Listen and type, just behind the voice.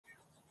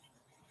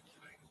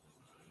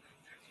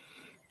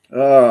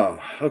Oh,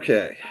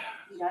 okay.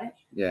 You got it?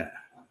 Yeah.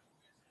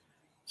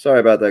 Sorry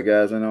about that,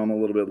 guys. I know I'm a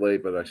little bit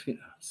late, but I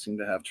seem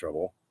to have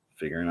trouble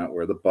figuring out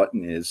where the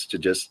button is to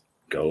just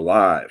go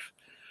live.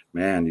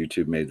 Man,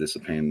 YouTube made this a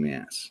pain in the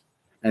ass.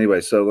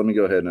 Anyway, so let me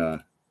go ahead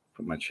and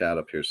put my chat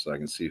up here so I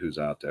can see who's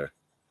out there.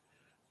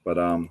 But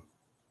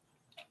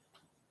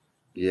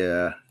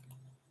yeah,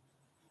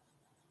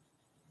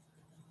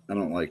 I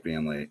don't like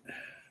being late,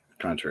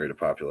 contrary to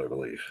popular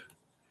belief.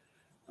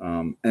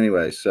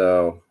 Anyway,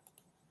 so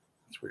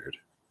it's weird.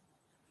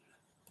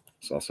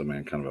 It's also,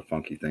 man, kind of a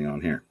funky thing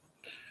on here.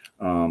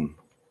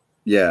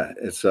 Yeah,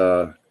 it's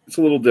a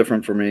little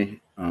different for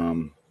me.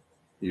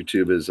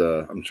 YouTube is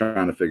I'm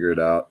trying to figure it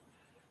out,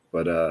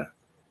 but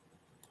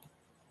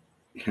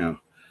you know,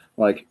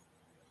 like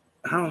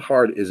how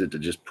hard is it to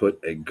just put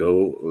a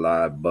go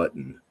live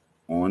button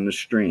on the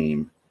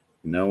stream,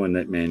 knowing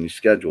that, man, you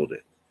scheduled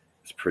it?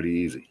 It's pretty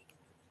easy.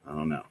 I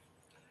don't know,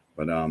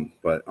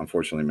 but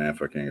unfortunately, man,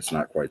 fucking, it's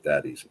not quite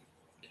that easy.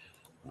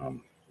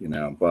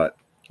 But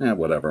yeah,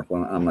 whatever.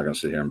 Well, I'm not gonna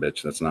sit here and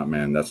bitch. That's not,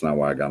 man. That's not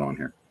why I got on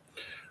here.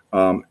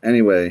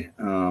 Anyway,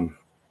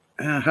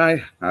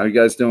 hi, how you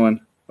guys doing?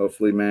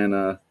 Hopefully,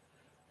 man.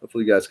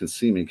 Hopefully, you guys can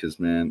see me because,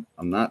 man,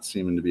 I'm not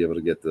seeming to be able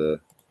to get the.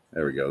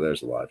 There we go.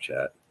 There's the live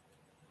chat.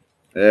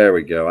 There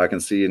we go. I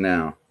can see you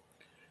now.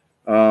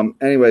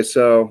 Anyway,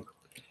 so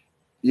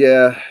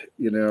yeah,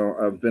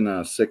 I've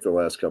been sick the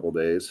last couple of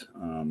days.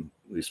 At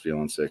least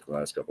feeling sick the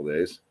last couple of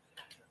days.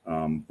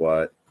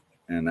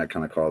 And that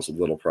kind of caused a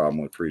little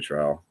problem with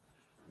pretrial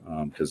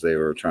because they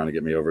were trying to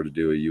get me over to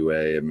do a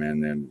UA,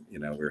 and then we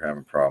were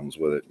having problems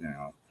with it,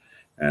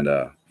 And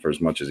for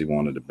as much as he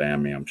wanted to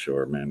ban me, I'm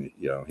sure, man,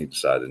 he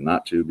decided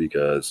not to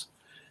because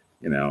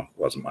it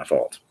wasn't my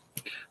fault.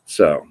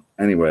 So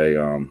anyway,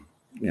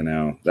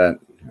 that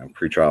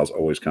pretrial is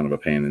always kind of a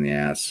pain in the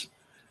ass,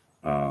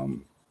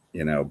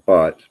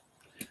 but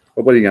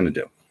what are you going to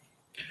do?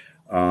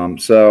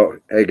 So,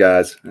 hey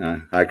guys,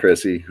 hi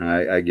Chrissy,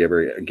 hi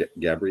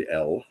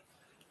Gabrielle.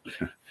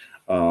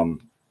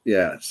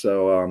 Yeah.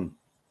 So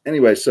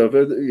anyway, so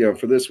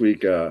for this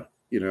week, I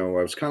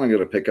was kind of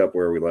going to pick up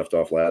where we left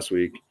off last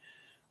week.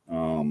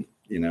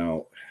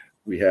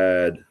 We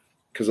had,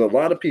 because a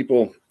lot of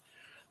people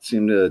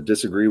seem to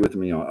disagree with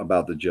me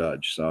about the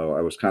judge. So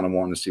I was kind of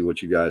wanting to see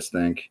what you guys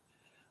think,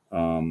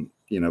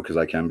 because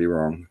I can be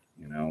wrong.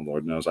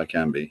 Lord knows I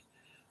can be.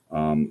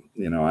 I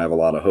have a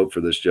lot of hope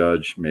for this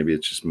judge. Maybe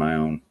it's just my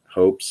own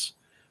hopes,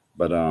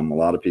 but a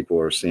lot of people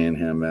are seeing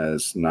him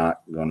as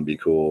not going to be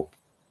cool.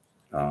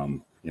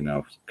 Kind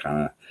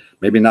of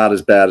maybe not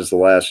as bad as the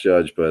last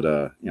judge,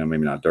 but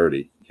maybe not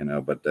dirty,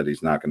 but that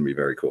he's not going to be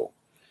very cool.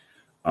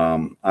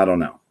 I don't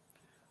know.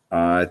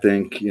 I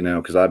think,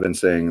 because I've been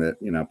saying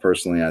that,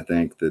 personally, I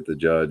think that the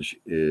judge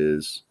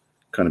is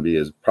going to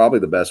be probably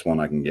the best one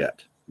I can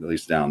get, at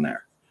least down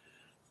there.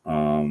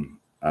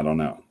 I don't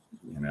know.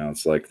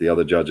 It's like the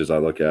other judges I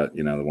look at,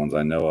 the ones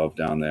I know of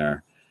down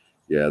there.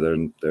 Yeah,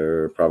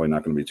 they're probably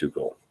not going to be too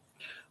cool.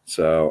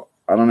 So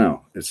I don't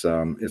know. It's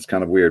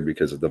kind of weird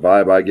because the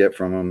vibe I get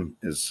from him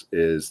is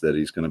that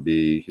he's going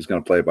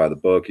to play by the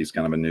book. He's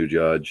kind of a new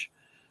judge,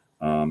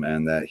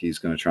 and that he's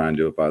going to try and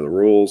do it by the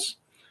rules.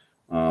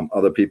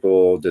 Other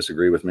people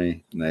disagree with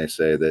me, and they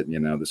say that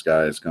this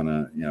guy is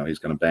gonna he's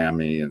gonna ban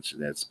me, and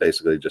it's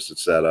basically just a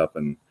setup,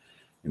 and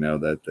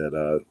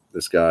that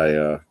this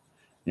guy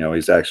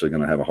he's actually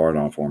gonna have a hard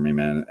on for me,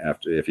 man,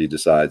 if he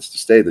decides to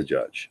stay the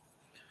judge.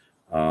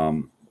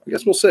 I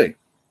guess we'll see.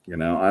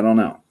 I don't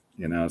know.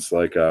 It's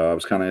like I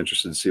was kind of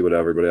interested to see what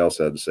everybody else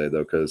had to say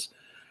though, because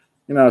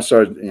I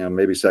started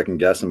maybe second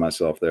guessing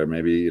myself there.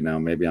 Maybe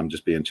maybe I'm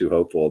just being too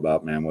hopeful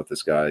about, man, what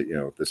this guy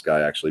this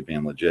guy actually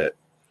being legit.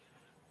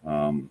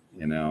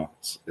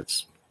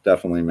 It's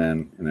definitely,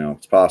 man,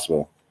 it's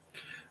possible.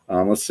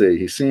 Let's see.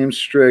 He seems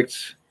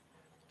strict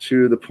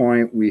to the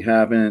point we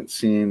haven't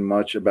seen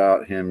much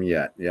about him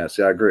yet. Yeah,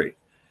 see, I agree.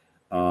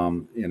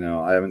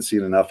 I haven't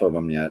seen enough of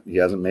him yet. He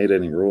hasn't made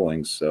any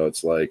rulings, so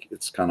it's like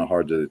it's kind of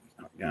hard to,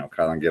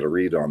 kind of get a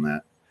read on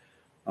that.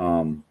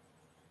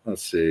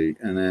 Let's see.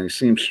 And then he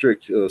seems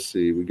strict. Let's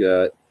see.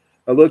 I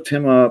looked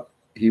him up.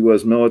 He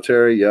was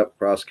military. Yep.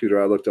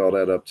 Prosecutor. I looked all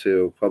that up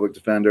too. Public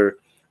defender.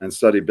 And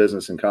studied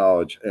business in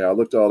college. Yeah, I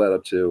looked all that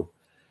up too.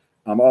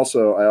 I don't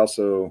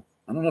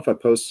know if I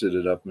posted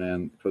it up,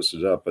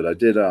 but I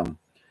did.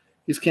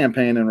 He's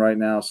campaigning right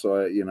now,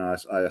 so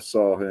I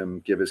saw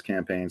him give his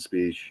campaign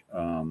speech.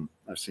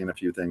 I've seen a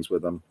few things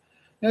with him.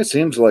 He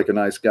seems like a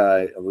nice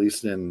guy, at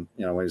least in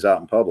when he's out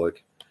in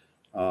public.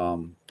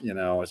 And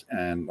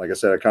like I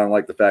said, I kind of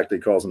like the fact that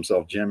he calls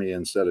himself Jimmy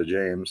instead of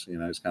James.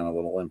 He's kind of a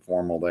little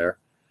informal there.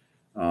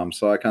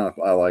 So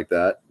I like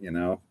that.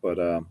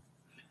 But.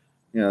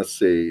 Let's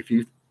see.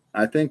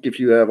 I think if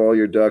you have all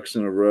your ducks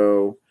in a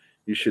row,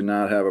 you should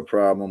not have a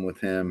problem with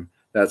him.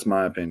 That's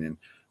my opinion.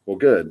 Well,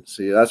 good.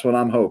 See, that's what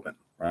I'm hoping,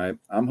 right?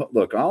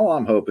 All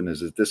I'm hoping is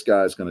that this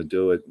guy's going to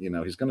do it.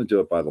 He's going to do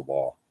it by the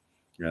law.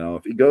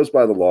 If he goes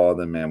by the law,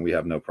 then, man, we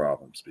have no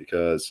problems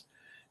because,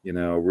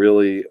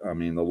 really, I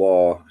mean, the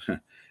law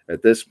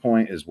at this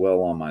point is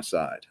well on my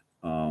side.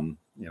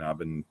 I've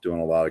been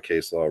doing a lot of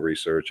case law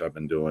research. I've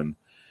been doing,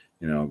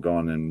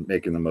 going and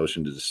making the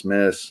motion to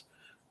dismiss.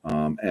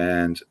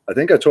 And I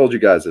think I told you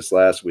guys this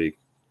last week.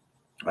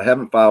 I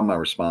haven't filed my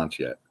response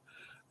yet,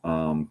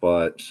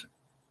 but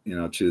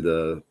to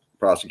the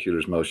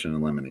prosecutor's motion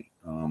in limine.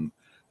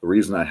 The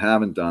reason I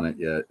haven't done it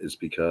yet is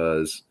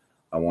because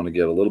I want to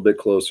get a little bit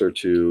closer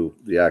to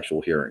the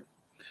actual hearing.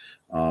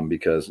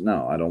 Because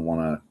no, I don't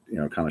want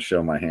to, kind of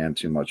show my hand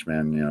too much,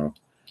 man,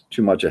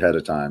 too much ahead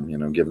of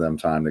time, give them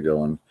time to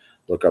go and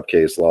look up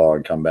case law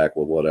and come back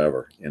with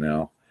whatever,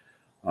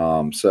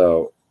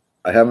 so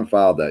I haven't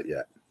filed that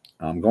yet.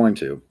 I'm going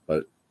to,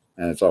 and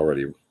it's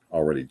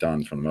already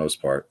done for the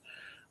most part.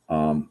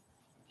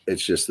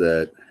 It's just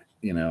that,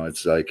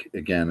 it's like,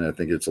 again, I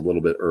think it's a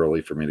little bit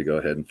early for me to go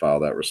ahead and file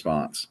that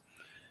response.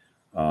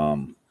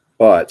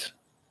 But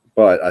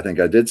I think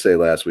I did say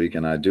last week,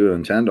 and I do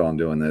intend on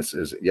doing this,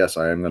 is yes,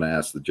 I am going to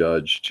ask the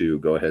judge to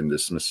go ahead and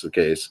dismiss the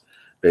case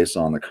based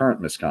on the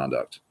current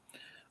misconduct.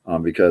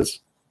 Because,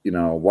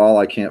 while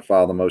I can't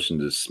file the motion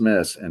to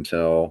dismiss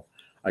until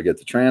I get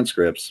the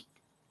transcripts,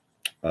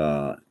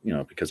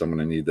 because I'm going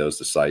to need those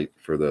to cite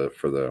for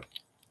the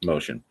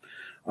motion.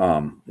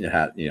 You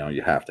have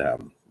to have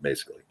them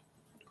basically.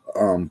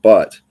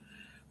 But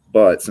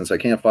since I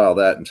can't file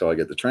that until I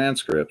get the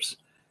transcripts,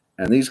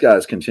 and these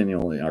guys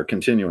are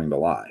continuing to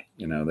lie,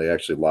 they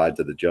actually lied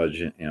to the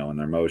judge, in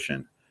their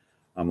motion.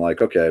 I'm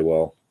like, okay,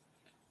 well,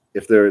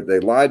 if they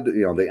lied,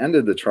 they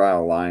ended the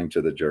trial lying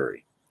to the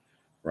jury,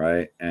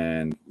 right?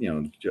 And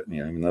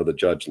even though the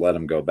judge let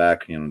them go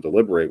back,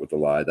 deliberate with the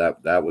lie,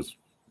 that was,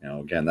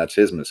 again, that's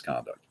his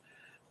misconduct.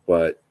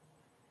 But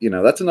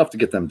that's enough to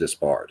get them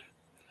disbarred.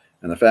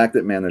 And the fact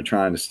that, man, they're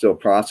trying to still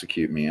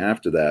prosecute me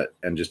after that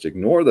and just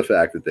ignore the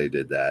fact that they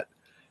did that,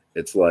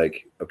 it's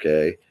like,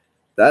 okay,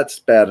 that's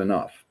bad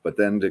enough. But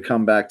then to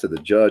come back to the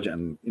judge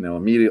and,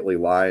 immediately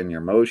lie in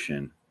your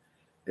motion,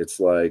 it's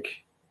like,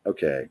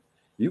 okay,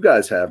 you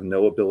guys have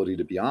no ability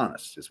to be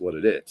honest is what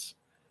it is.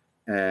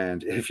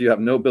 And if you have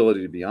no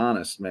ability to be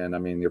honest, man, I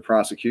mean, your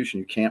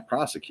prosecution, you can't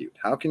prosecute.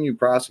 How can you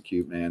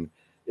prosecute, man,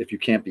 if you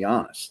can't be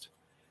honest?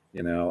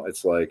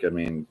 It's like, I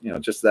mean,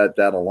 just that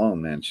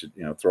alone, man, should,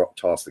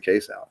 toss the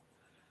case out.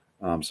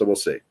 So we'll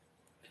see.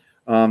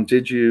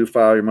 Did you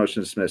file your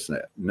motion to dismiss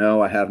that?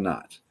 No, I have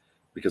not.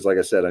 Because like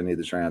I said, I need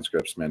the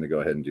transcripts, man, to go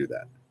ahead and do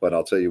that. But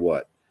I'll tell you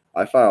what,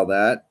 I file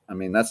that. I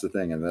mean, that's the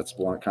thing. And that's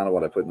kind of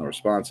what I put in the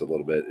response a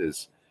little bit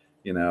is,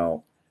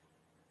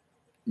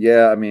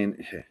 yeah, I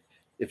mean,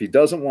 if he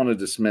doesn't want to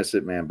dismiss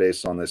it, man,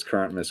 based on this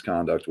current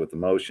misconduct with the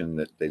motion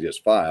that they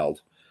just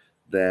filed,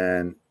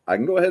 then I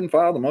can go ahead and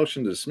file the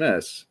motion to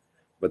dismiss.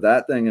 But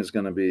that thing is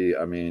going to be,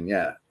 I mean,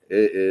 yeah,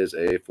 it is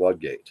a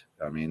floodgate.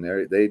 I mean,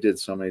 they did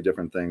so many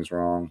different things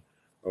wrong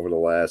over the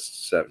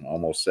last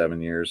almost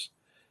 7 years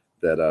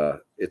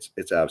that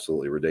it's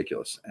absolutely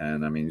ridiculous.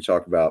 And I mean, you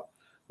talk about,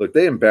 look,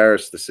 they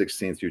embarrassed the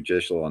 16th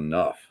Judicial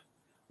enough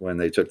when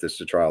they took this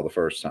to trial the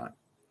first time.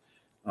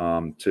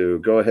 To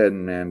go ahead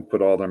and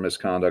put all their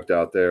misconduct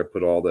out there,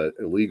 put all the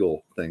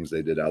illegal things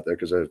they did out there,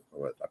 because I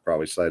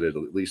probably cited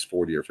at least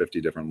 40 or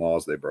 50 different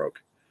laws they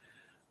broke.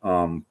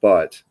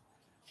 But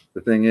the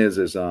thing is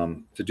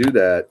to do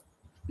that,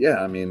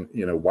 yeah, I mean,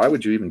 why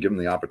would you even give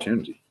them the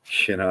opportunity?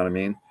 You know what I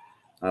mean?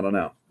 I don't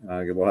know.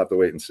 We'll have to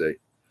wait and see.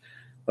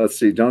 Let's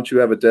see. Don't you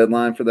have a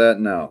deadline for that?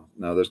 No,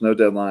 there's no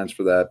deadlines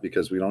for that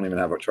because we don't even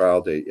have a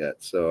trial date yet.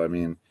 So, I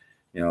mean,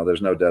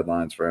 there's no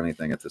deadlines for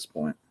anything at this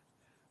point.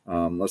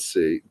 Let's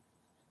see.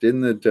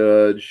 Didn't the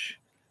judge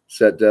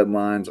set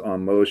deadlines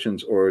on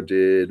motions, or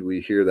did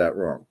we hear that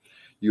wrong?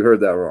 You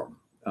heard that wrong.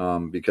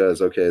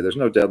 Because, okay, there's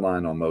no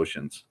deadline on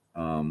motions.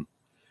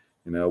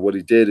 What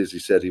he did is he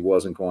said he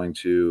wasn't going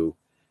to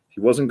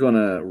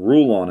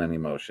rule on any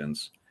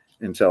motions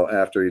until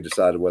after he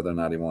decided whether or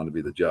not he wanted to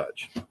be the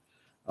judge.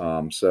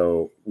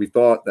 So we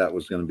thought that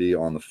was going to be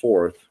on the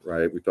 4th,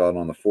 right? We thought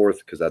on the 4th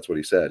because that's what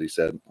he said. He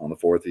said on the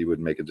 4th he would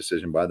make a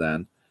decision by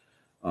then.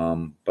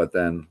 But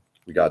then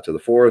we got to the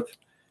 4th.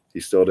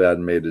 He still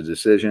hadn't made a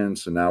decision.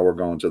 So now we're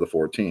going to the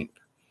 14th.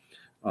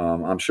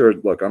 I'm sure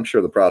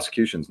the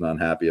prosecution's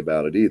not happy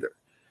about it either.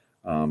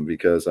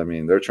 Because, I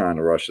mean, they're trying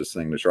to rush this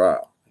thing to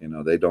trial.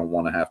 They don't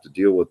want to have to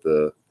deal with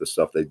the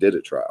stuff they did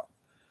at trial.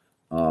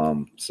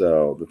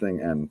 So the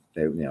thing, and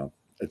they,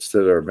 it's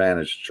to their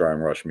advantage to try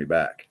and rush me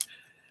back.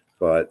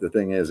 But the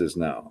thing is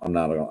no, I'm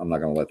not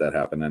going to let that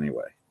happen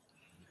anyway.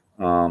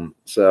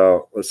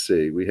 So let's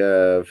see.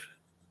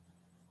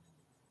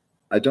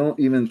 I don't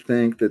even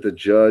think that the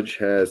judge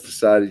has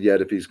decided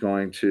yet if he's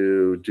going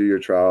to do your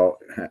trial.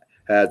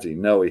 Has he?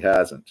 No, he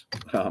hasn't.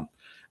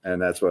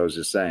 And that's what I was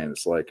just saying.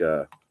 It's like,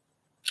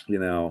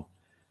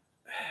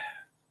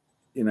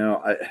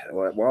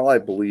 while I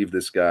believe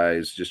this guy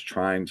is just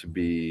trying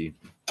to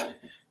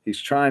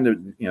he's trying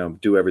to,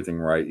 do everything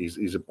right.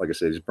 He's like I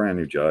said, he's a brand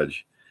new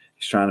judge.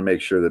 He's trying to make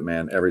sure that,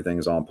 man, everything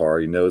is on par.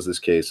 He knows this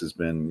case has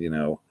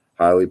been,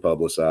 highly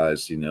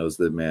publicized. He knows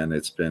that, man,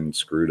 it's been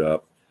screwed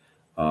up.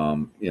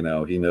 He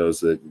knows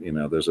that,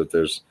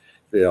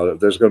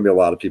 there's going to be a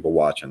lot of people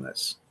watching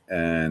this.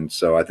 And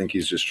so I think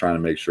he's just trying to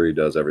make sure he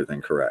does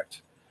everything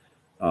correct.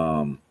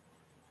 Um,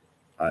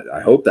 I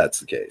hope that's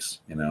the case,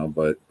 you know,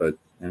 but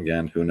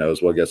again, who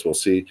knows? Well, I guess we'll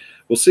see.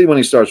 We'll see when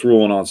he starts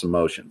ruling on some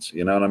motions.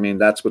 You know what I mean?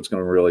 That's what's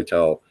going to really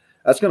tell.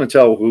 That's going to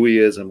tell who he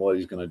is and what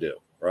he's going to do,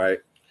 right?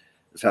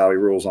 Is how he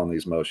rules on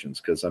these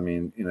motions. Because I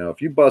mean, you know,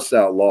 if you bust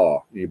out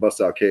law, you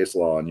bust out case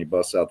law, and you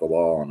bust out the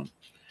law on them,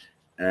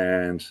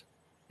 and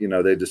you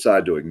know they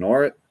decide to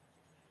ignore it,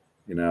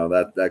 you know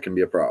that can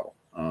be a problem.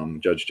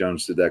 Judge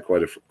Jones did that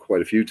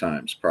quite a few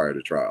times prior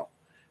to trial.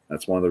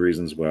 That's one of the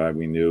reasons why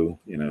we knew,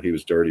 you know, he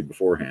was dirty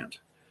beforehand.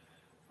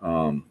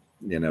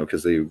 You know,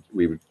 because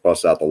we would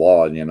bust out the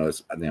law, and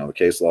the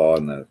case law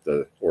and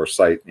the or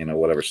cite, you know,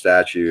 whatever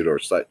statute or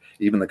cite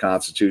even the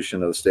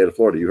Constitution of the state of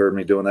Florida. You heard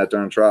me doing that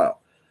during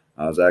trial.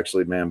 I was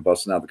actually, man,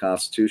 busting out the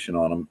Constitution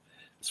on him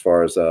as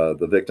far as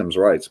the victim's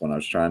rights when I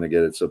was trying to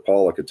get it so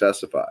Paula could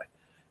testify.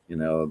 You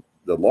know,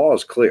 the law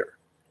is clear,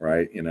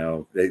 right? You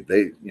know,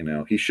 they you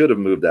know, he should have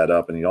moved that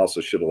up, and he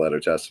also should have let her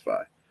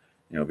testify,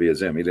 you know, via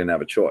Zoom. He didn't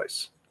have a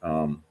choice,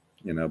 you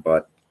know,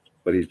 but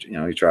he, you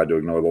know, he tried to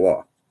ignore the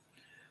law.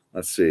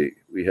 Let's see.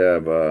 We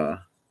have,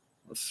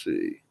 let's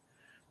see.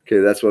 Okay,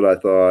 that's what I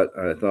thought.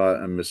 I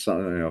thought I missed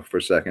something, you know, for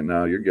a second.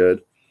 No, you're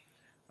good.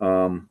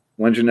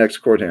 When's your next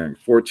court hearing?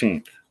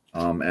 14th.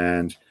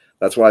 And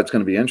that's why it's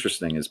going to be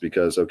interesting is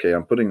because, okay,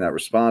 I'm putting that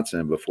response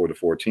in before the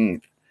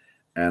 14th,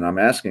 and I'm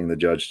asking the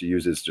judge to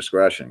use his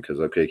discretion because,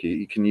 okay,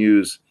 he can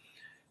use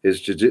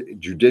his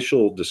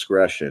judicial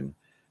discretion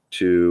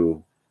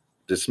to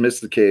dismiss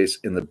the case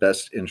in the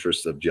best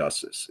interest of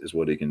justice is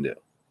what he can do,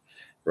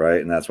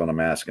 right? And that's what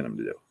I'm asking him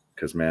to do.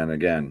 Because, man,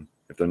 again,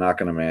 if they're not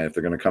going to, man, if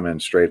they're going to come in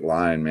straight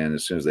line, man,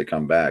 as soon as they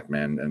come back,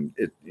 man, and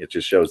it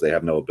just shows they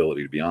have no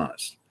ability to be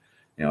honest.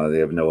 You know, they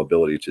have no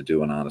ability to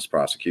do an honest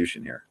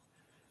prosecution here.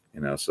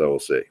 You know, so we'll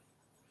see.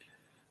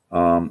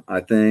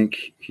 I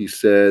think he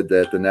said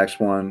that the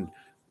next one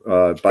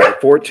by the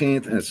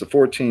 14th, and it's the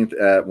 14th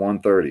at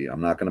 1:30.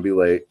 I'm not going to be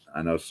late.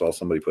 I know saw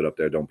somebody put up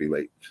there, don't be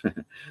late.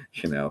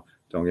 You know,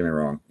 don't get me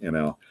wrong. You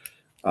know,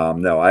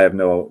 no, I have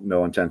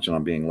no intention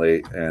on being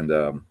late,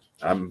 and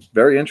I'm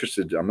very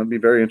interested. I'm going to be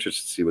very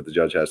interested to see what the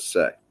judge has to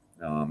say,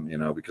 you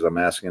know, because I'm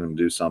asking him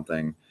to do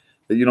something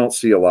that you don't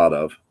see a lot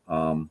of.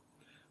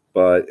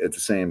 But at the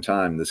same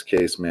time, this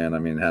case, man, I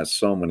mean, has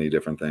so many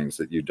different things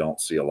that you don't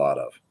see a lot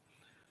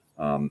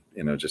of,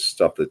 you know, just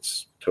stuff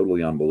that's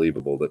totally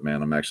unbelievable that,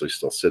 man, I'm actually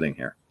still sitting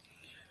here.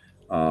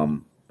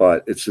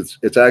 But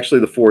it's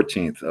actually the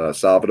 14th,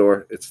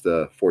 Salvador. It's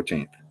the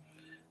 14th.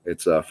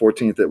 It's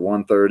 14th at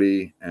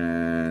 1:30,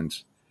 and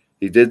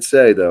he did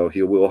say, though,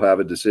 he will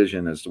have a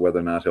decision as to whether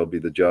or not he'll be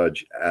the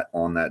judge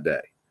on that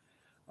day.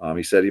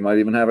 He said he might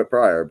even have it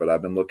prior, but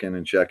I've been looking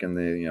and checking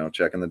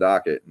the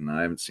docket, and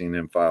I haven't seen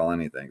him file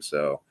anything.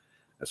 So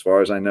as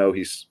far as I know,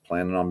 he's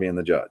planning on being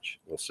the judge.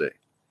 We'll see.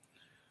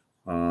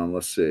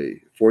 Let's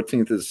see.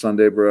 14th is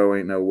Sunday, bro.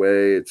 Ain't no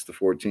way. It's the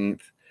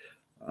 14th.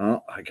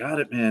 I got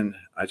it, man.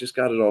 I just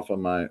got it off of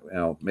my,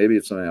 maybe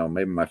it's,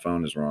 maybe my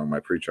phone is wrong, my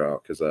pretrial,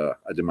 because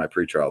I did my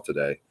pretrial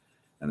today,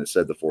 and it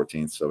said the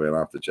 14th. So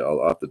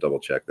I'll have to double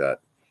check that.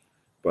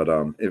 But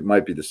it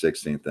might be the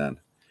 16th then.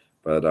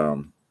 But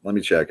let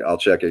me check. I'll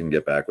check it and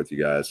get back with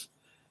you guys.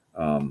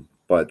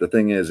 But the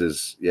thing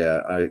is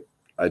yeah,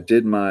 I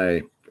did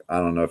my, I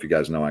don't know if you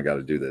guys know I got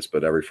to do this,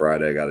 but every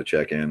Friday I got to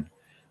check in.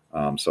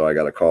 So I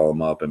got to call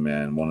them up, and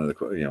man, one of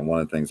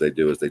the things they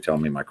do is they tell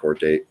me my court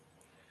date.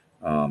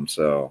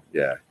 So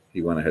yeah,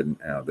 he went ahead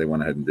and they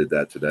went ahead and did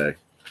that today.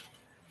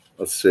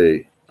 Let's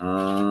see.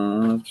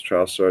 The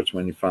trial starts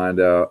when you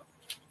find out.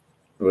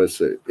 Let's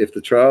see. If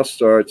the trial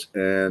starts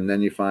and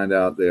then you find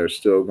out they are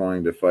still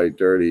going to fight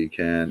dirty,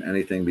 can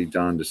anything be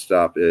done to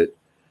stop it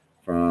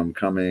from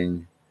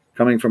coming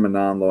from a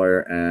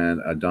non-lawyer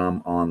and a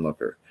dumb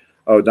onlooker?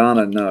 Oh,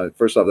 Donna, no.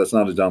 First off, that's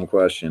not a dumb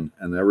question,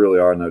 and there really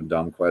are no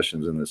dumb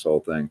questions in this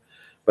whole thing.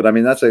 But I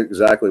mean, that's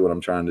exactly what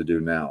I'm trying to do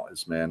now.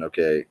 Is, man,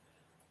 okay,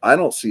 I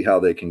don't see how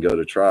they can go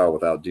to trial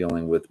without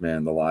dealing with,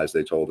 man, the lies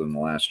they told in the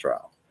last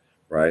trial.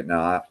 Right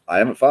now, I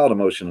haven't filed a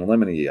motion in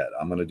limine yet.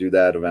 I'm going to do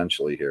that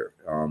eventually here.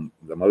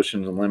 The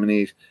motion in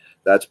limine,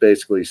 that's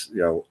basically,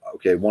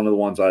 okay, one of the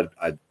ones I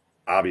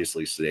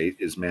obviously state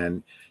is,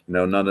 man,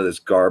 none of this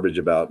garbage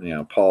about,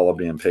 Paula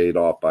being paid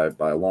off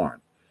by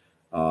Lauren.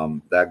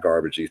 That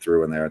garbage he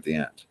threw in there at the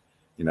end.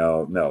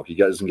 No, he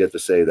doesn't get to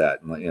say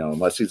that.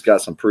 Unless he's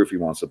got some proof he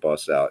wants to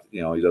bust out,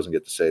 he doesn't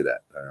get to say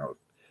that.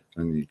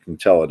 And you can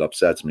tell it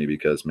upsets me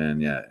because,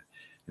 man, yeah,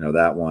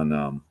 that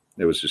one,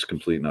 it was just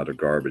complete and utter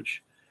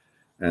garbage.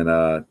 And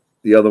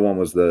the other one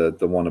was the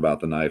one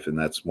about the knife, and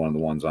that's one of the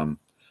ones I'm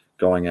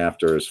going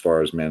after as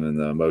far as, man, in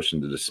the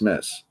motion to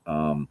dismiss.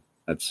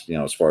 That's,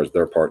 as far as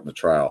their part in the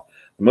trial.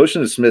 The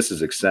motion to dismiss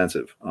is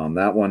extensive.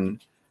 That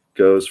one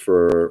goes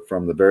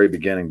from the very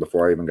beginning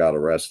before I even got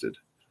arrested,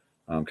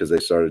 because they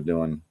started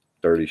doing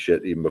dirty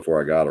shit even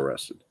before I got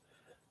arrested.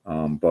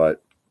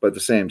 But at the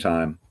same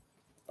time,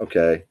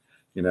 okay,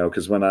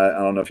 because when I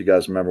don't know if you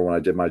guys remember when I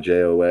did my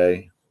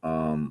JOA,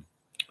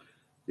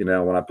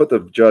 when I put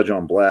the judge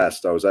on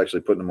blast, I was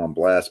actually putting him on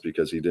blast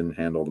because he didn't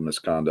handle the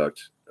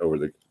misconduct over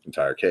the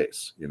entire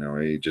case.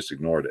 He just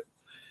ignored it.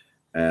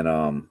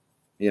 And,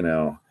 you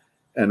know,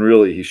 and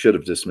really he should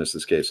have dismissed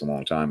this case a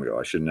long time ago.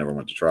 I should have never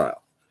went to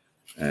trial.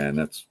 And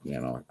that's, you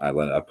know, I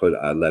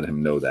let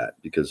him know that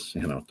because,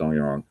 you know, don't get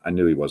me wrong, I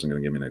knew he wasn't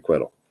going to give me an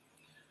acquittal.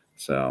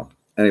 So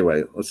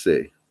anyway, let's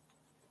see.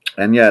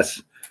 And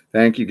yes,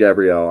 thank you,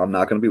 Gabrielle. I'm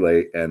not going to be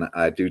late, and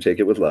I do take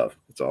it with love.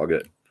 It's all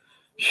good,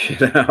 you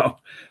know.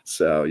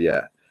 So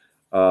yeah.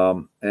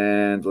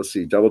 And let's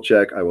see, double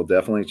check. I will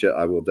definitely check.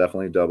 I will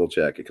definitely double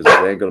check it because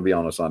it ain't going to be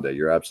on a Sunday.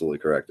 You're absolutely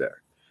correct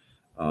there.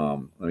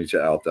 Let me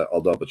check.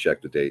 I'll double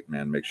check the date,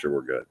 man. Make sure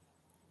we're good.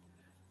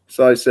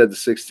 So I said the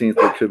 16th,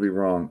 but could be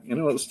wrong. You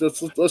know,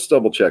 let's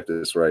double check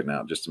this right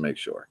now just to make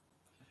sure.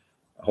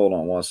 Hold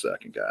on 1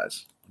 second,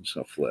 guys. I'm just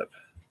gonna flip,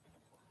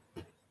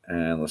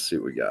 and let's see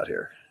what we got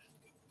here.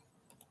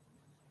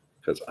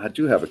 Because I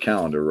do have a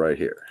calendar right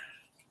here.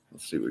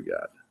 Let's see what we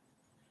got.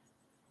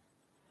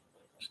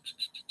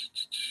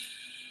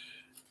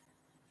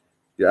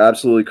 You're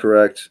absolutely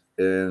correct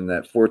in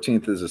that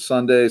 14th is a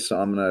Sunday, so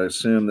I'm going to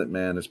assume that,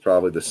 man, it's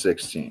probably the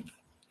 16th,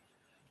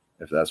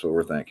 if that's what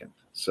we're thinking.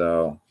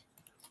 So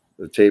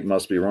the tape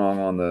must be wrong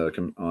on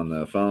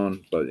the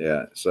phone, but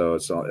yeah, so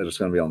it's going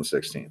to be on the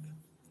 16th.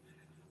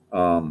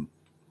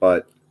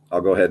 But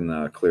I'll go ahead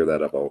and clear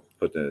that up. I'll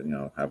put the, you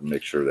know, have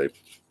make sure they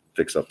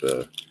fix up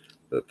the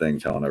thing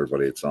telling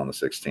everybody it's on the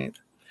 16th.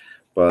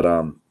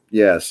 But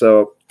yeah,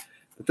 so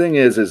the thing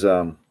is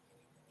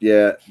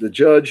yeah, the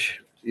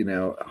judge, you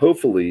know,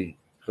 hopefully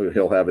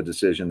he'll have a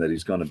decision that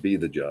he's going to be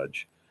the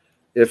judge.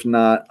 If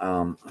not,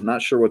 I'm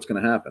not sure what's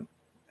going to happen.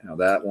 You know,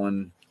 that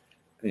one,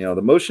 you know,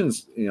 the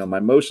motions, you know, my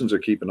motions are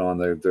keeping on.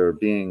 They're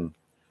being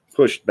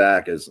pushed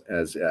back as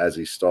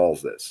he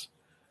stalls this.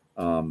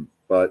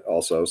 But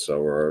also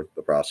so are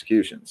the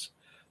prosecutions.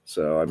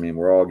 So, I mean,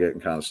 we're all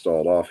getting kind of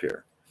stalled off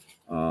here.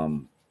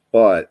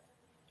 But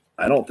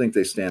I don't think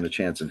they stand a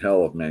chance in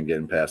hell of, man,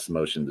 getting past the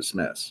motion to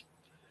dismiss.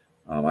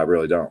 I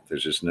really don't.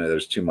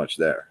 There's too much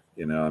there.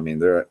 You know, I mean,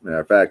 matter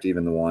of fact,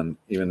 even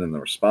in the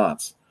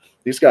response,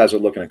 these guys are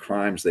looking at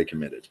crimes they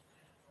committed.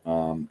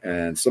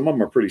 And some of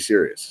them are pretty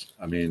serious.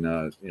 I mean,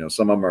 you know,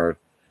 some of them are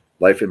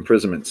life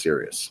imprisonment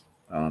serious.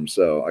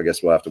 So I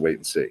guess we'll have to wait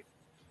and see.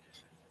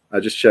 I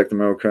just checked the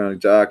Monroe County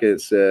docket.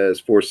 It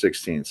says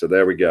 4/16. So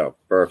there we go.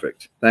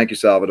 Perfect. Thank you,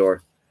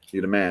 Salvador.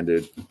 You the man,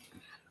 dude.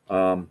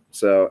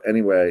 So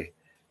anyway,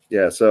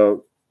 yeah.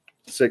 So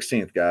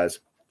 16th, guys.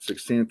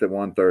 16th at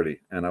 1:30,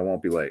 and I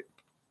won't be late.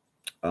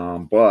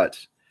 But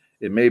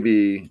it may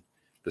be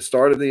the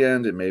start of the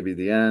end. It may be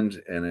the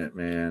end, and it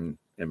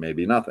may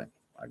be nothing.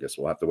 I guess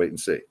we'll have to wait and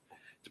see.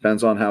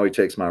 Depends on how he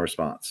takes my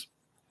response.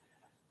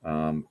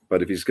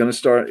 But if he's going to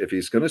start, if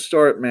he's going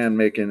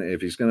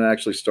to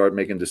actually start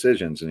making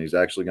decisions, and he's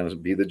actually going to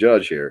be the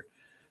judge here,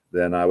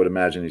 then I would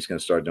imagine he's going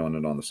to start doing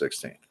it on the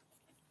 16th.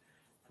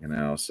 You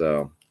know,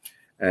 so,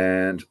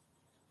 and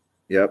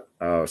yep.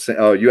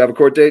 Oh, you have a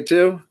court date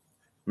too,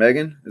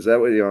 Megan? Is that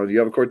what you know? Do you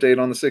have a court date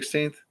on the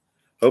 16th?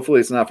 Hopefully,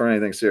 it's not for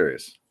anything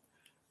serious.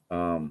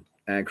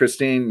 And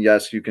Christine,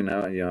 yes, you can.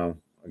 You know,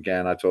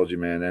 again, I told you,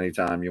 man,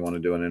 anytime you want to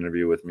do an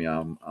interview with me,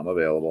 I'm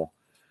available.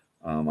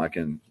 I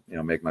can, you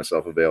know, make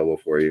myself available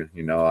for you.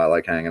 You know, I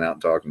like hanging out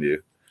and talking to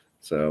you,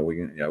 so we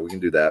can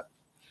do that.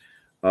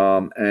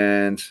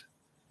 And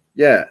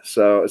yeah,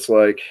 so it's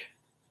like,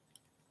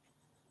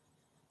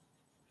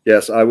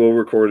 yes, I will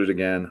record it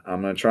again.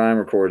 I'm going to try and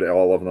record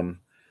all of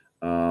them.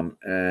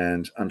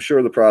 And I'm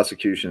sure the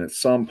prosecution at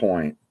some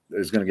point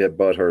is going to get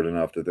butthurt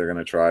enough that they're going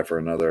to try for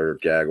another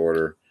gag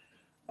order.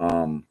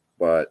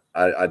 But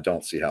I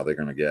don't see how they're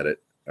going to get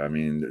it. I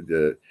mean,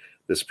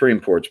 the Supreme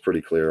Court's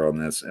pretty clear on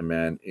this, and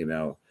man, you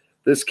know,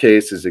 this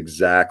case is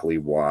exactly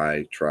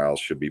why trials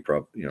should be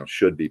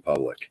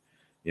public.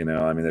 You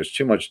know, I mean, there's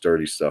too much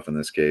dirty stuff in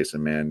this case,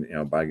 and man, you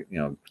know, by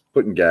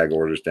putting gag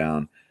orders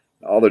down,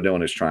 all they're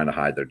doing is trying to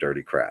hide their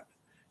dirty crap.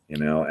 You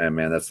know, and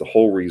man, that's the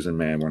whole reason,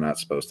 man, we're not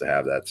supposed to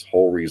have that. That's the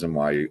whole reason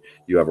why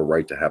you have a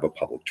right to have a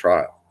public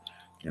trial.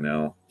 You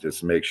know,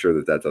 just make sure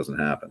that doesn't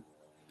happen.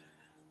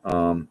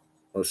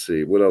 Let's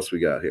see what else we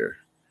got here.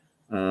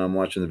 I'm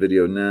watching the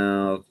video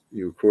now.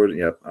 You recorded?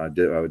 Yep, I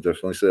did. I would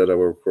definitely say that I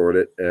will record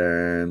it,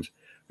 and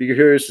be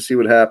curious to see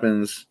what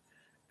happens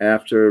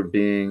after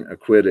being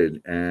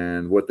acquitted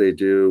and what they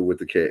do with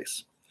the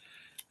case.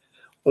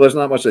 Well, there's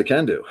not much they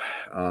can do.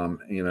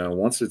 You know,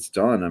 once it's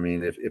done, I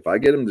mean, if I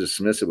get them to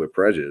dismiss it with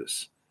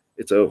prejudice,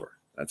 it's over.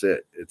 That's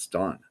it. It's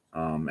done.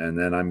 And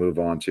then I move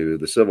on to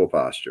the civil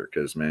posture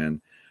because,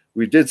 man,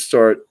 we did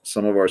start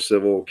some of our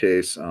civil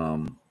case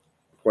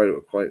quite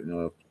you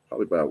know,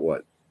 probably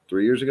about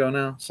 3 years ago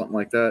now, something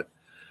like that.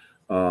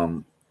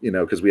 You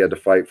know, because we had to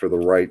fight for the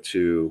right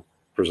to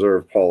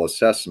preserve Paula's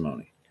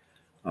testimony.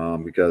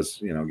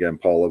 Because, you know, again,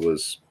 Paula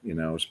was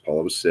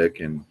sick,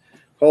 and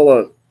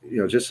Paula, you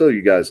know, just so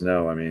you guys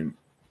know, I mean,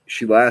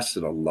 she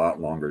lasted a lot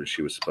longer than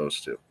she was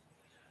supposed to.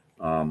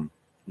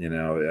 You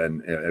know,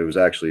 and it was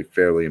actually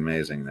fairly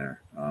amazing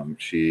there.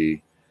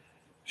 She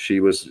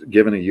was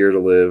given a year to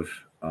live,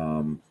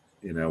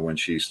 you know, when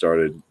she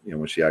started, you know,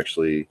 when she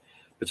actually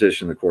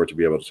petitioned the court to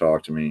be able to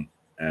talk to me.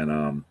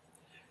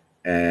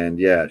 And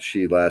yeah,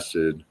 she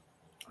lasted,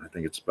 I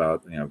think it's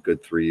about, you know,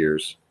 good 3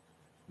 years.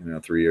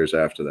 3 years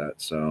after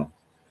that. So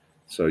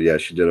yeah,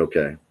 she did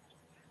okay.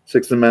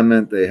 Sixth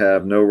Amendment, they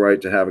have no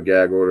right to have a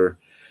gag order.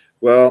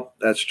 Well,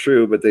 that's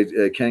true, but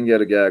they can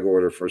get a gag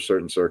order for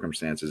certain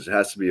circumstances. It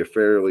has to be a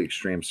fairly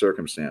extreme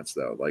circumstance,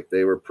 though. Like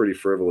they were pretty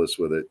frivolous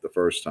with it the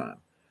first time,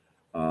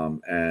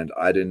 and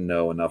I didn't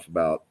know enough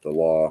about the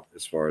law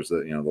as far as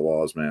the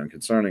laws, man,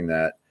 concerning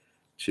that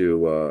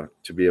to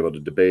be able to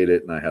debate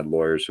it. And I had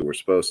lawyers who were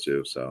supposed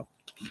to, so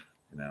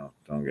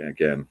don't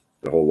again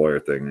the whole lawyer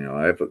thing.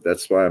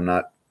 That's why I'm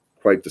not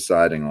quite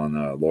deciding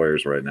on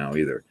lawyers right now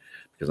either,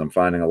 because I'm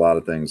finding a lot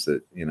of things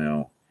that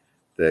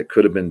that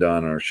could have been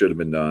done or should have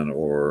been done,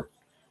 or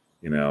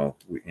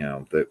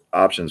the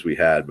options we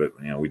had, but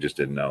we just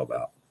didn't know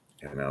about.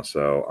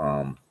 So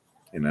I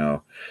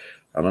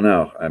don't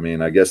know. I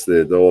mean, I guess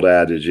the old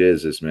adage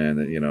is man,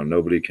 that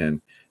nobody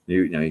can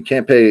you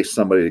can't pay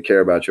somebody to care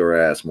about your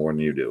ass more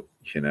than you do.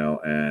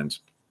 And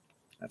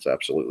that's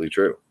absolutely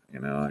true.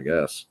 I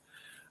guess.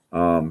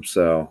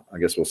 So I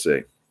guess we'll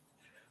see.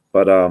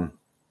 But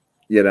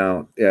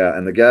yeah,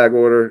 and the gag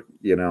order,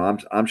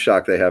 I'm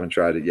shocked they haven't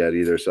tried it yet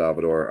either,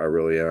 Salvador. I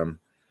really am.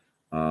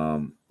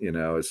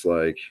 It's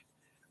like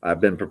I've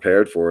been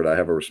prepared for it. I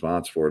have a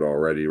response for it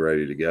already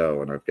ready to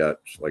go. And I've got,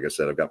 like I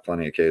said, I've got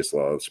plenty of case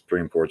law. The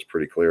Supreme Court's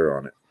pretty clear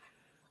on it.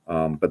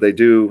 But they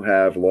do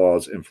have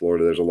laws in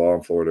Florida. There's a law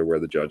in Florida where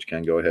the judge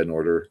can go ahead and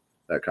order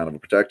that kind of a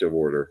protective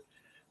order.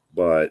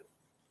 But,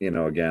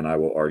 again, I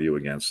will argue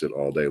against it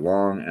all day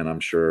long. And I'm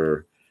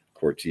sure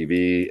Court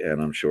TV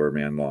and I'm sure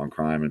Law and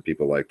Crime and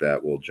people like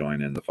that will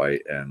join in the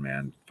fight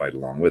and fight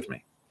along with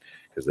me,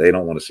 because they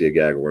don't want to see a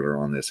gag order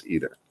on this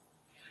either.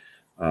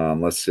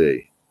 Let's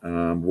see.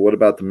 What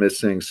about the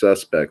missing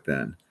suspect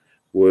then?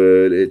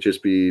 Would it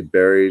just be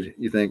buried,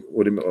 you think?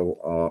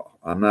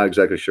 I'm not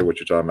exactly sure what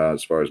you're talking about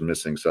as far as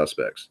missing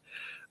suspects.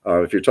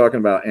 If you're talking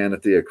about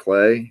Anathea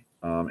Clay,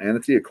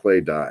 Anathea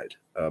Clay died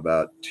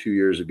about 2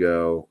 years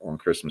ago on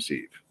Christmas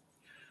Eve.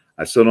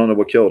 I still don't know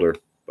what killed her,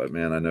 but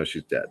man, I know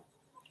she's dead.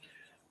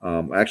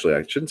 Actually,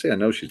 I shouldn't say I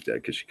know she's dead,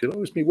 because she could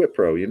always be whip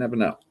pro. You never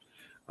know.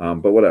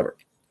 But whatever.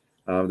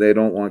 They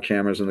don't want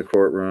cameras in the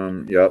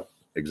courtroom. Yep,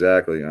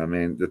 exactly. I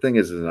mean, the thing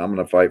is I'm going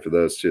to fight for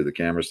those too. The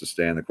cameras to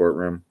stay in the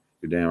courtroom.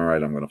 You're damn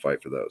right I'm going to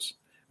fight for those.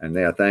 And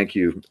yeah, thank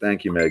you,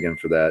 Megan,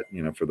 for that,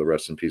 for the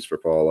rest in peace for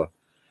Paula.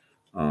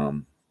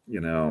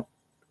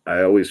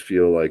 I always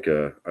feel like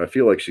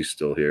she's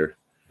still here.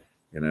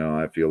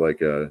 I feel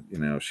like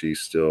she's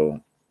still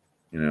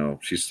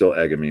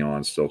egging me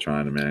on, still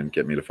trying to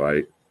get me to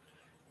fight.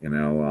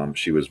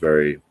 She was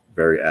very,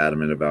 very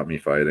adamant about me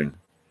fighting.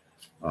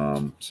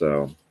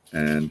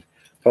 And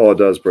Paula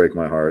does break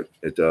my heart.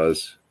 It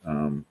does.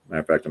 Matter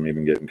of fact, I'm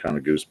even getting kind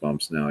of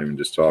goosebumps now, even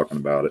just talking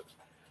about it.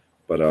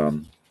 But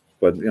don't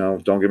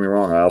get me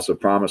wrong. I also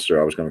promised her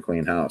I was going to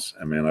clean house,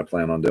 and I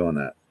plan on doing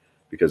that,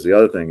 because the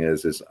other thing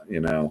is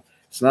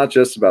it's not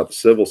just about the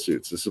civil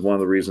suits. This is one of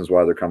the reasons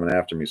why they're coming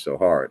after me so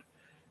hard.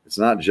 It's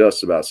not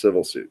just about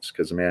civil suits,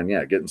 because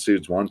getting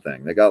sued is one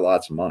thing. They got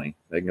lots of money.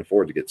 They can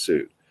afford to get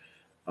sued.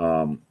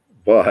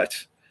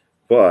 But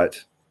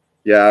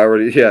yeah,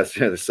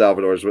 the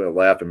Salvador's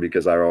laughing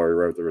because I already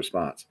wrote the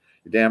response.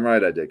 You're damn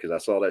right I did, because I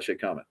saw that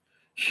shit coming.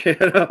 You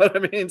know what I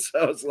mean?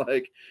 So it's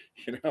like,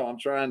 I'm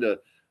trying to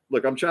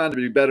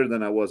be better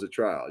than I was at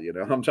trial.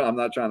 I'm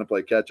not trying to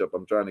play catch up.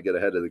 I'm trying to get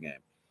ahead of the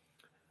game.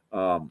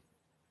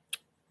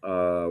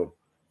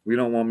 We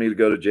don't want me to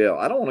go to jail.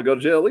 I don't want to go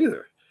to jail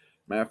either.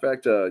 Matter of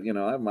fact, I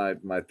have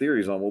my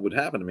theories on what would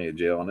happen to me at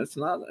jail, and it's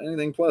not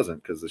anything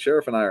pleasant, because the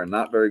sheriff and I are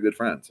not very good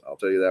friends. I'll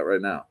tell you that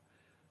right now.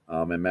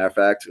 And matter of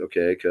fact,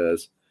 okay,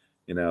 because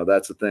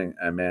that's the thing.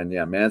 And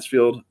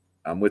Mansfield,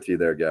 I'm with you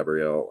there,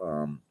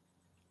 Gabrielle.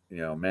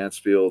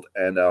 Mansfield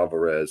and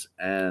Alvarez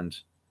and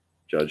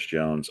Judge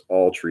Jones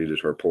all treated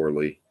her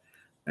poorly,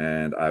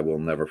 and I will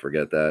never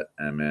forget that.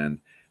 And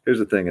here's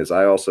the thing: is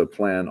I also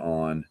plan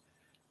on,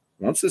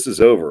 once this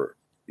is over,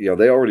 they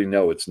already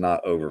know it's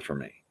not over for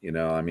me.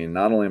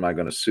 Not only am I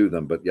going to sue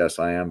them, but yes,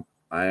 I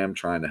am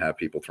trying to have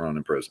people thrown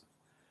in prison.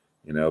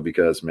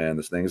 Because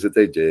the things that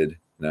they did,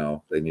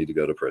 no, they need to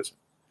go to prison.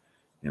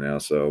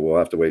 So we'll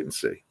have to wait and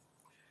see.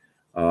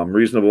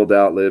 Reasonable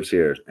doubt lives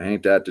here.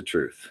 Ain't that the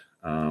truth?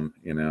 Hell,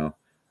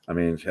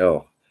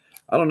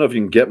 I don't know if you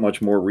can get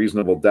much more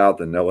reasonable doubt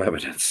than no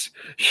evidence.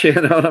 You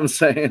know what I'm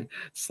saying?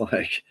 It's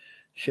like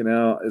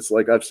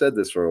I've said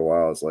this for a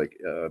while. It's like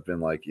I've been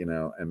like,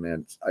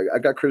 I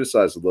got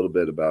criticized a little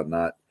bit about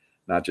not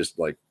just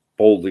like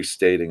boldly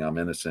stating I'm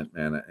innocent,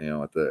 at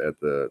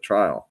the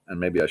trial, and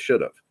maybe I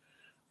should have.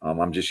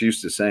 I'm just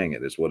used to saying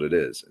it is what it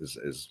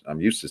is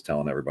I'm used to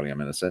telling everybody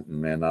I'm innocent,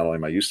 and not only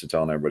am I used to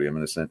telling everybody I'm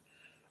innocent,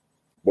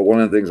 but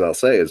one of the things I'll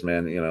say is,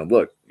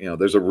 look,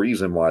 there's a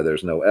reason why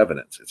there's no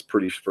evidence. It's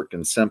pretty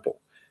freaking simple.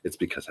 It's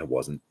because I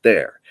wasn't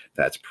there.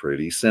 That's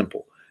pretty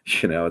simple.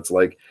 It's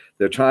like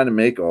they're trying to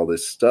make all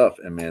this stuff,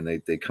 and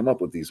they come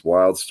up with these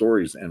wild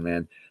stories. And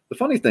the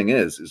funny thing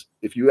is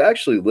if you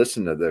actually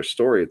listen to their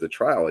story at the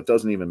trial, it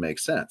doesn't even make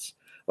sense.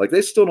 Like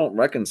they still don't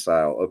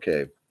reconcile.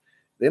 Okay.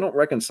 They don't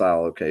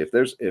reconcile. Okay.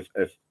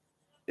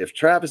 If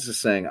Travis is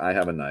saying I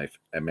have a knife,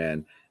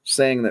 and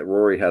saying that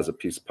Rory has a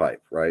piece of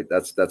pipe, right?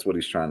 That's what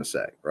he's trying to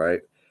say,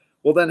 right?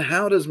 Well, then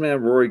how does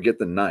man Rory get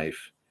the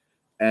knife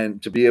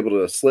and to be able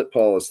to slit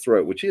Paula's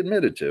throat, which he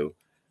admitted to?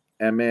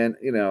 And man,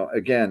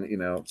 again,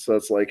 so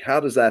it's like, how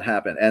does that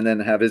happen? And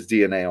then have his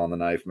DNA on the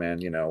knife, man,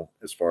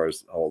 as far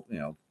as all,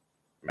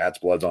 Matt's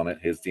blood's on it,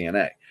 his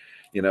DNA,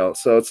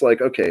 so it's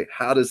like, okay,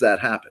 how does that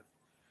happen?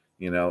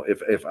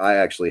 If I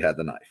actually had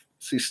the knife.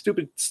 See,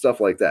 stupid stuff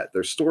like that.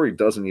 Their story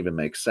doesn't even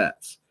make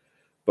sense.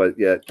 But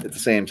yet at the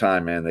same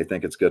time, man, they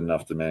think it's good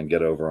enough to, man,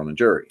 get over on the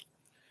jury.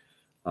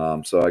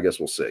 So I guess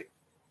we'll see.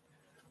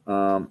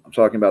 I'm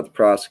talking about the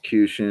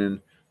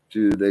prosecution.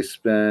 Dude, they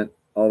spent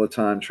all the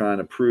time trying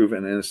to prove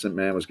an innocent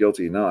man was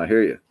guilty. No, I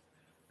hear you.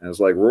 And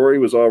it's like Rory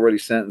was already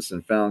sentenced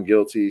and found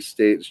guilty.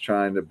 State is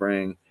trying to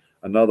bring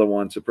another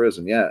one to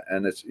prison. Yeah,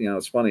 and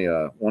it's funny.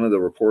 One of the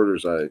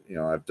reporters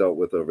I've dealt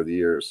with over the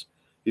years,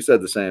 he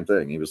said the same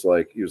thing. He was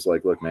like,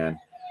 look, man,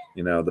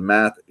 the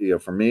math,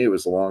 for me, it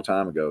was a long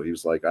time ago. He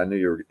was like, I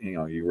knew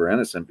you were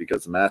innocent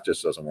because the math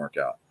just doesn't work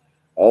out.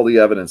 All the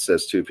evidence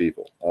says two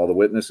people. All the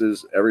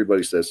witnesses,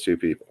 everybody says two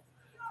people.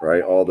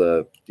 Right, all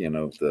the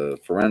the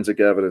forensic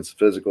evidence,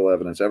 physical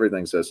evidence,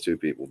 everything says two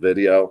people.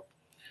 Video,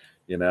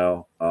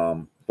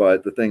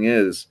 but the thing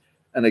is,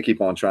 and they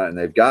keep on trying.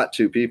 They've got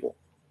two people,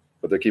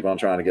 but they keep on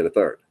trying to get a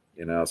third.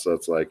 So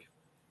it's like,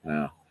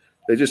 no,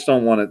 they just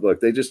don't want to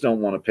look. They just don't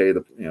want to pay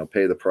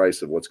the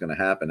price of what's going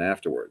to happen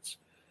afterwards,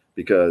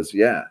 because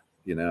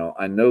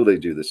I know they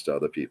do this to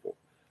other people.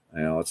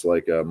 It's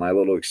like my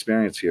little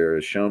experience here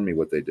has shown me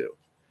what they do.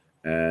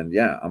 And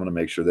yeah, I'm going to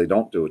make sure they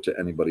don't do it to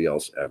anybody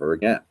else ever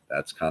again.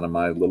 That's kind of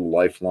my little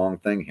lifelong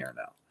thing here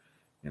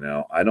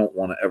now. I don't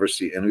want to ever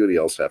see anybody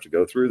else have to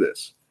go through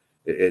this.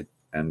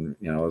 And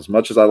as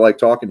much as I like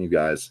talking to you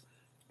guys,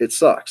 it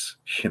sucks,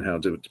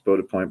 to put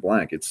it point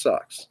blank, it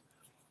sucks.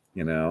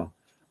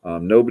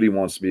 Nobody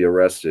wants to be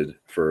arrested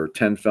for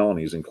 10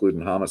 felonies, including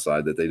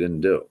homicide that they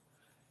didn't do.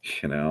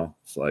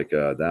 It's like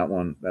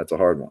that's a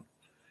hard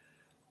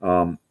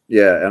one.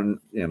 Yeah. And,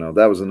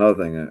 that was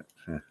another thing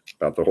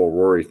about the whole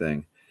Rory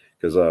thing,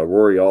 because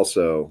Rory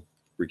also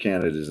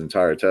recanted his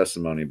entire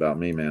testimony about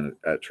me, man,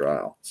 at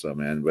trial. So,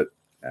 man, but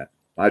at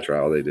my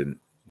trial, they didn't,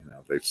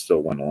 they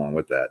still went along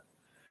with that.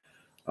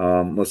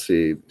 Let's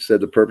see. Said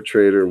the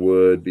perpetrator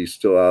would be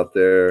still out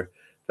there.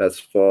 That's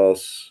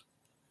false.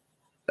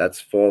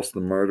 That's false. The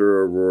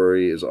murderer,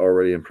 Rory, is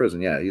already in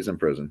prison. Yeah, he's in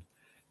prison.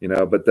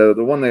 But the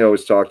one they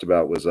always talked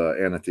about was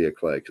Anathea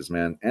Clay, because,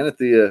 man,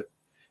 Anathea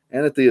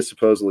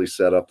supposedly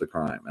set up the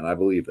crime, and I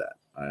believe that.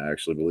 I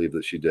actually believe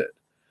that she did.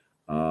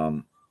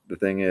 The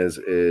thing is,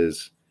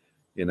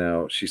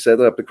 she set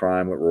up the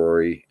crime with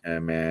Rory,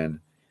 and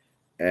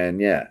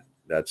yeah,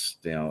 that's,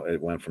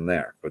 it went from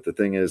there. But the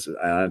thing is,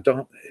 I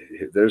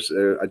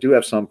do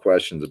have some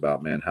questions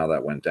about, man, how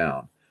that went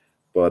down.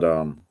 But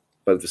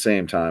at the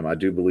same time, I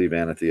do believe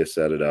Anathea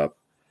set it up.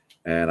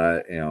 And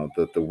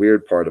the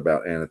weird part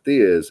about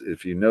Anathea is,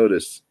 if you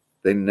notice,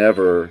 they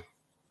never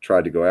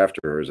tried to go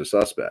after her as a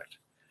suspect.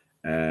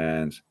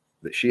 And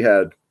that she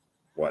had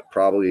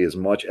probably as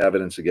much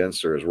evidence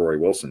against her as Rory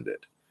Wilson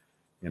did,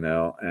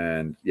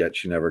 and yet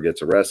she never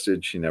gets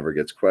arrested. She never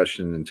gets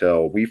questioned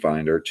until we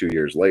find her 2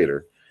 years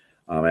later,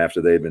 after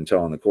they've been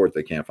telling the court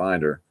they can't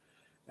find her.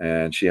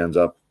 And she ends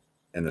up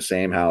in the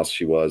same house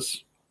she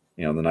was,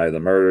 the night of the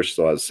murder. She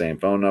still has the same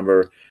phone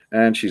number,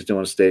 and she's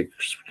doing a state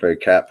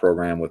cat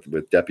program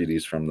with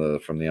deputies from the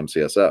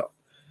MCSO.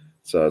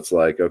 So it's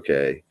like,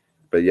 okay,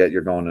 but yet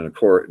you're going into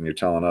court and you're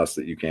telling us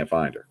that you can't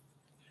find her.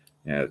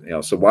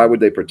 So why would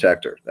they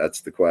protect her?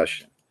 That's the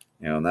question.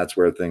 And that's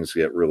where things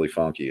get really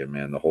funky. And,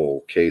 man, the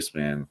whole case,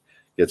 man,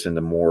 gets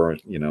into more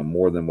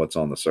than what's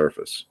on the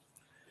surface.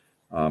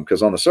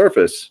 Because on the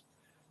surface,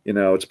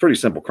 it's a pretty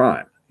simple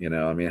crime.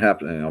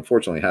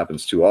 Unfortunately, it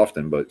happens too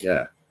often. But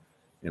yeah,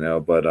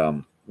 but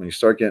when you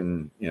start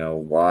getting,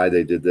 why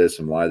they did this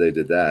and why they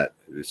did that,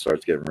 it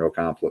starts getting real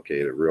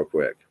complicated real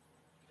quick.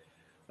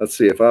 Let's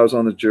see. If I was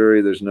on the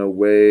jury, there's no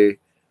way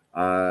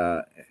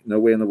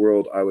in the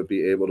world I would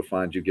be able to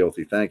find you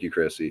guilty. Thank you,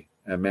 Chrissy.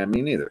 And, man,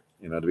 me neither.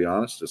 To be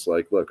honest, it's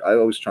like, look, I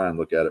always try and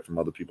look at it from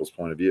other people's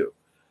point of view.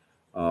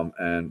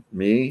 And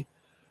me,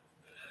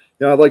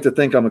 I'd like to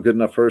think I'm a good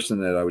enough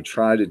person that I would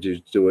try to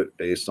do it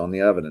based on the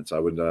evidence. I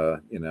would,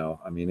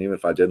 even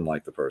if I didn't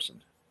like the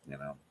person,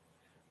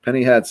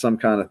 Penny had some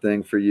kind of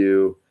thing for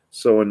you.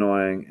 So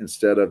annoying.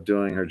 Instead of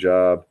doing her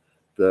job,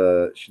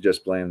 she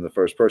just blamed the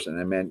first person.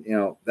 And, man,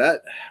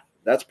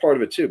 that's part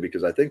of it too,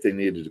 because I think they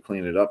needed to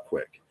clean it up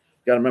quick.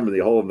 You got to remember, the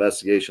whole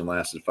investigation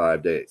lasted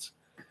 5 days,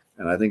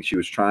 and I think she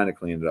was trying to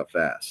clean it up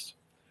fast.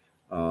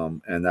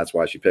 And that's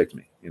why she picked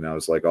me.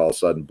 It's like all of a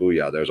sudden,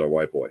 booyah, there's our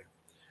white boy.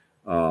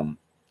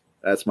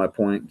 That's my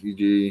point,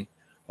 DG.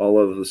 All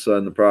of a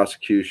sudden, the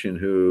prosecution,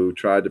 who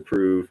tried to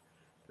prove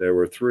there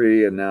were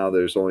 3 and now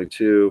there's only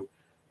 2,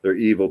 they're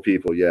evil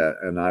people. Yeah,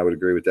 and I would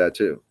agree with that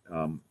too.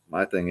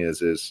 My thing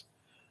is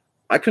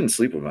I couldn't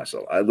sleep with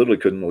myself. I literally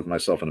couldn't look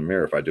myself in the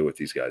mirror if I do what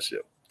these guys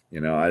do.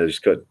 I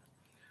just couldn't.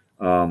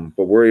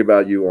 But worry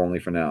about you only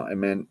for now. And,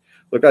 man,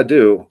 Look, I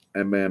do,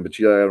 and man, but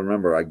you gotta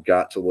remember, I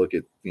got to look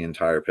at the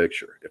entire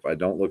picture. If I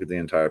don't look at the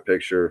entire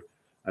picture,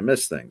 I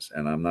miss things,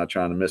 and I'm not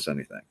trying to miss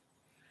anything.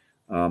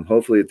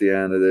 Hopefully, at the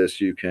end of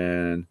this, you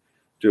can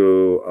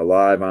do a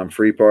live on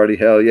free party.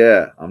 Hell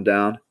yeah, I'm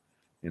down.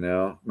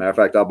 Matter of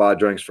fact, I'll buy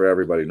drinks for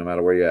everybody, no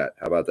matter where you're at.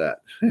 How about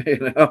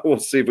that? We'll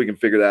see if we can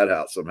figure that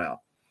out somehow.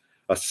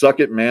 A suck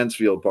it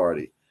Mansfield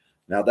party.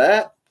 Now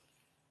that,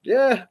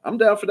 yeah, I'm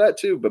down for that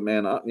too. But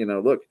man,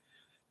 look,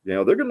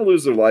 they're going to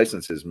lose their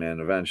licenses, man.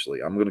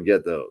 Eventually, I'm going to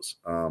get those.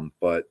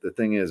 But the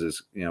thing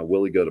is,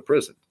 will he go to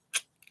prison?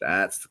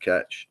 That's the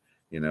catch.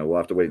 We'll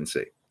have to wait and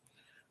see.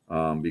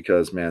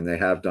 Because man, they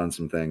have done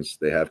some things.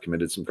 They have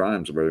committed some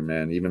crimes. Where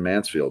man, even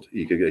Mansfield,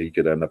 he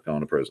could end up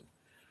going to prison.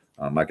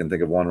 I can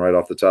think of one right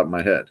off the top of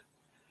my head.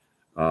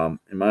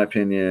 In my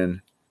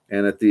opinion,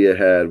 Anathea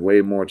had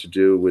way more to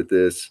do with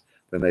this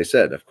than they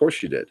said. Of course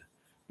she did.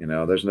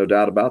 There's no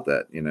doubt about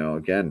that.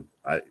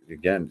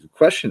 Again, the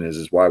question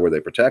is why were they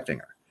protecting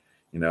her?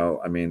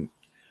 I mean,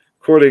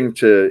 according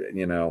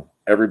to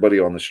everybody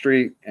on the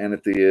street,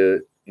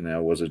 Anathea,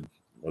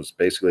 was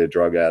basically a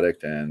drug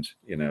addict, and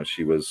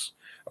she was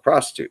a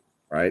prostitute,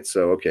 right?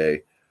 So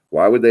okay,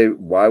 why would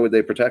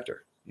they protect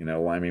her?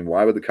 I mean,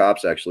 why would the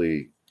cops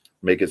actually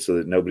make it so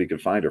that nobody could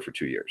find her for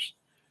 2 years?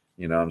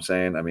 You know what I'm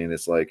saying? I mean,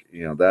 it's like,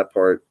 that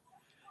part,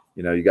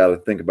 you got to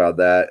think about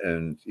that.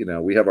 And,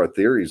 we have our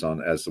theories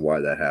on as to why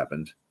that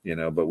happened,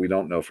 but we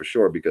don't know for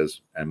sure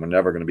and we're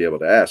never going to be able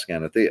to ask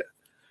Anathea,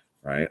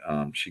 right?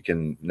 She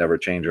can never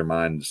change her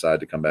mind and decide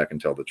to come back and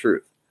tell the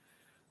truth.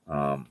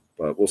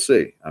 But we'll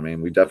see. I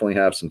mean, we definitely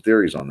have some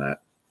theories on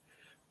that,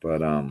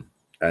 but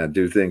I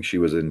do think she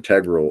was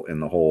integral in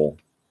the whole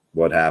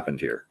what happened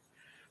here.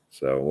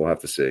 So we'll have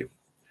to see.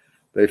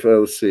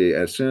 Let's see.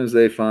 As soon as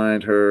they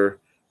find her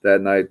that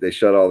night, they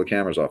shut all the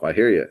cameras off. I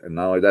hear you. And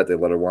not only that, they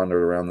let her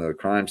wander around the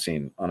crime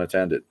scene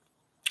unattended.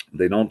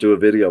 They don't do a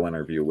video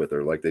interview with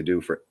her like they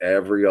do for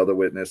every other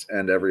witness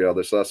and every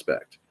other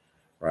suspect,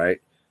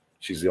 right?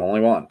 She's the only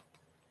one.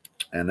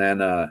 And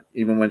then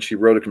even when she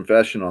wrote a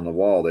confession on the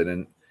wall, they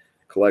didn't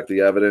collect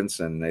the evidence,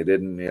 and they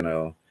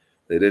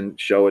didn't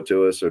show it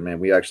to us. Or man,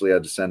 we actually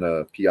had to send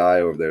a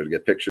PI over there to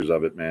get pictures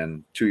of it,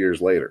 man, 2 years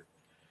later,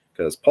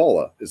 because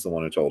Paula is the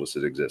one who told us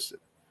it existed.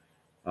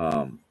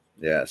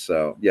 Yeah,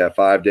 so yeah,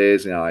 5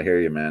 days. I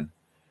hear you, man.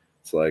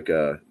 It's like,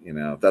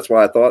 that's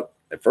why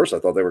at first I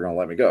thought they were going to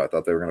let me go. I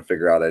thought they were going to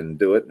figure out I didn't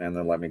do it and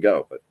then let me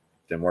go, but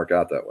it didn't work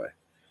out that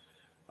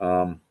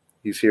way.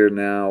 He's here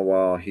now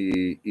while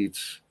he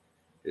eats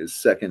his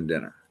second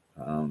dinner.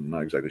 I'm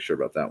not exactly sure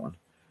about that one,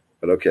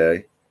 but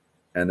okay.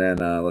 And then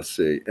let's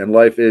see. And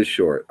life is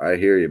short. I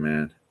hear you,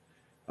 man.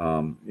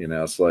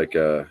 It's like,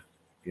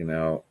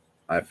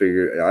 I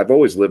figure I've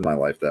always lived my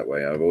life that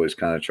way. I've always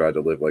kind of tried to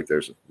live like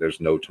there's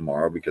no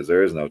tomorrow, because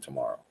there is no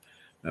tomorrow.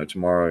 No,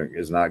 tomorrow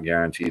is not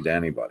guaranteed to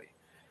anybody.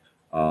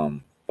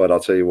 But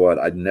I'll tell you what,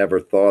 I never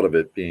thought of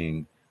it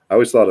being, I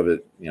always thought of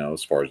it,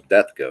 as far as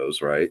death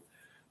goes, right?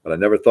 But I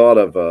never thought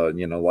of,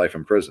 life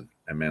in prison.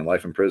 And man,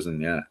 life in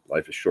prison, yeah,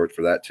 life is short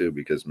for that too,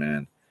 because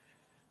man,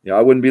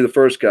 I wouldn't be the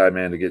first guy,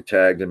 man, to get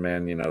tagged and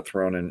man,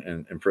 thrown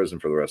in prison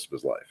for the rest of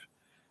his life.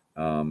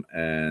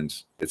 And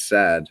it's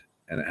sad.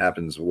 And it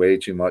happens way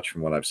too much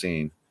from what I've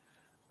seen.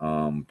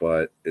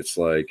 But it's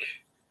like,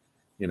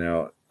 I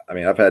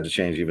mean, I've had to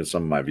change even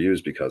some of my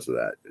views because of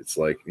that. It's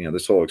like,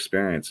 this whole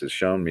experience has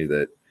shown me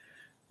that,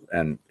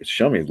 and it's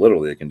shown me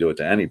literally it can do it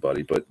to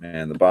anybody. But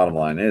man, the bottom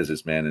line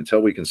is man,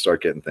 until we can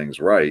start getting things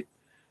right,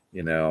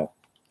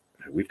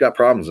 we've got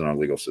problems in our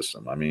legal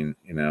system. I mean,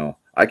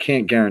 I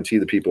can't guarantee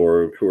the people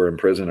who are in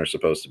prison are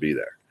supposed to be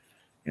there,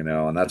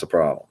 and that's a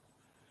problem.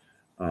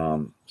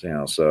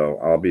 So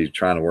I'll be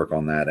trying to work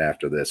on that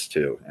after this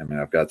too. I mean,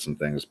 I've got some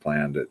things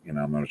planned that,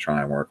 I'm going to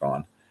try and work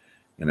on,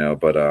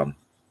 but,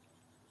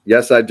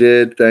 yes, I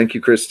did. Thank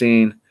you,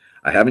 Christine.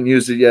 I haven't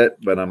used it yet,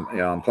 but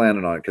I'm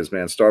planning on it, because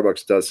man,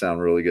 Starbucks does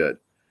sound really good.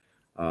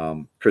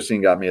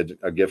 Christine got me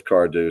a gift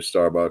card to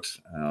Starbucks.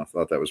 I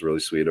thought that was really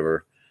sweet of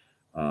her.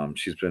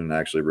 She's been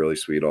actually really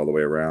sweet all the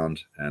way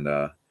around. And,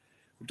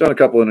 we've done a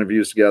couple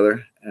interviews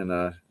together,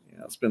 and,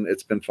 it's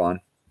been fun,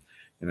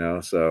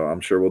 so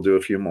I'm sure we'll do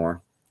a few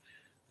more.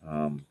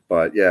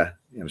 But yeah,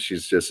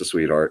 she's just a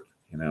sweetheart,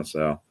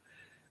 so,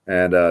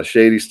 and,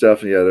 shady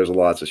stuff. Yeah, there's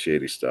lots of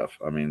shady stuff.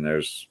 I mean,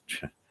 there's,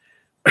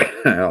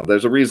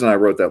 there's a reason I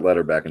wrote that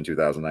letter back in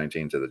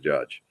 2019 to the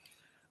judge.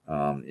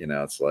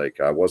 It's like,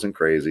 I wasn't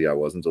crazy. I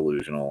wasn't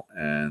delusional.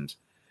 And,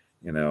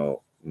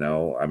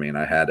 no, I mean,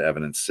 I had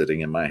evidence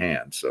sitting in my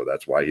hand. So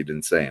that's why he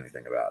didn't say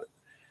anything about it,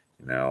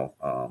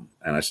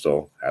 and I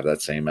still have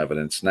that same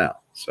evidence now.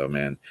 So,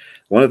 man,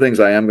 one of the things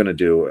I am going to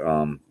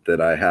do,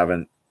 that I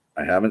haven't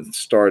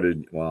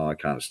started. Well, I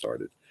kind of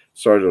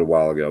started a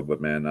while ago,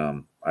 but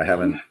man, I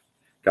haven't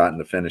gotten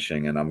to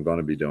finishing, and I'm going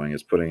to be doing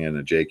is putting in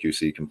a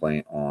JQC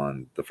complaint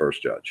on the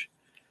first judge.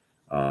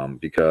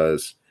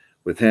 Because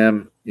with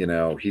him,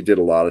 he did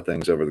a lot of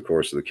things over the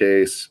course of the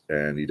case,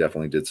 and he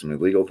definitely did some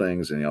illegal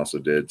things, and he also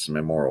did some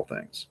immoral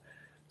things.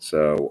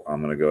 So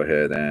I'm going to go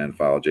ahead and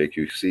file a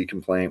JQC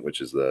complaint,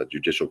 which is the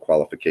Judicial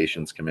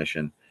Qualifications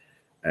Commission.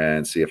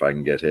 and see if I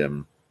can get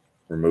him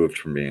removed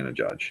from being a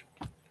judge.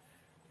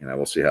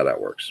 We'll see how that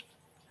works.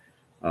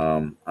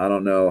 I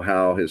don't know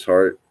how his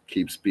heart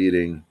keeps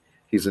beating.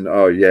 He's an,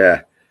 oh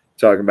yeah,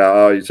 talking about,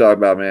 oh, you talking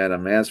about,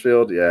 man,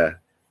 Mansfield? Yeah.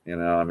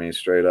 I mean,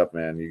 straight up,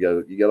 man, you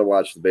gotta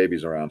watch the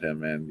babies around him,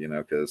 man,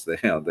 because they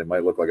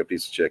might look like a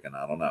piece of chicken.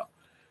 I don't know.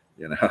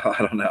 I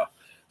don't know.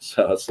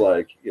 So it's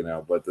like,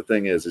 but the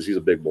thing is he's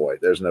a big boy.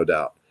 There's no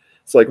doubt.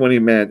 It's like when he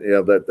meant,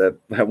 that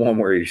one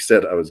where he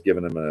said I was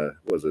giving him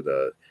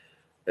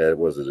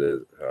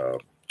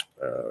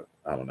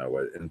I don't know,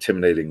 what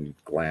intimidating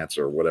glance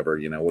or whatever,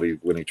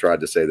 when he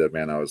tried to say that,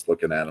 man, I was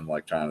looking at him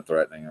like trying to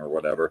threatening or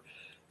whatever.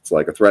 It's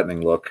like a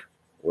threatening look,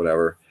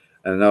 whatever.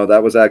 And no,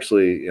 that was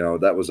actually,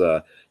 that was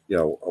a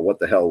what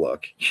the hell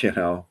look,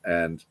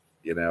 and,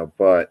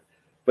 but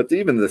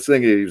even the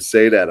thing you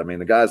say that, I mean,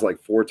 the guy's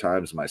like 4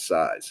 times my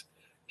size,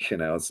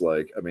 it's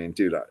like, I mean,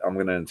 dude, I'm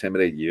going to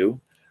intimidate you.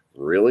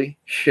 Really?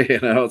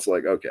 It's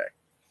like, okay.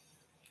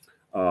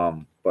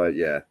 But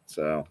yeah,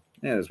 so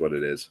yeah, it is what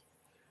it is.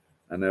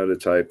 I know to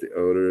type the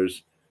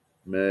odors.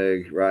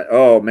 Meg, right?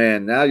 Oh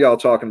man, now y'all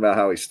talking about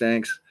how he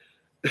stinks.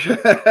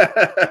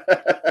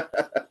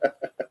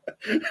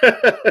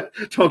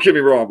 Don't get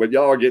me wrong, but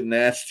y'all are getting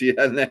nasty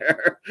in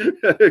there.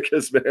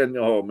 Because man,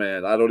 oh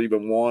man, I don't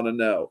even want to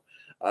know.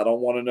 I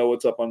don't want to know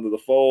what's up under the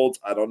folds.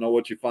 I don't know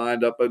what you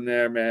find up in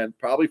there, man.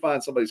 Probably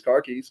find somebody's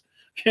car keys.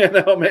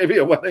 Maybe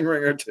a wedding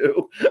ring or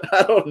 2.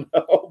 I don't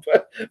know.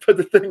 But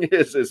the thing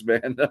is,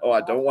 man, no,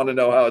 I don't want to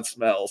know how it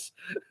smells.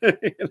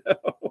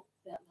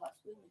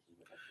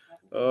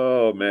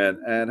 Oh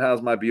man, and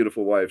how's my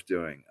beautiful wife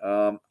doing?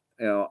 I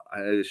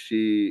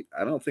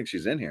don't think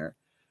she's in here.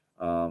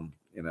 I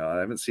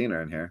haven't seen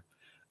her in here.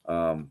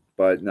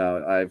 But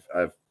no,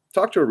 I've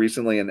talked to her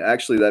recently, and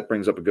actually that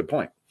brings up a good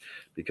point,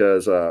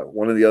 because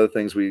one of the other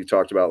things we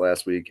talked about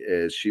last week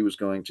is she was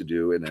going to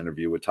do an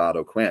interview with Todd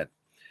O'Quinn.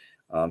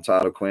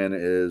 Todd O'Quinn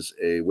is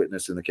a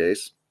witness in the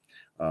case,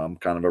 kind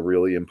of a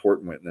really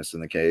important witness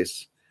in the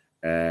case,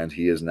 and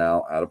he is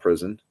now out of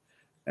prison.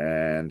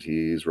 And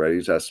he's ready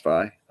to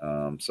testify.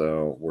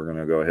 So we're going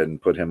to go ahead and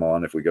put him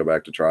on if we go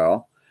back to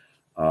trial.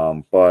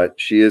 But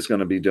she is going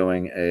to be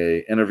doing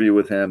an interview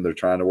with him. They're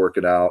trying to work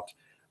it out.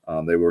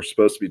 They were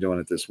supposed to be doing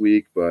it this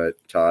week, but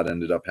Todd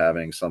ended up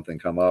having something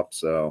come up.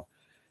 So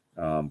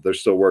they're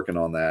still working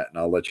on that. And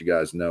I'll let you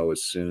guys know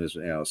as soon as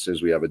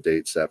we have a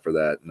date set for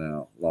that.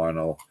 Lauren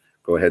will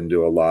go ahead and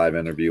do a live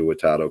interview with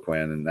Todd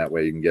O'Quinn, and that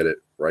way you can get it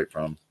right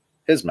from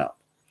his mouth.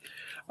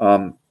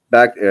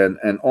 Back and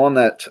on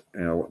that,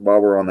 while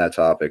we're on that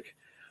topic,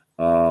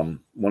 one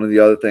of the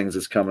other things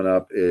that's coming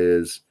up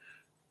is,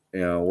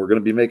 we're going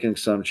to be making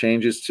some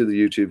changes to the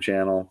YouTube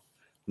channel.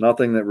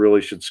 Nothing that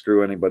really should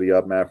screw anybody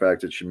up. Matter of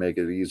fact, it should make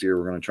it easier.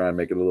 We're going to try and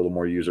make it a little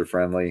more user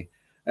friendly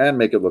and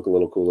make it look a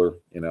little cooler,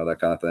 that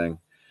kind of thing.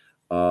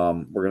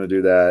 We're going to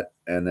do that.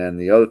 And then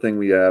the other thing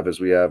we have is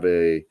we have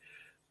a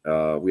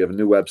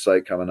new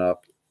website coming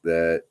up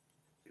that,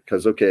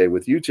 because with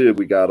YouTube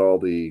we got all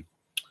the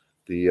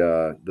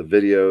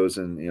videos,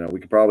 and we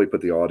could probably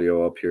put the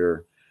audio up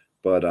here,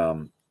 but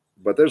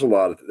there's a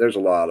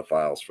lot of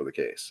files for the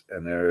case,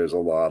 and there is a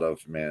lot of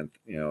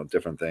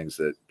different things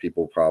that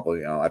people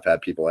probably, I've had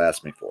people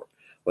ask me for,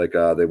 like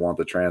they want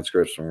the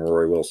transcripts from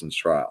Rory Wilson's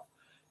trial,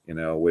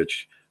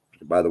 which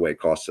by the way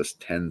cost us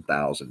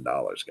 $10,000,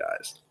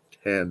 guys,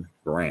 10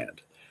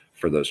 grand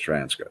for those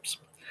transcripts.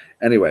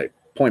 Anyway,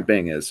 point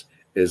being is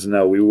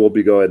no, we will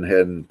be going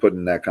ahead and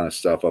putting that kind of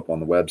stuff up on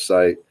the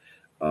website.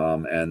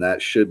 And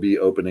that should be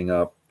opening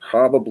up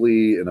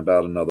probably in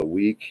about another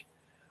week.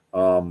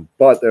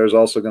 But there's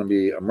also going to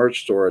be a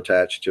merch store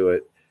attached to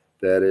it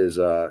that is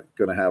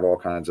going to have all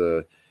kinds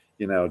of,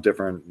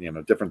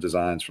 different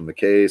designs from the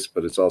case,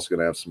 but it's also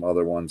going to have some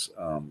other ones,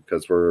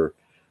 because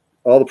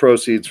all the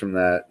proceeds from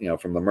that,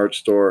 from the merch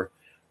store,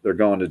 they're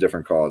going to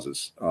different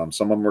causes.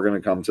 Some of them are going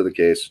to come to the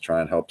case to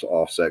try and help to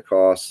offset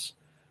costs,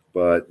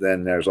 but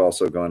then there's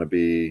also going to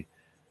be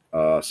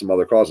some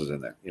other causes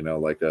in there,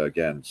 like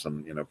again,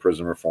 some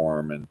prison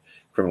reform and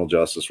criminal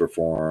justice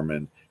reform,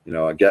 and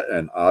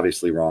and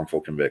obviously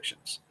wrongful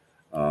convictions.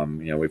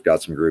 We've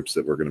got some groups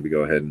that we're going to be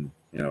go ahead and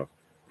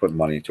put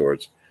money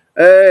towards.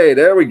 Hey,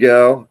 there we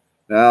go.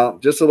 Now,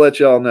 just to let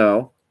y'all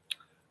know,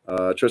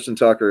 Tristan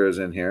Tucker is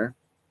in here,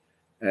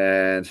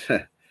 and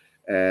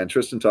and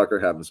Tristan Tucker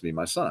happens to be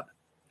my son,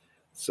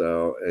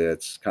 so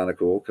it's kind of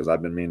cool because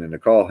I've been meaning to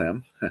call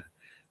him.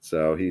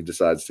 So he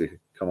decides to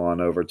come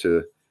on over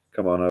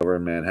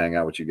and man, hang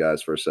out with you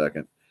guys for a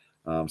second.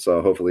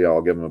 So hopefully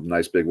I'll give him a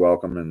nice big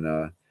welcome.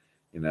 And,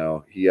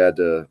 he had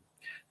to,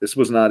 this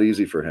was not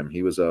easy for him.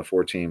 He was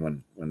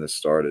 14 when this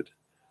started.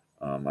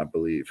 I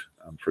believe,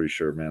 I'm pretty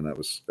sure, man, that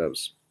was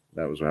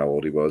how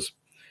old he was.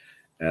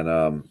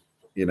 And,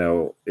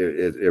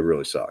 it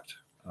really sucked.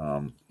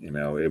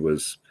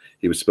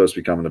 He was supposed to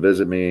be coming to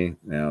visit me,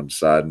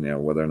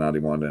 deciding, whether or not he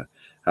wanted to,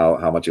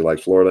 how much he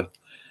liked Florida.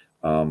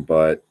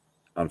 But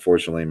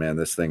unfortunately, man,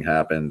 this thing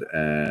happened,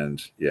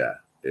 and yeah,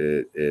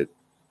 it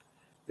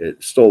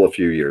stole a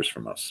few years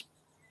from us.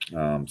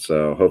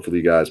 So hopefully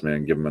you guys,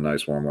 man, give him a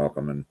nice warm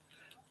welcome, and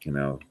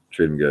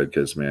treat him good,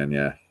 because man,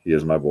 yeah, he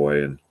is my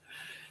boy, and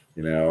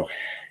you know,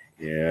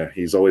 yeah,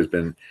 he's always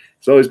been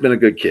a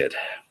good kid.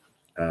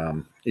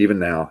 Even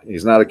now,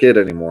 he's not a kid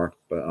anymore,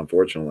 but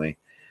unfortunately,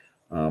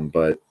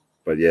 but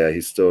yeah,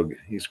 he's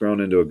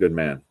grown into a good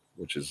man,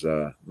 which is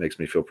makes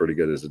me feel pretty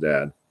good as a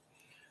dad.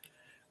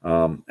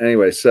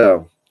 Anyway,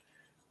 so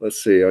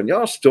let's see. And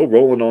y'all still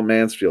rolling on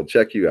Mansfield.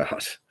 Check you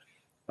out.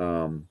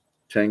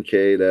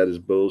 10K, that is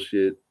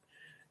bullshit.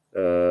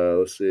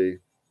 Let's see.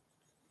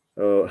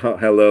 Oh,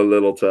 hello,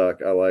 Little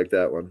Tuck. I like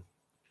that one.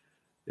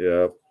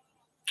 Yeah.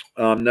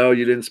 No,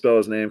 you didn't spell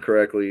his name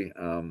correctly.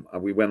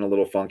 We went a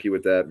little funky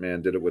with that,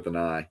 man. Did it with an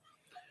I.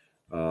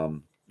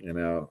 When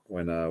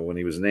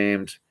he was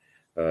named,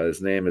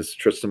 his name is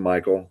Tristan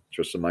Michael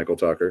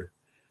Tucker.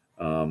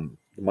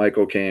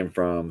 Michael came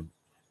from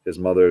his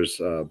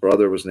mother's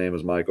brother, his name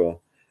is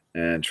Michael.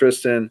 And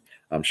Tristan,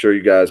 I'm sure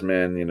you guys,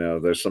 man,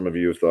 there's some of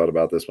you who have thought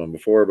about this one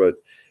before, but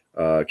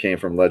came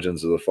from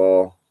Legends of the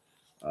Fall.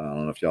 I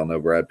don't know if y'all know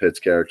Brad Pitt's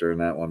character in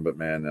that one, but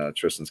man,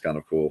 Tristan's kind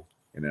of cool.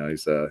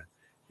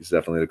 He's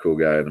definitely the cool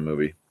guy in the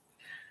movie.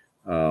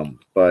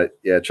 But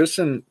yeah,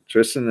 Tristan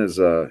is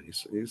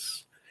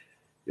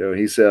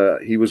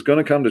he was going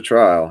to come to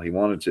trial. He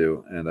wanted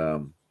to, and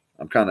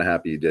I'm kind of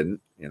happy he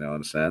didn't. In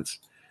a sense,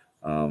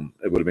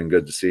 it would have been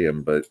good to see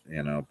him, but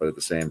at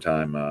the same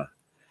time,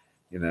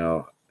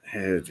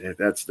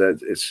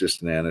 it's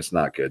just, man, it's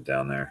not good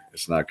down there.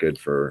 It's not good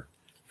for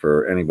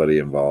anybody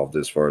involved,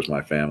 as far as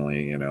my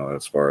family,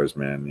 as far as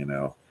men,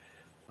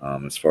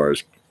 as far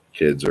as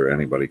kids or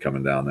anybody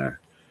coming down there.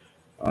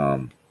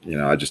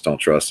 I just don't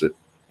trust it.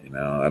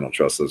 I don't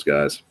trust those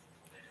guys.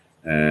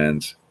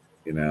 And,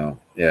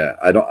 yeah,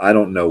 I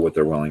don't know what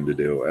they're willing to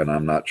do, and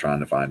I'm not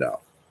trying to find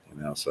out,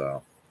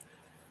 so,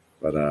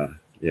 but,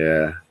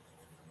 yeah,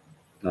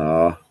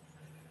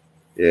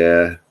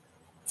 yeah,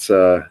 it's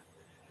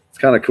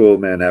kind of cool,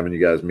 man, having you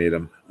guys meet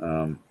him,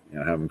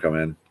 have him come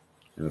in,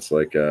 and it's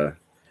like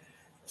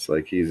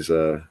he's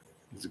a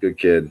good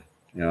kid.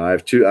 I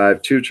have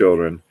two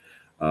children,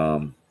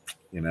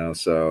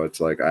 so it's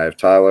like I have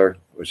Tyler,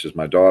 which is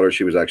my daughter.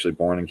 She was actually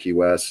born in Key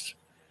West.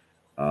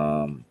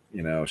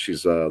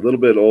 She's a little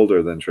bit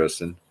older than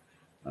Tristan,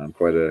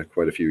 quite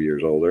a few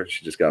years older.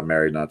 She just got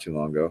married not too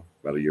long ago,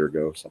 about a year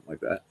ago, something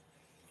like that.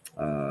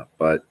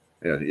 But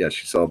yeah,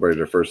 she celebrated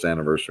her first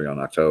anniversary on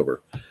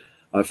October.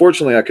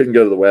 Unfortunately, I couldn't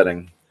go to the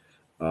wedding,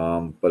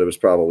 but it was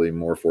probably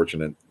more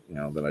fortunate,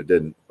 that I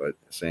didn't. But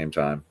at the same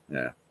time,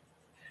 yeah.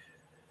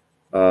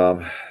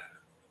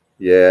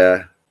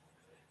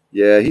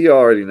 Yeah, he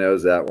already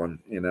knows that one.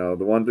 The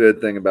one good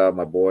thing about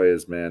my boy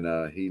is,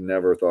 man, he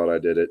never thought I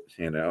did it.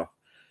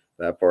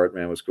 That part,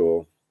 man, was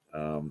cool.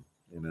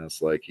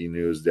 It's like he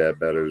knew his dad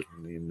better.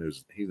 He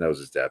knows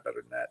his dad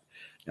better than that.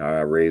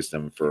 I raised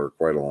him for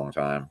quite a long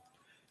time,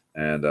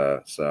 and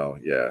so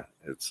yeah,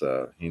 it's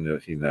he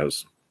knows he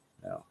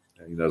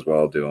knows what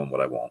I'll do and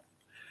what I won't.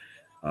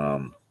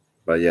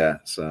 But yeah,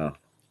 so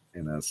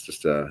it's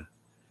just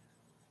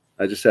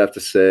I just have to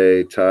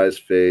say, Ty's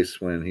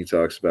face when he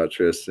talks about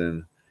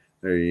Tristan,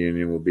 their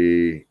reunion will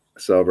be a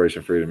celebration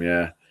of freedom.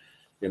 Yeah,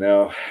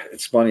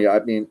 it's funny. I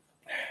mean,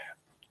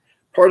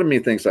 part of me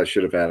thinks I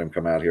should have had him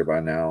come out here by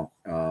now,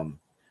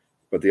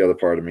 but the other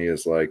part of me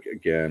is like,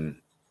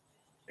 again,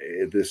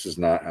 this is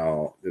not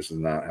how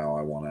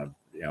I want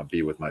to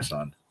be with my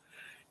son.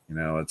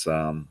 It's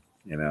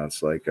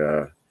it's like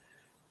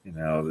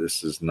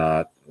this is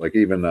not like,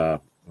 even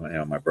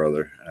my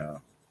brother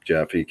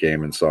Jeff, he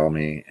came and saw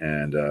me,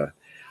 and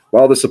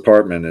while this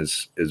apartment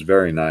is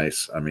very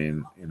nice, I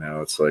mean,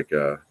 it's like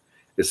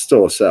it's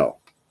still a cell.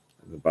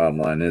 The bottom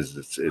line is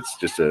it's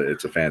just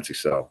a fancy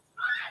cell,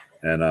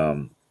 and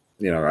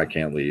I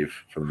can't leave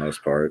for the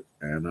most part,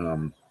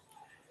 and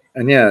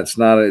yeah, it's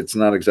not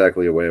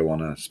exactly a way I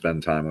want to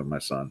spend time with my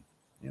son,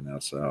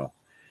 so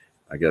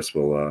I guess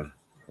we'll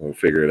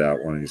figure it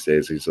out one of these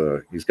days. He's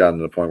gotten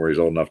to the point where he's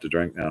old enough to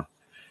drink now,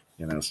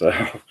 so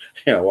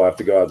we'll have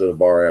to go out to the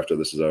bar after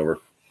this is over.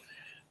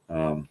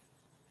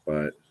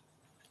 But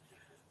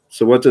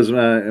so what does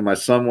my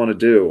son want to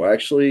do?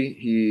 Actually,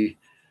 he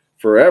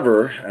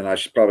forever, and I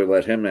should probably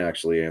let him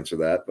actually answer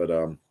that, but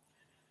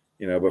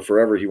but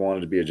forever he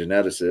wanted to be a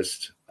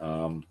geneticist,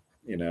 and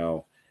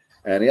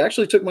he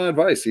actually took my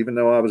advice. Even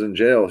though I was in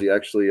jail, he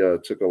actually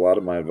took a lot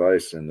of my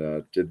advice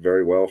and did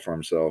very well for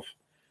himself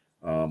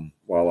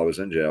while I was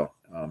in jail.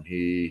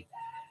 He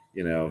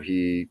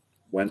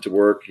went to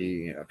work.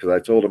 Because I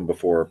told him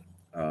before,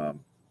 I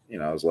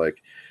was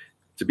like,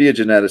 to be a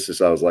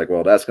geneticist, I was like,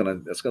 well, that's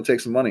gonna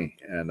take some money,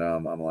 and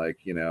I'm like,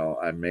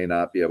 I may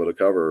not be able to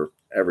cover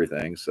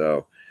everything,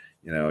 so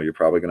you're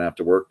probably gonna have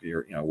to work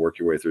your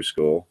way through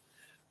school,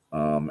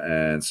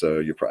 and so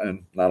you're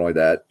probably, not only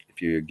that,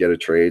 if you get a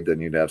trade,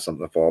 then you'd have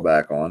something to fall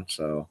back on.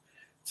 So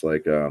it's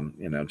like,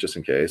 just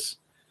in case,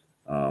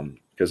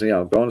 because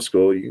going to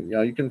school,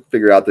 you can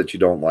figure out that you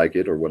don't like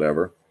it or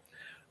whatever.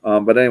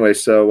 But anyway,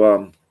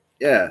 so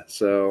yeah,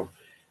 so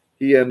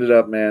he ended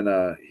up,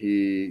 man,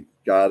 he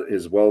got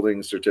his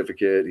welding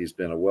certificate. He's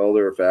been a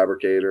welder, a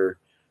fabricator.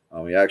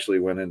 He actually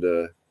went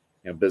into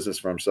business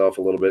for himself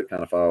a little bit,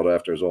 kind of followed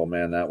after his old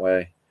man that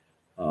way.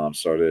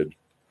 Started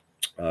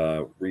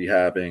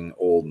rehabbing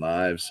old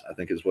knives, I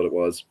think is what it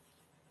was.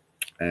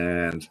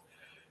 And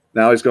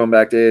now he's going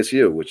back to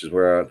ASU, which is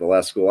where the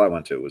last school I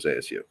went to was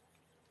ASU.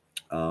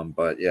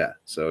 But yeah,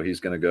 so he's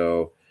going to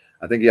go.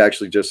 I think he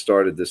actually just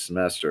started this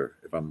semester,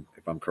 if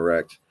I'm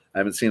correct. I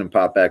haven't seen him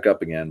pop back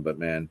up again, but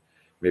man,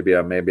 maybe I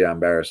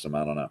embarrassed him.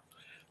 I don't know.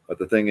 But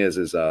the thing is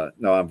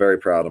no, I'm very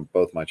proud of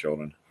both my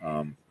children.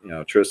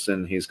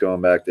 Tristan, he's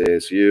going back to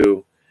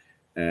ASU,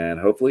 and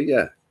hopefully,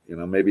 yeah,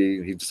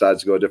 maybe he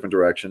decides to go a different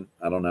direction.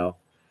 I don't know.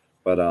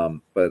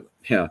 But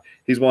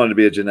he's wanted to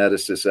be a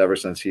geneticist ever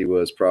since he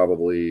was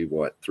probably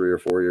 3 or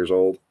 4 years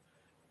old.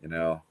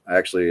 I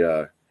actually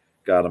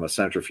got him a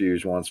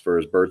centrifuge once for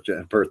his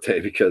birthday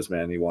because,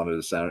 man, he wanted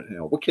a center.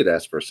 What kid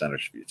asked for a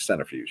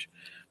centrifuge?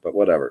 But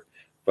whatever.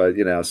 But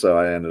so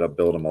I ended up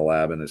building a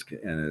lab in his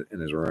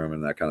room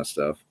and that kind of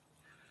stuff.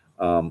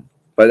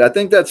 But I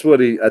think that's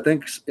what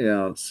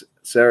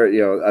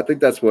Sarah, I think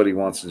that's what he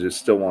wants to do,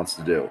 still wants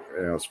to do,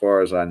 as far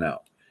as I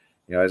know.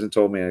 He hasn't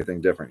told me anything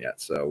different yet,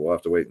 so we'll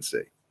have to wait and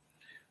see.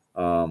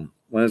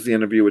 When is the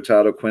interview with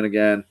Todd O'Quinn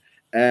again?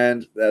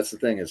 And that's the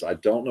thing is I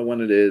don't know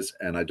when it is,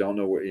 and I don't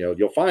know where.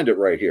 You'll find it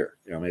right here.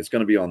 It's going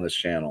to be on this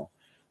channel.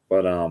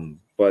 But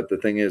the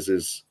thing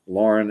is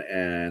Lauren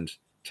and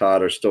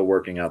Todd are still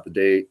working out the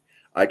date.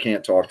 I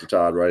can't talk to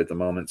Todd right at the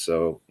moment,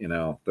 so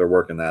they're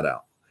working that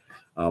out.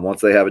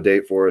 Once they have a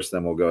date for us,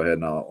 then we'll go ahead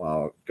and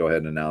I'll go ahead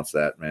and announce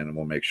that, man, and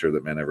we'll make sure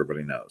that, man,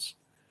 everybody knows.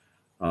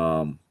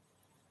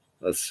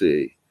 Let's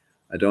see.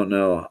 I don't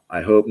know.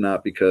 I hope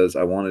not, because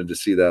I wanted to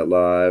see that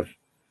live.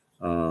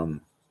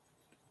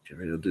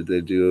 Did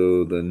they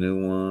do the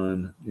new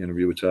one? The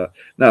interview with Todd?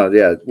 No,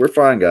 yeah, we're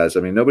fine, guys.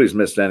 I mean, nobody's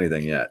missed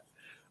anything yet.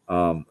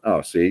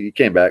 Oh, see, you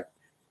came back.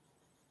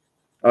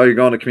 Oh, you're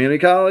going to community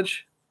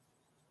college?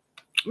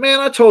 Man,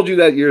 I told you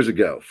that years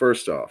ago.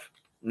 First off,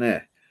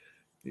 you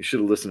should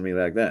have listened to me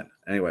back then.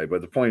 Anyway,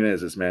 but the point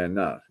is, man,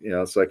 no,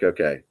 it's like,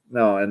 okay,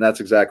 no, and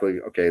that's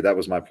exactly, okay, that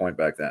was my point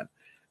back then.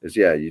 Is,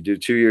 yeah, you do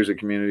 2 years at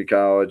community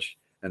college,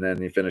 and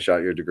then you finish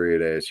out your degree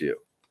at ASU.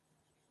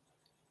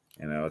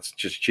 It's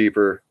just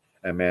cheaper.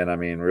 And, man, I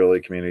mean, really,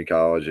 community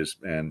colleges,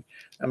 and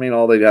I mean,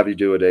 all they have you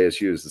do at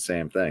ASU is the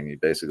same thing. You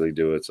basically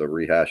do it's a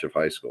rehash of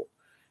high school.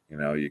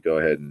 You go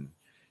ahead and,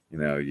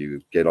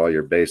 you get all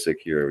your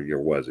basic,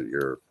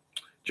 your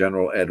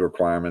general ed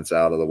requirements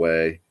out of the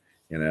way,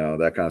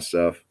 that kind of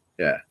stuff.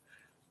 Yeah.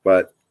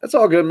 But that's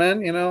all good,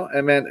 man.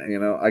 And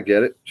man, I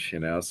get it.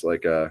 It's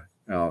like,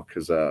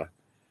 because, the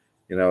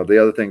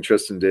other thing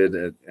Tristan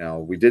did,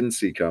 we didn't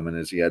see coming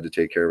is he had to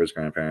take care of his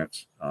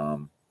grandparents.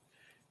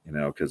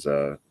 Because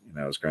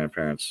his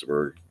grandparents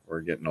were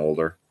getting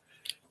older,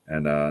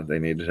 and they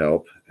needed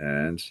help.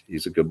 And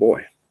he's a good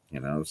boy.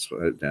 He's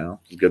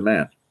a good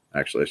man.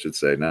 Actually, I should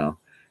say now,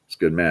 he's a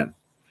good man.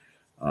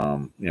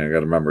 You got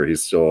to remember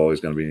he's always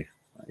going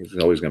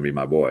to be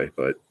my boy.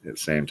 But at the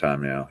same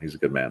time, he's a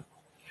good man.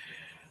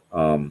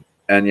 And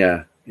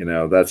yeah,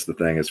 that's the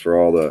thing is for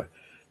all the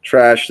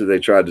trash that they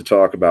tried to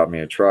talk about me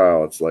at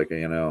trial, it's like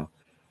I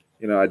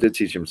did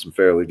teach him some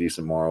fairly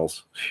decent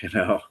morals.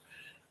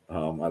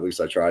 At least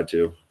I tried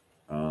to.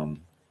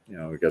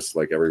 I guess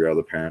like every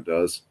other parent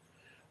does.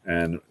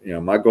 And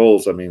my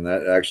goals, I mean,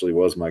 that actually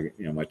was my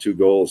my 2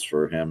 goals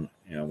for him.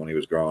 When he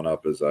was growing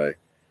up, is I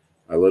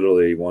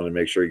literally wanted to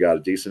make sure he got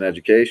a decent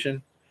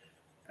education,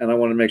 and I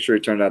wanted to make sure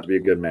he turned out to be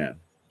a good man.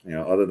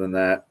 Other than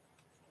that,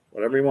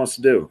 whatever he wants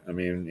to do. I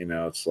mean,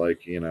 it's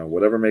like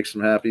whatever makes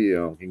him happy.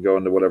 He can go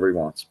into whatever he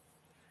wants.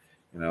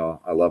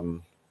 I love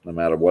him no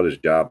matter what his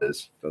job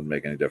is. Doesn't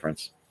make any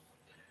difference.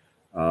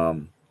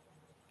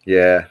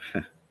 Yeah.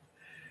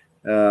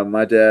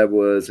 My dad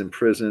was in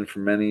prison for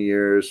many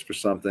years for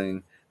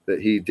something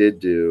that he did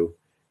do.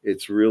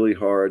 It's really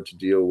hard to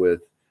deal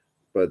with,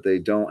 but they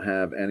don't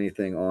have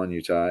anything on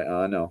you, Ty.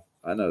 I know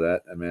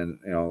that. I mean,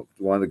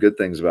 one of the good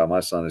things about my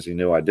son is he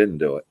knew I didn't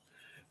do it,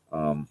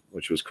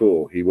 which was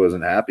cool. He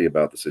wasn't happy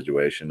about the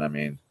situation. I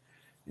mean,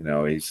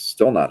 he's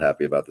still not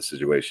happy about the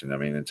situation. I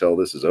mean, until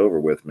this is over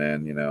with,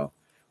 man,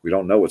 we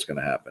don't know what's going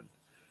to happen.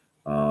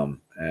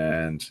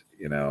 And,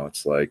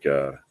 it's like,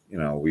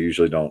 we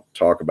usually don't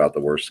talk about the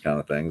worst kind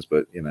of things,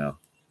 but yeah,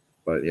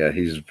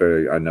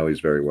 I know he's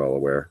very well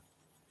aware.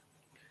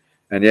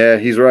 And yeah,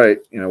 he's right,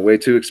 way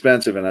too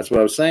expensive. And that's what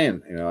I was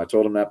saying. I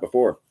told him that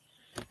before,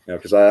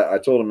 because I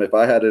told him if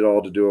I had it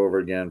all to do over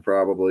again,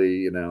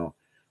 probably,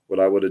 what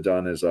I would have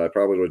done is I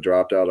probably would have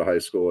dropped out of high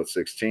school at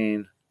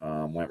 16,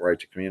 went right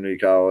to community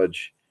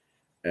college,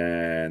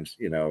 and,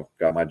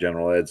 got my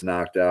general eds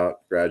knocked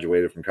out,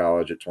 graduated from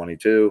college at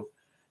 22,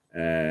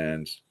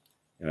 and,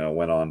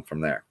 went on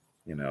from there.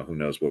 Who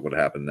knows what would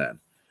happen then.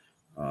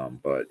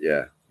 But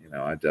yeah,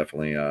 I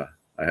definitely, I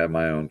had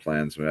my own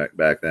plans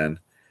back then.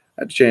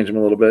 I had to change them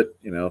a little bit,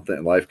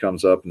 life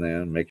comes up and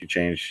then make you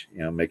change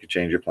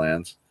your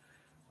plans.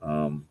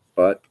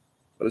 But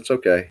it's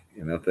okay.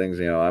 Things,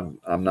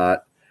 I'm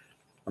not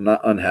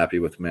unhappy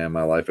with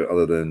my life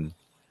other than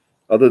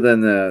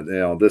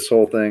the, this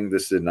whole thing,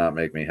 this did not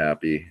make me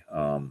happy.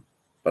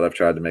 But I've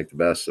tried to make the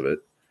best of it.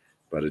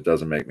 but it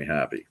doesn't make me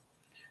happy.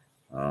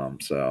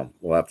 So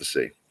we'll have to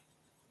see.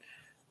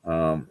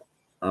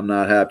 I'm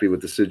not happy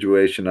with the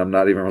situation. I'm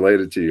not even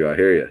related to you. I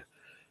hear you.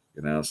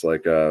 You know, it's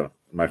like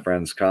my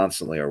friends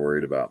constantly are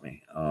worried about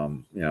me.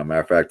 You know,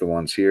 matter of fact, the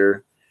ones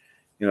here,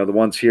 the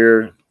ones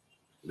here,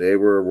 they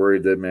were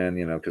worried that, man,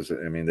 because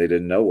I mean, they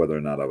didn't know whether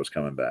or not I was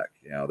coming back.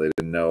 They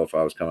didn't know if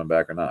I was coming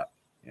back or not.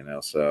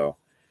 So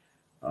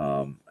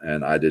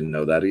and I didn't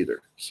know that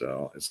either.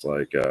 So it's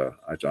like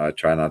I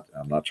try not.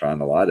 I'm not trying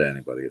to lie to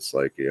anybody. It's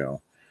like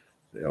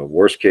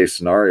worst case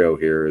scenario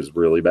here is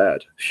really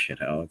bad.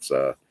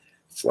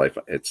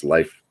 It's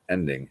life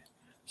ending,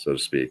 so to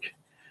speak.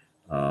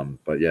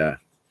 But yeah,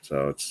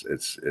 so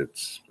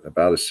it's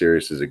about as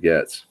serious as it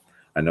gets.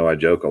 I know I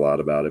joke a lot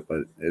about it,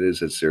 but it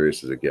is as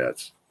serious as it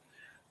gets.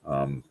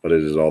 But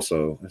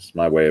it's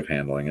my way of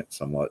handling it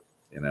somewhat.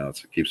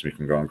 It keeps me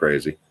from going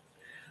crazy.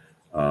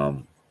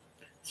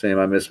 Same,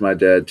 I miss my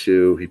dad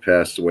too. He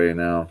passed away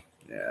now.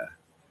 Yeah.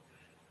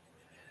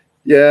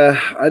 Yeah,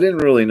 I didn't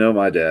really know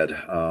my dad.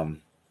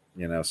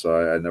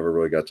 So I never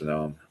really got to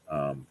know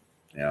him.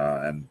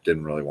 And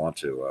didn't really want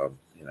to.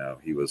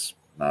 He was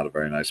not a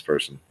very nice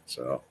person.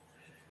 So,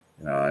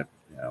 but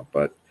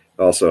it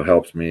also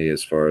helped me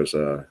as far as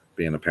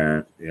being a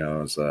parent.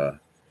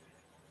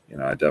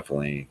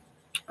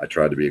 I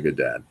tried to be a good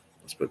dad.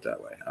 Let's put it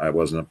that way.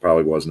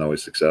 Probably wasn't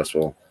always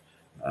successful.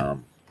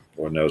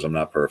 Lord knows I'm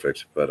not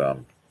perfect, but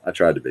I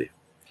tried to be.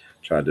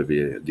 Tried to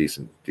be a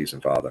decent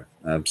father.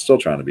 I'm still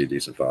trying to be a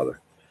decent father.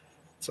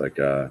 It's like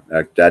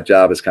that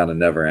job is kind of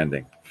never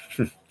ending.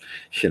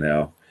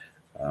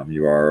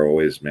 You are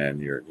always, man.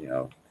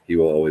 He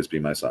will always be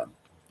my son.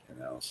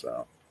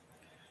 So.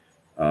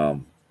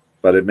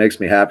 But it makes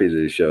me happy that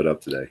he showed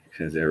up today.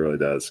 It really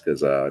does,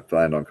 because I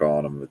planned on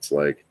calling him. It's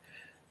like,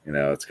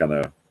 it's kind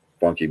of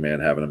funky, man,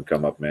 having him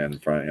come up, man, in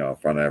front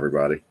of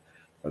everybody.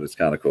 But it's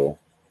kind of cool.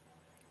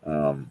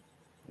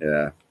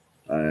 Yeah,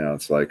 I know.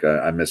 It's like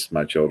I miss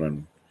my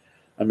children.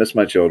 I miss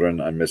my children.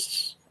 I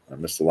missed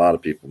a lot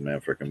of people, man,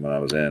 freaking when I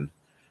was in,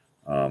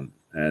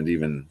 and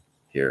even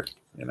here.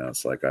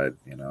 It's like I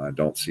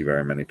don't see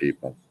very many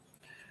people.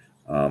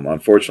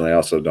 Unfortunately, I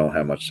also don't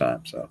have much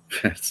time, so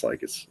it's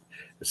like it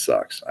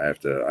sucks. I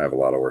have a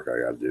lot of work I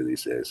got to do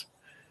these days.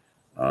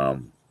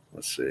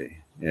 Let's see.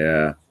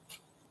 Yeah.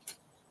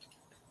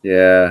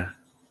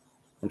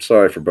 I'm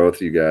sorry for both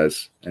of you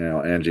guys.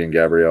 Angie and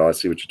Gabrielle. I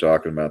see what you're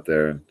talking about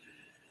there, and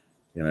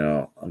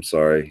I'm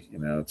sorry.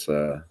 It's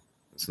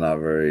not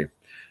very,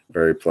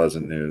 very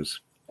pleasant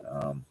news.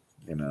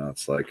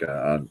 It's like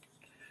I'm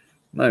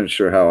not even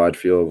sure how I'd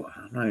feel.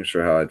 I'm not even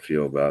sure how I'd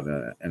feel about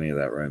any of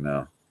that right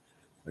now.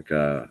 Like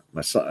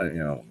my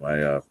son,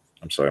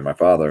 I'm sorry, my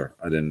father.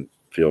 I didn't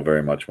feel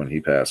very much when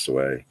he passed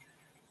away,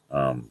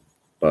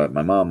 but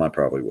my mom, I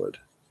probably would.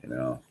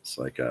 It's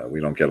like we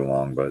don't get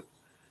along, but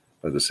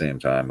at the same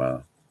time,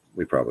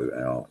 we probably.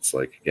 It's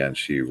like, again,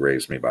 she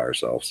raised me by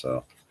herself,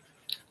 so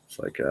it's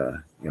like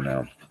I'd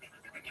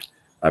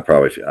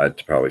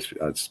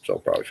still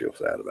probably feel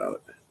sad about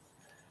it.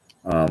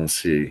 Let's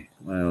see.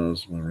 Well,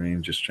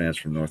 Marine just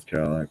transferred from North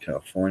Carolina,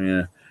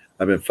 California.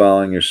 I've been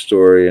following your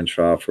story and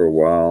trial for a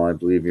while. I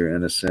believe you're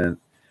innocent.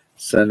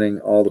 Sending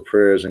all the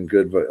prayers and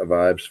good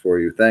vibes for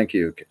you. Thank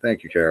you,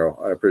 Carol.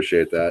 I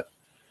appreciate that.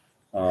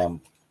 A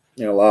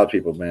lot of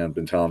people, man, have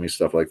been telling me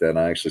stuff like that. And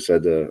I actually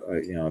said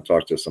I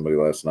talked to somebody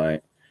last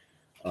night.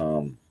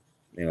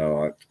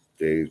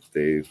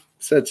 They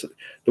said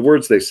the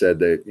words they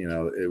said.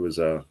 It was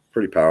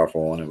pretty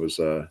powerful, and it was.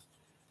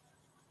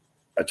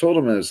 I told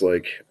them it was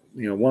like,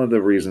 one of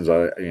the reasons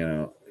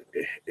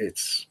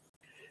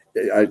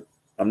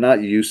I'm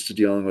not used to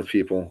dealing with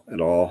people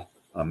at all.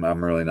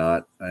 I'm really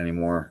not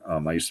anymore.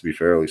 I used to be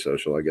fairly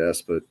social, I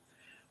guess, but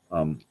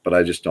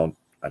I just don't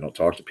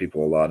talk to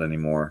people a lot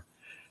anymore.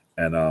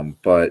 And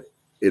but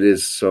it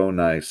is so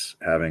nice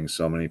having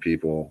so many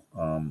people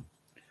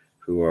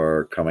who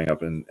are coming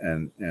up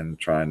and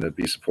trying to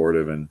be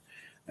supportive and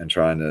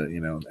trying to,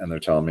 and they're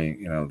telling me,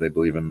 they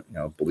believe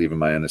in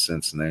my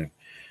innocence, and they,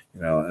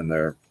 and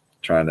they're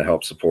trying to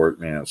help support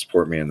me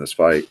in this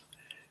fight.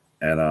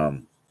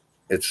 And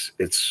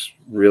it's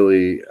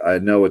really, I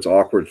know it's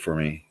awkward for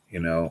me,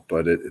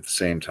 but at the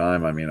same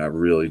time, I mean, I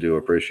really do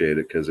appreciate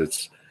it,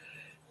 because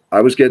I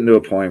was getting to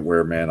a point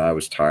where, man, I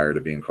was tired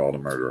of being called a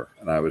murderer,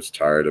 and I was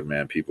tired of,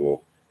 man,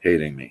 people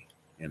hating me.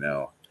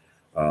 A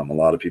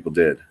lot of people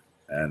did,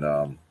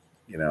 and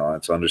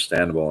it's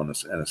understandable in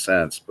a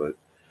sense, but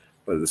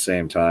at the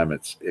same time,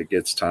 it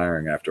gets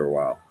tiring after a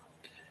while.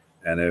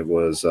 And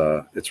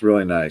it's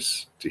really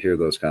nice to hear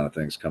those kind of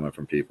things coming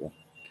from people.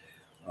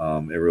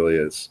 It really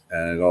is.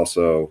 And it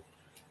also,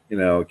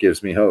 it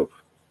gives me hope,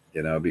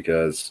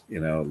 because,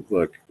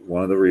 look,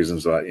 one of the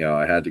reasons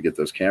I had to get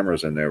those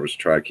cameras in there was to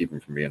try to keep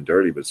them from being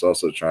dirty, but it's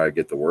also to try to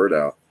get the word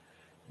out,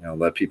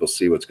 let people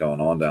see what's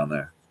going on down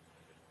there.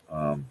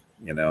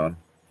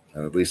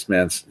 At least,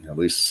 man, at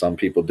least some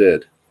people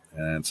did.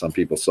 And some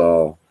people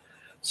saw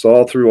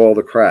through all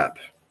the crap,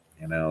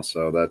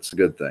 so that's a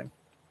good thing.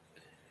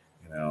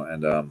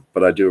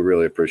 But I do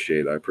really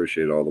appreciate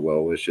all the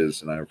well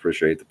wishes, and I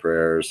appreciate the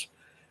prayers,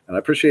 And I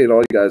appreciate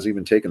all you guys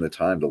even taking the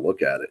time to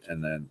look at it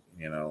and then,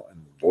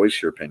 and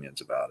voice your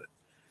opinions about it.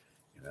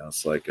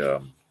 It's like,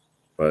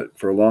 but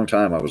for a long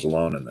time, I was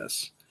alone in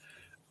this.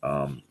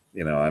 I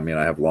mean,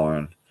 I have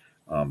Lauren,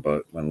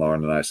 but when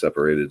Lauren and I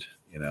separated,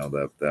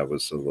 that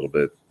was a little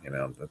bit, it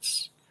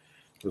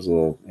was a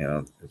little,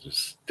 it's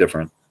just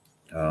different.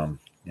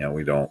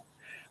 We don't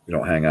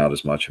hang out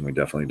as much, and we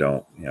definitely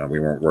don't, we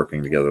weren't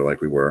working together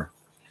like we were.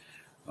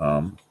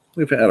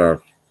 We've had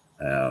our,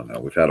 I don't know,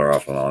 we've had our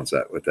off and ons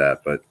with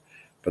that, but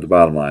the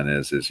bottom line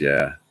is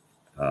yeah.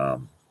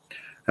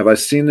 Have I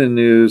seen the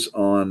news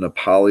on the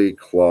Polly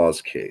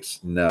Claus case?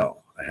 No,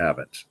 I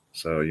haven't.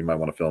 So you might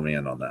want to fill me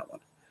in on that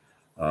one.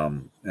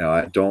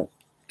 I don't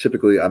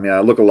typically, I mean, I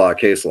look a lot of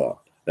case law.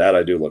 That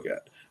I do look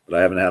at, but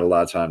I haven't had a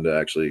lot of time to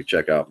actually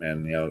check out,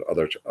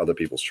 other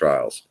people's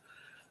trials.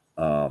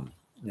 I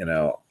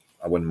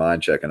wouldn't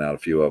mind checking out a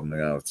few of them,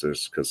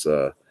 because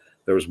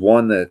there was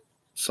one that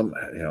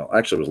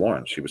actually it was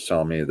Lauren. She was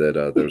telling me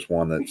that there's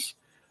one that's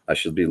I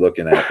should be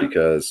looking at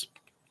because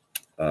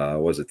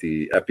was it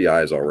the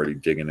FBI is already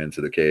digging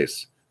into the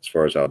case as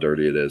far as how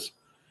dirty it is,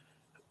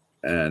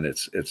 and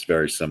it's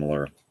very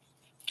similar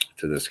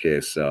to this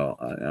case. So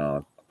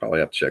I'll probably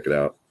have to check it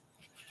out.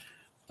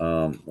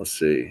 Let's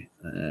see.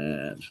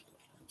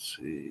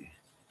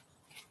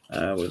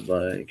 I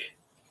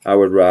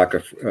would rock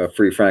a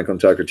free Franklin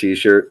Tucker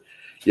t-shirt.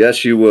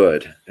 Yes, you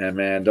would. And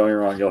man, don't get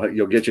me wrong,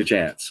 you'll get your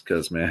chance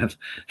because, man,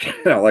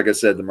 like I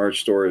said, the merch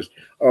store is.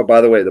 Oh,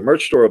 by the way, the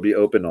merch store will be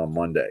open on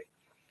Monday.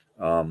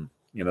 The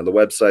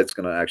website's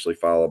going to actually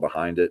follow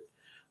behind it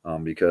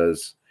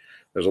because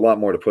there's a lot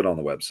more to put on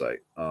the website.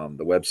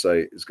 The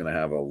website is going to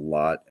have a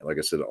lot, like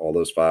I said, all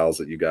those files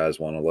that you guys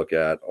want to look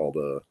at, all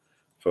the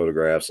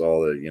photographs,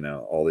 all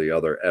the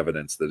other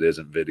evidence that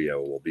isn't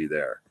video will be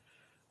there.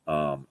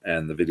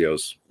 And the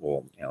videos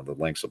will, the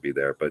links will be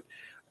there. But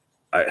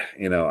I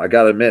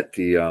got to admit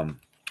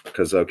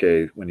because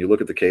when you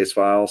look at the case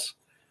files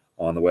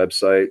on the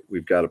website,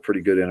 we've got a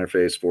pretty good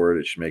interface for it.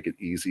 It should make it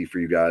easy for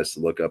you guys to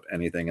look up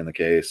anything in the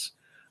case,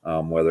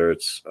 whether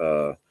it's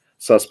a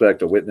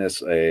suspect, a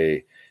witness,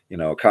 a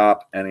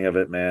cop, any of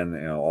it,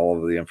 man. All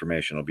of the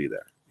information will be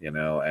there,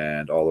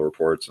 and all the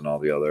reports and all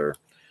the other,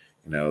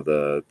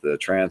 the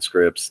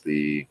transcripts,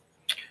 the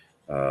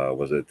the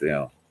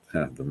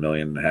 1.5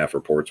 million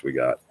reports we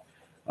got,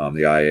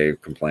 the IA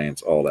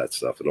complaints, all that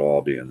stuff. It'll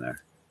all be in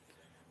there.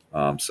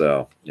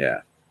 So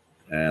yeah,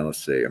 and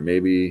let's see, or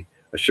maybe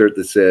a shirt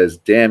that says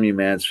 "Damn you,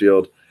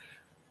 Mansfield."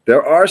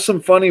 There are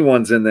some funny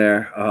ones in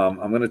there. I'm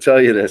going to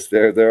tell you this: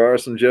 there are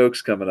some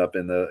jokes coming up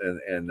in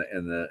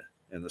the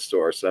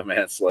store. So man,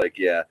 it's like,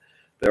 yeah,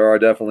 there are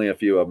definitely a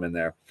few of them in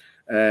there,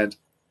 and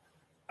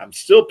I'm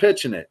still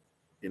pitching it.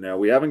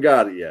 We haven't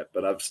got it yet,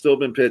 but I've still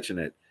been pitching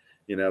it.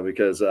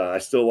 Because I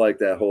still like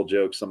that whole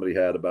joke somebody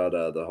had about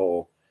the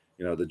whole,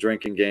 the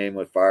drinking game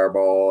with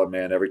Fireball. And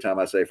man, every time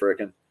I say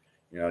frickin',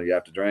 you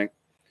have to drink,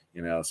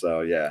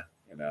 so yeah,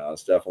 I'm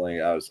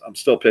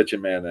still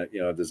pitching, man,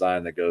 that,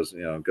 design that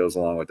goes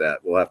along with that.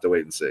 We'll have to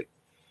wait and see.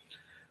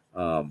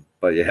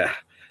 But yeah,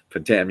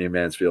 but damn you,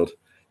 Mansfield,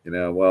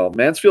 well,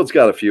 Mansfield's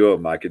got a few of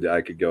them. I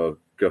could go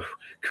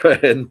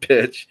ahead and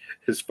pitch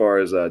as far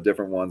as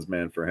different ones,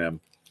 man, for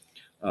him.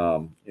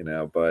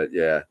 But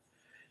yeah,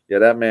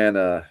 that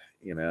man,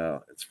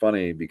 it's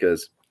funny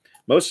because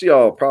most of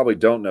y'all probably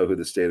don't know who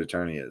the state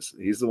attorney is.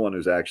 He's the one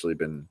who's actually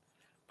been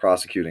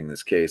prosecuting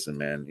this case and,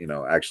 man,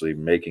 actually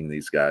making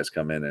these guys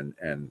come in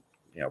and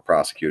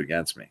prosecute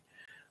against me.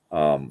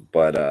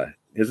 But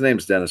his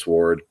name's Dennis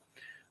Ward.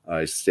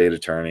 He's state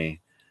attorney.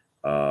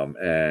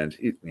 And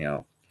he,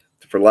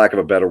 for lack of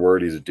a better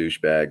word, he's a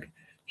douchebag,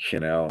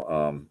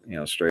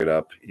 straight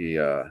up.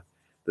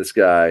 This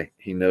guy,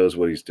 he knows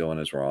what he's doing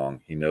is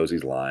wrong. He knows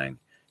he's lying.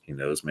 He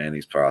knows, man,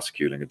 he's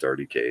prosecuting a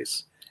dirty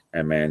case,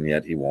 and man,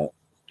 yet he won't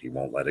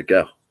let it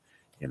go.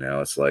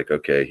 It's like,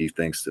 okay, he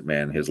thinks that,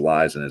 man, his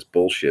lies and his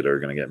bullshit are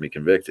going to get me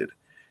convicted.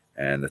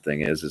 And the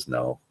thing is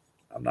no,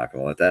 I'm not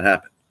going to let that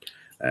happen.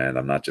 And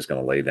I'm not just going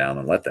to lay down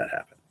and let that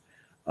happen.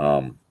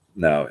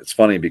 No, it's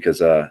funny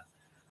because I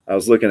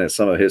was looking at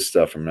some of his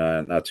stuff from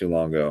not too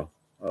long ago.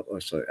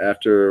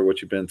 After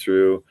what you've been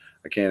through,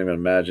 I can't even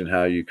imagine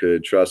how you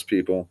could trust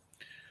people.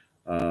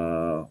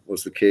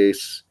 Was the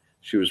case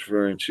she was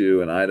referring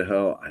to in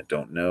Idaho? I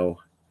don't know.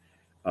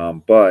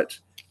 But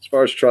as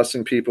far as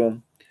trusting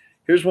people,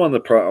 here's one of the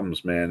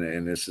problems, man.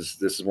 And this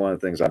is one of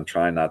the things I'm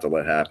trying not to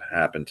let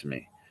happen to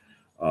me.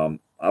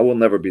 I will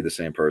never be the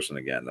same person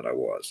again that I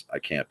was. I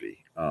can't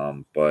be.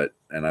 And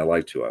I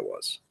liked who I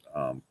was.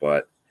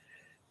 But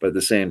at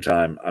the same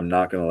time, I'm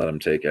not going to let them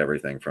take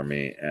everything from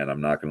me, and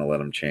I'm not going to let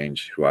them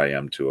change who I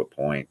am to a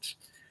point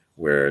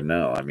where,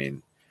 no, I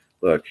mean,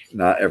 look,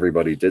 not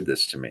everybody did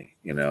this to me.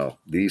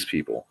 These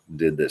people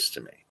did this to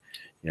me.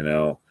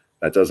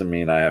 That doesn't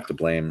mean I have to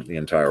blame the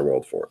entire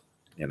world for it.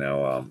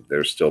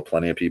 There's still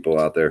plenty of people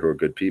out there who are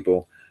good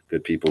people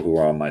who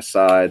are on my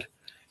side,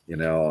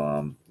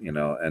 and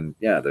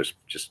yeah, there's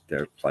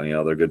plenty of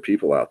other good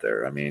people out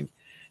there. I mean,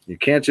 you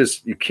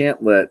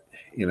can't let,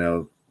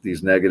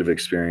 these negative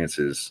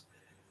experiences,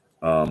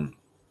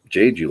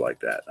 jade you like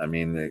that. I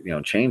mean,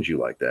 change you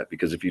like that,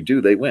 because if you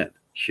do, they win.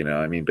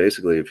 I mean,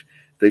 basically, if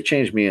they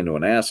changed me into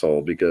an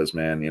asshole because,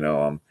 man,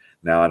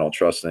 now I don't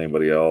trust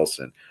anybody else,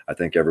 and I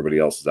think everybody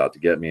else is out to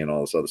get me and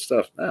all this other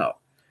stuff. No,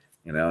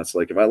 it's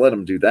like if I let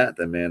them do that,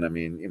 then, man, I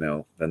mean,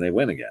 then they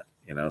win again.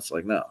 It's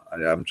like, no,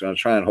 I'm going to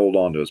try and hold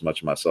on to as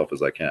much of myself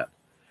as I can.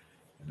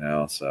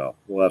 So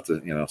we'll have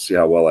to, see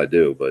how well I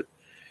do. But,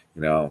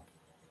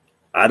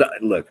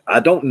 I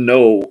don't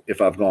know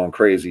if I've gone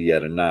crazy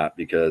yet or not,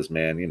 because,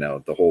 man,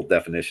 the whole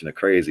definition of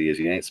crazy is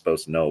you ain't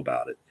supposed to know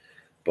about it.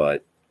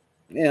 But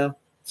yeah,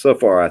 so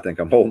far I think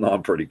I'm holding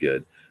on pretty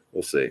good.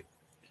 We'll see.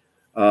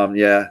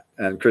 Yeah,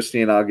 and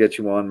Christine, I'll get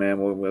you one, man.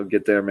 We'll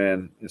get there,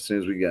 man, as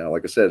soon as we get.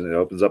 Like I said, it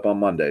opens up on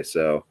Monday,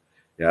 so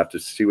you have to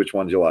see which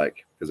ones you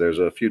like, because there's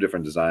a few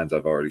different designs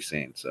I've already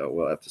seen, so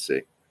we'll have to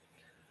see.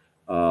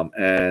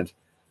 And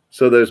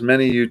so there's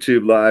many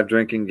YouTube live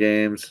drinking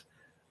games.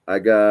 I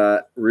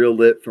got real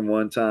lit from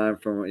one time.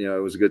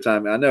 It was a good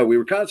time. I know we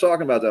were kind of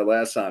talking about that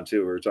last time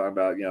too. We were talking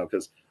about,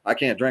 because I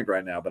can't drink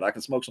right now, but I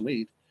can smoke some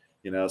weed.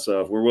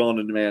 So if we're willing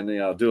to, man,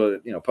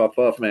 do it,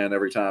 puff, man,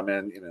 every time,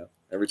 man,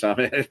 every time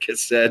it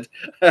gets said,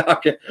 I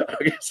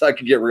guess I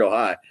could get real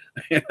high,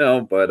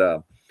 but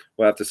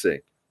we'll have to see.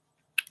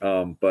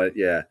 But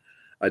yeah,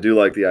 I do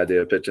like the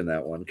idea of pitching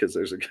that one, because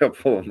there's a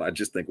couple of them I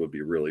just think would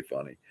be really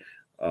funny.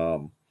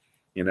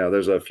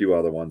 There's a few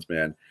other ones,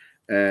 man.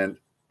 And,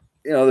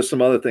 there's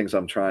some other things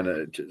I'm trying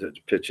to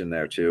pitch in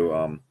there too.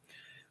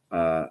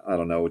 I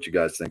don't know what you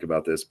guys think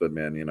about this, but,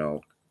 man,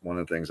 one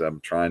of the things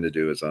I'm trying to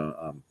do is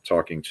I'm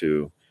talking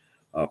to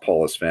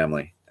Paula's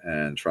family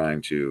and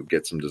trying to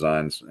get some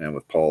designs and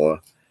with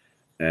Paula,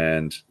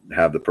 and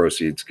have the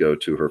proceeds go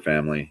to her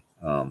family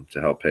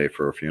to help pay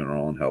for her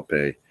funeral and help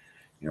pay,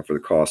 for the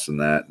costs and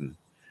that. And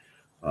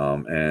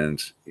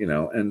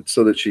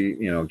so that she,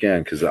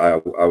 again, because I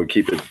would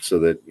keep it so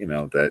that,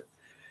 that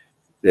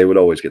they would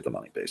always get the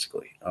money,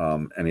 basically.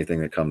 Anything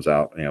that comes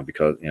out,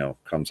 because,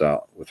 comes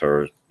out with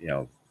her,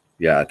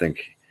 yeah, I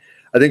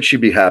think she'd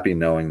be happy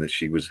knowing that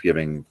she was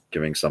giving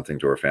something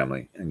to her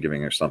family and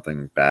giving her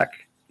something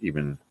back,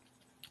 even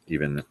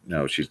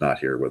though she's not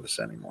here with us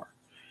anymore.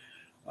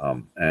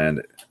 And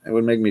it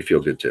would make me feel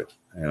good too.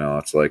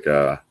 It's like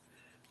her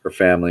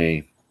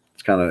family,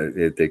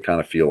 they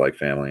kind of feel like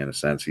family in a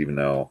sense, even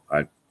though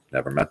I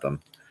never met them.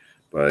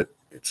 But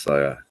it's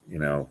her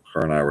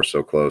and I were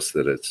so close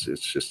that it's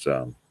just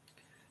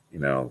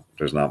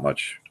there's not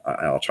much.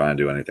 I'll try and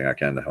do anything I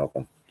can to help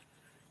them.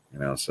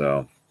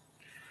 So.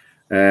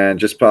 And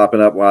just popping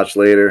up, watch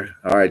later.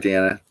 All right,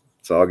 Deanna,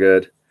 it's all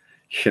good.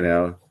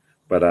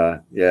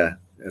 But yeah,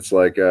 it's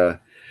like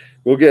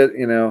we'll get,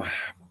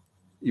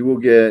 you will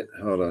get,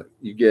 hold on,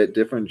 you get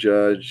different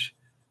judge.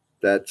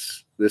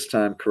 That's this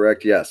time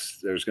correct. Yes,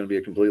 there's going to be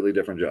a completely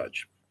different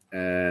judge.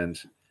 And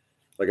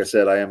like I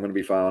said, I am going to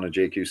be filing a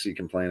JQC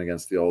complaint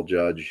against the old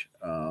judge.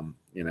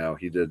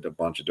 He did a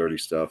bunch of dirty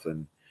stuff,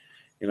 and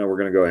we're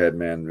going to go ahead,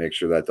 man, and make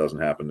sure that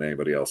doesn't happen to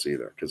anybody else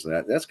either, because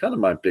that's kind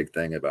of my big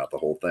thing about the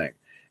whole thing.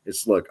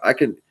 It's I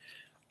could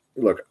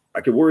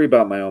worry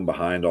about my own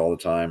behind all the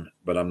time,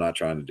 but I'm not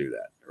trying to do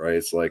that, right?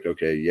 It's like,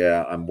 okay,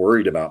 yeah, I'm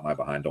worried about my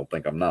behind. Don't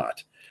think I'm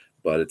not.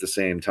 But at the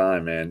same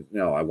time, man,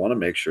 I want to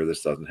make sure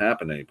this doesn't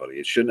happen to anybody.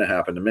 It shouldn't have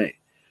happened to me,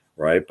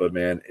 right? But,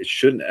 man, it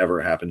shouldn't ever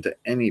happen to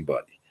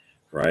anybody,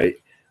 right?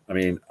 I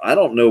mean, I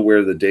don't know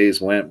where the days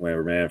went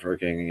where, man,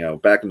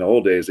 freaking, back in the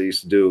old days, they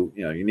used to do,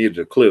 you needed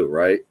a clue,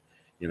 right?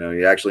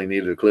 You actually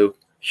needed a clue,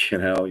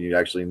 you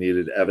actually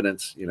needed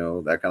evidence,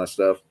 that kind of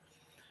stuff.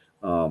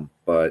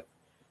 But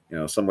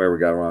somewhere we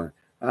got wrong.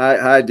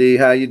 Hi D,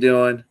 how you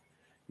doing?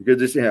 Good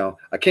to see you.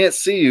 I can't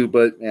see you,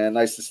 but man,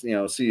 nice to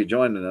see you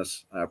joining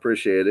us. I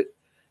appreciate it.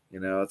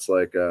 It's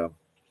like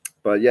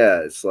but yeah,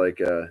 it's like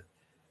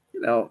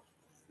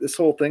this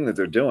whole thing that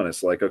they're doing,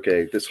 it's like,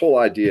 okay, this whole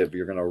idea of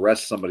you're going to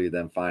arrest somebody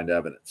then find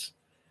evidence,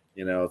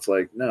 it's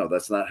like, no,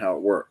 that's not how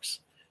it works.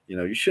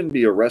 You shouldn't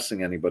be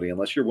arresting anybody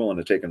unless you're willing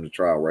to take them to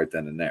trial right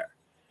then and there.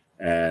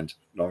 And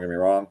don't get me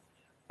wrong,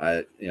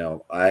 I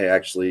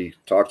actually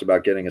talked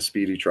about getting a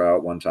speedy trial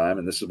at one time,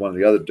 and this is one of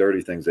the other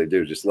dirty things they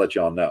do, just to let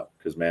y'all know,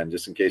 because, man,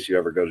 just in case you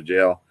ever go to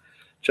jail,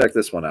 check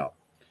this one out.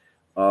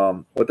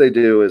 What they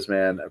do is,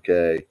 man,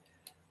 okay,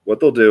 what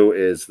they'll do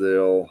is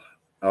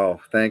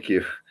thank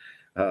you.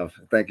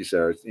 Thank you,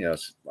 Sarah.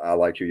 I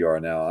like who you are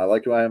now. I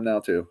like who I am now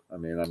too. I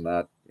mean, I'm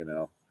not,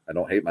 I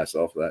don't hate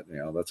myself.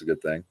 That's a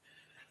good thing.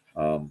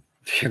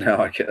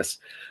 I guess,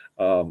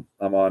 I'm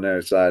on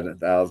their side.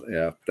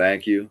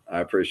 Thank you.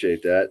 I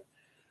appreciate that.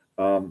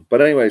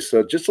 But anyway,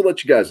 so just to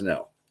let you guys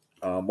know,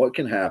 what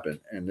can happen,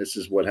 and this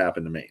is what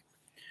happened to me.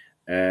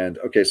 And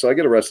okay, so I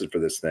get arrested for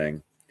this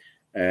thing,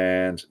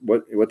 and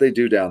what they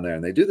do down there,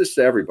 and they do this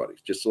to everybody,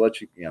 just to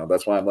let you,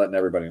 that's why I'm letting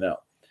everybody know,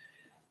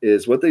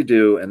 is what they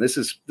do, and this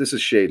is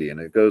shady, and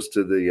it goes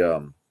to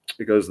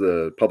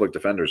the public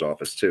defender's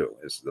office too.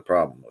 Is the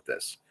problem with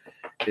this?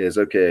 Is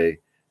okay,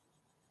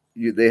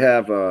 you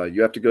have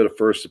to go to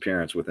first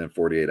appearance within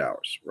 48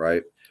 hours,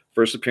 right?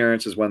 First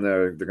appearance is when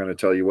they're going to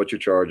tell you what your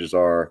charges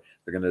are.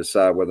 They're going to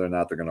decide whether or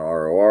not they're going to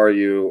ROR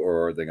you,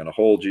 or they're going to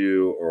hold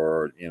you,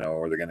 or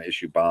or they're going to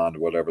issue bond,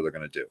 whatever they're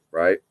going to do,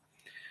 right?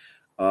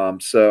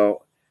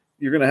 So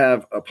you're going to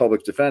have a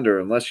public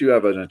defender unless you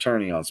have an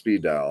attorney on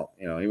speed dial.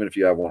 Even if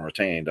you have one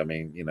retained, I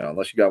mean,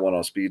 unless you got one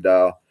on speed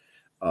dial,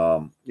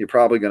 you're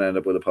probably going to end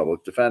up with a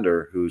public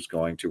defender who's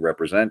going to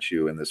represent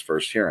you in this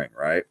first hearing,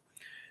 right?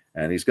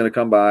 And he's going to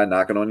come by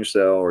knocking on your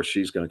cell, or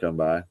she's going to come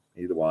by,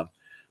 either one.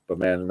 But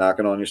man,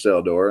 knocking on your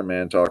cell door and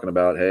man, talking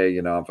about, hey,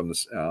 I'm from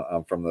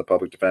the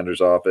public defender's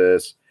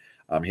office.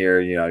 I'm here.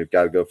 You've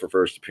got to go for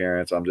first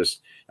appearance. I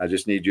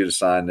just need you to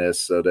sign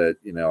this so that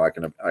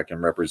I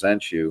can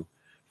represent you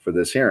for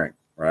this hearing,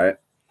 right?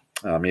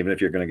 Even if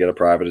you're going to get a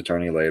private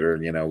attorney later,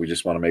 we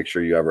just want to make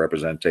sure you have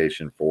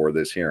representation for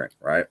this hearing,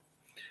 right?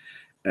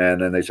 And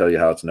then they tell you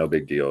how it's no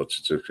big deal. It's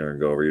just going to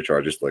go over your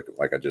charges, like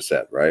I just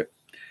said, right?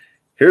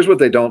 Here's what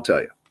they don't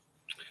tell you.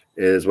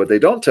 Is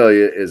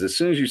as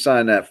soon as you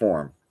sign that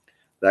form,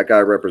 that guy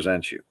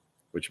represents you,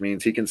 which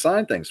means he can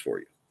sign things for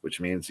you, which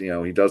means, he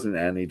doesn't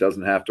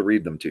have to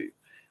read them to you.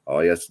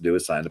 All he has to do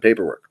is sign the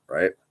paperwork,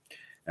 right?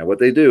 And what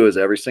they do is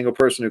every single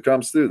person who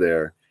comes through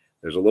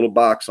there's a little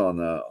box on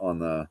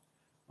the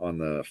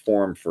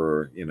form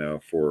for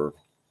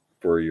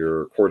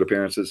your court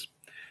appearances.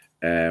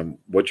 And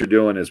what you're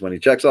doing is when he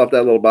checks off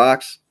that little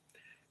box,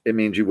 it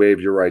means you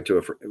waived your right to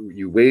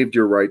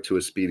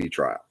a speedy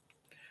trial,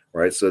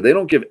 right? So they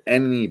don't give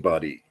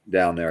anybody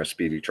down there a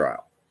speedy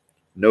trial,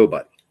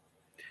 nobody.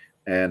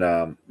 And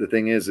the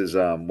thing is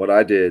what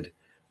I did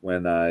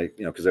when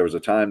because there was a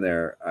time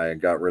there I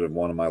got rid of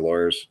one of my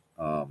lawyers,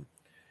 and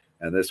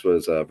this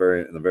was in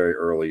the very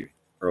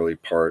early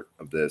part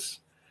of this.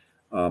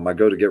 I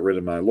go to get rid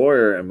of my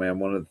lawyer, and man,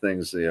 one of the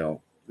things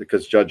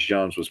because Judge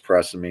Jones was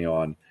pressing me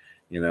on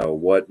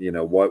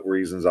what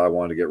reasons I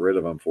wanted to get rid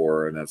of him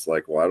for. And it's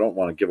like, well, I don't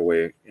want to give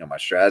away, my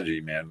strategy,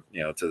 man,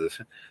 to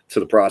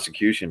the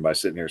prosecution by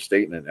sitting here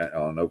stating it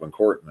on open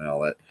court and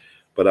all that.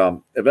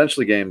 But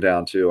eventually came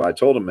down to, I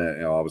told him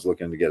that, I was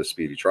looking to get a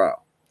speedy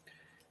trial.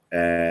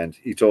 And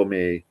he told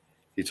me,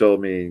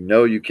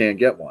 no, you can't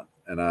get one.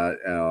 And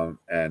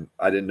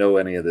I didn't know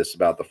any of this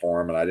about the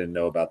form, and I didn't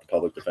know about the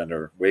public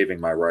defender waiving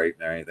my right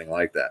or anything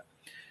like that.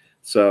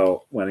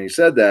 So when he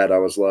said that, I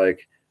was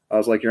like,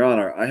 Your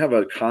Honor, I have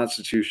a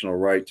constitutional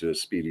right to a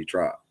speedy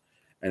trial.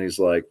 And he's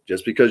like,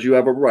 just because you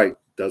have a right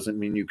doesn't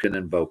mean you can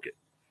invoke it.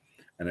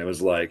 And it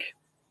was like,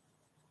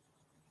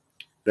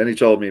 then he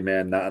told me,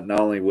 man, not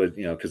only would,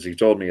 because he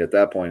told me at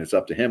that point, it's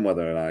up to him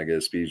whether or not I get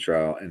a speedy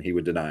trial, and he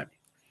would deny me.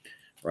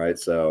 Right.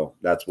 So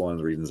that's one of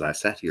the reasons I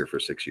sat here for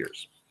 6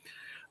 years.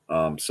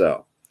 But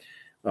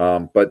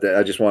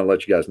I just want to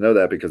let you guys know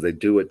that because they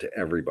do it to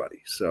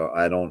everybody. So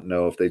I don't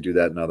know if they do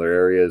that in other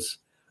areas.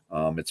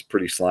 It's a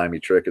pretty slimy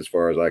trick as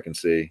far as I can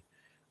see,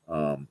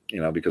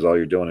 because all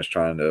you're doing is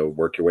trying to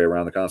work your way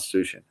around the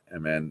Constitution.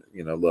 And man,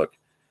 look,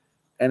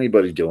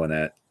 anybody doing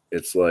that,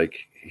 it's like,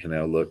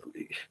 look,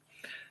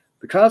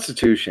 the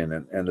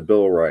Constitution and the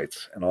Bill of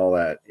Rights and all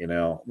that,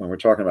 when we're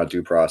talking about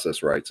due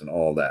process rights and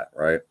all that,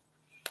 right?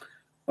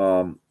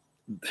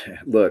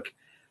 Look,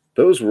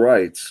 those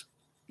rights,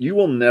 you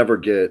can never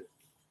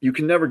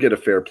get a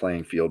fair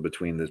playing field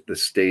between the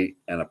state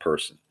and a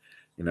person,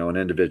 an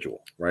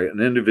individual, right? An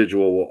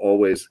individual will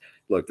always,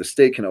 look, the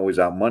state can always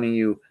out money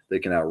you. They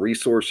can out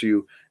resource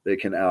you. They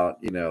can out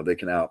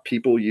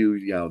people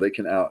you, they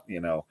can out,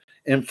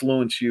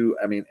 influence you.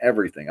 I mean,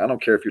 everything. I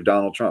don't care if you're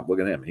Donald Trump. Look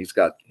at him. He's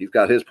got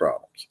his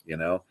problems,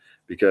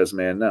 because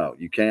man, no,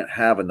 you can't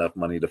have enough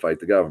money to fight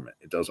the government.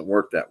 It doesn't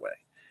work that way.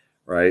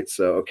 Right.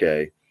 So,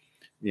 okay.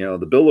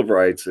 The Bill of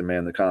Rights and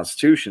man, the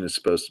Constitution is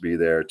supposed to be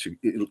there to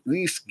at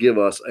least give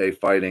us a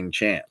fighting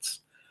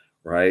chance,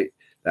 right?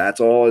 That's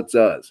all it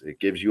does. It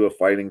gives you a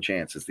fighting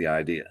chance is the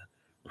idea,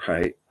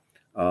 right?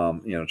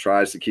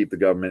 Tries to keep the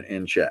government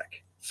in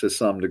check to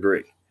some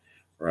degree,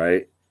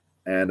 right?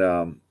 And,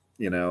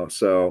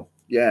 so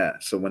yeah.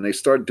 So when they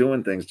start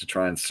doing things to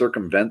try and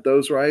circumvent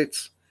those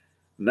rights,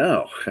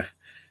 no,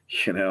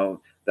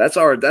 that's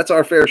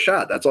our fair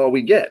shot. That's all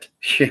we get.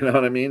 You know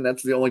what I mean?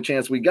 That's the only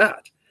chance we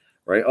got.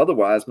 Right.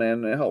 Otherwise,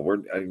 man, hell, we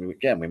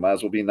might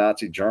as well be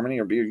Nazi Germany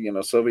or be,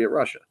 Soviet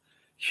Russia,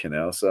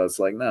 so it's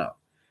like, no,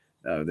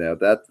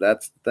 that's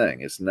the thing.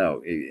 It's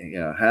no,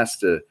 it has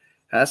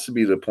to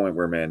be the point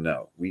where, man,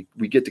 no, we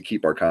get to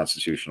keep our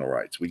constitutional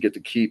rights. We get to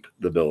keep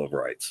the Bill of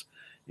Rights.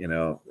 I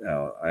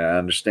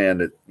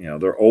understand that,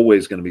 they're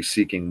always going to be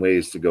seeking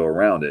ways to go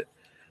around it.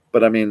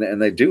 But I mean,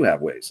 and they do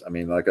have ways. I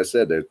mean, like I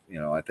said,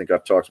 I think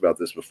I've talked about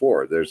this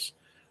before.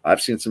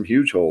 I've seen some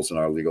huge holes in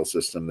our legal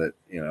system that,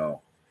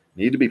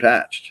 need to be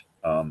patched.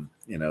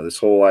 This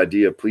whole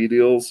idea of plea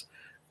deals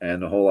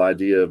and the whole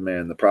idea of,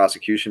 man, the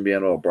prosecution being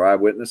able to bribe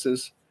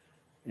witnesses,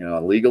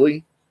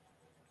 legally.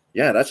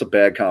 Yeah, that's a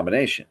bad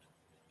combination,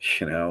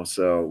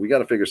 so we got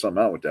to figure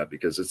something out with that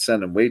because it's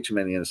sending way too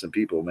many innocent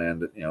people, man,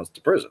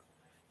 to prison.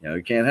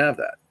 You can't have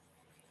that.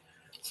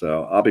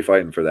 So I'll be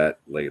fighting for that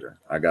later.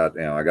 I got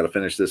to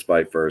finish this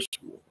fight first,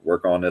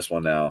 work on this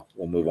one now.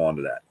 We'll move on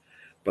to that.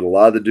 But a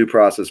lot of the due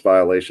process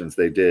violations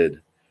they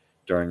did,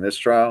 during this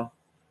trial,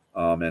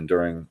 and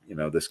during,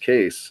 this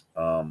case,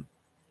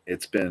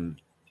 it's been,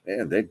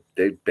 man,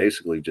 they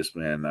basically just,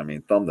 man, I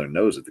mean, thumb their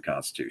nose at the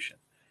Constitution.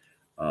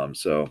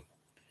 So,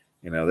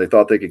 they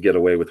thought they could get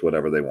away with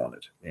whatever they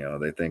wanted.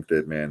 They think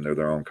that, man, they're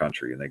their own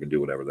country and they can do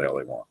whatever the hell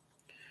they want.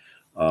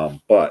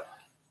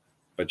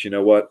 But you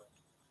know what?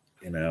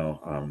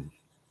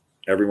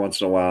 Every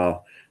once in a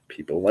while,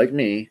 people like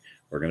me,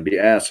 we're going to be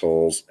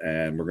assholes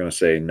and we're going to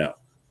say no.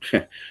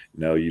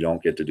 No, you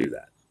don't get to do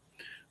that.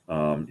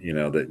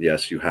 That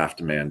yes, you have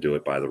to, man, do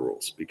it by the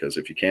rules, because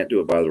if you can't do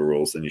it by the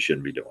rules, then you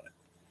shouldn't be doing it.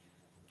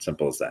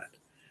 Simple as that.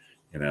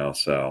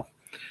 So,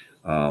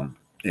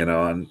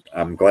 and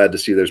I'm glad to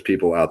see there's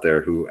people out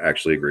there who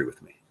actually agree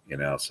with me,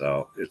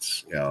 so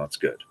it's, it's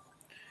good.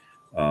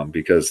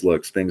 Because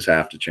look, things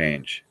have to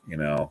change.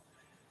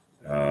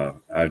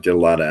 I did a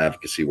lot of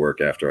advocacy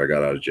work after I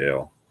got out of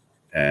jail.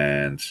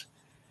 And,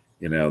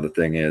 the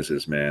thing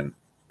is, man,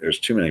 there's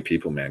too many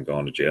people, man,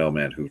 going to jail,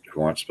 man, who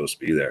aren't supposed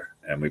to be there.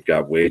 And we've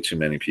got way too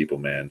many people,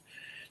 man.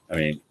 I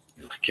mean,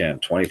 again,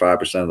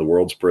 25% of the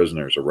world's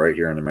prisoners are right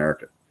here in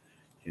America.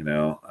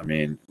 I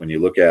mean, when you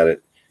look at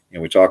it,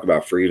 we talk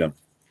about freedom,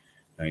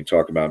 and you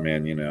talk about,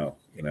 man,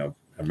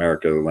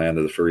 America, the land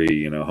of the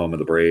free, home of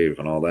the brave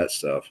and all that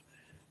stuff.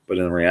 But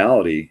in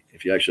reality,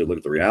 if you actually look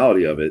at the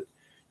reality of it,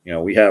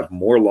 we have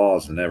more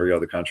laws than every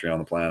other country on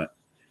the planet.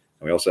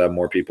 And we also have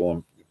more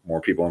people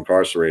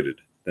incarcerated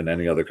than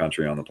any other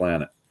country on the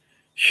planet.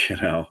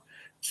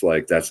 It's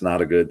like, that's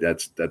not a good,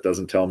 that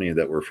doesn't tell me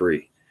that we're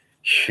free.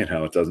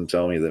 It doesn't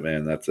tell me that,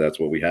 man, that's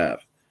what we have.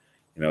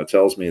 It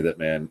tells me that,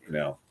 man,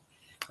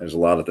 there's a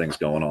lot of things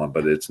going on,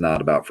 but it's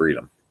not about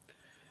freedom.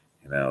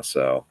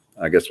 So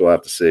I guess we'll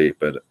have to see.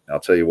 But I'll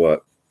tell you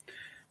what,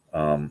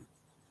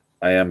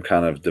 I am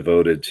kind of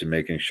devoted to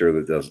making sure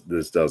that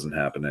this doesn't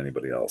happen to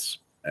anybody else.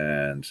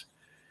 And,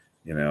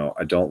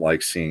 I don't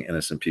like seeing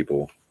innocent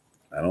people.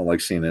 I don't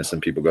like seeing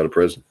innocent people go to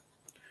prison.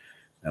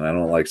 And I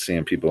don't like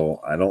seeing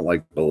people, I don't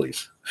like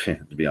bullies,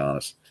 to be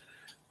honest.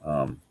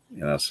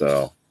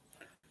 So,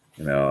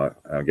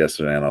 I guess,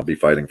 man, I'll be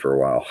fighting for a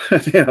while,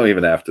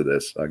 even after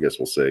this. I guess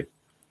we'll see.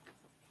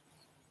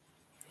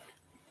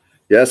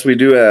 Yes, we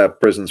do have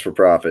prisons for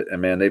profit.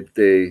 And, man,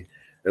 they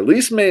at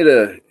least made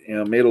a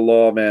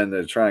law, man,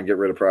 to try and get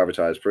rid of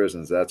privatized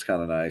prisons. That's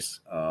kind of nice.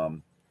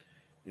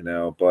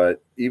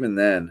 But even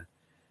then,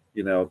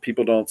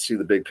 people don't see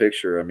the big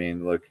picture. I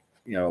mean, look,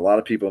 a lot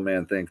of people,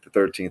 man, think the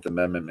 13th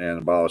Amendment, man,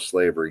 abolished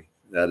slavery.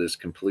 That is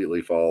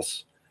completely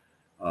false.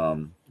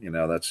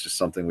 That's just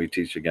something we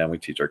teach. Again, we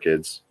teach our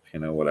kids,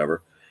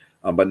 whatever.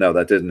 But no,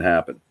 that didn't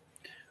happen.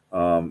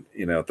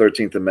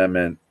 13th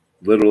Amendment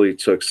literally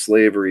took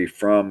slavery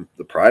from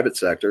the private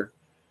sector.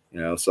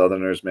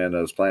 Southerners, man,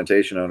 those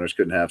plantation owners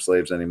couldn't have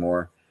slaves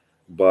anymore.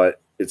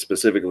 But it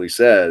specifically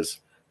says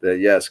that,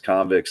 yes,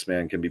 convicts,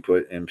 man, can be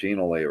put in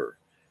penal labor.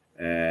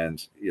 And,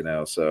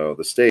 so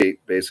the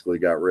state basically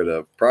got rid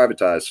of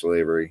privatized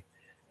slavery,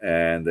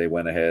 and they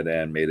went ahead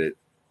and made it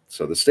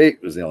so the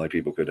state was the only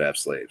people who could have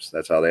slaves.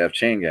 That's how they have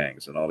chain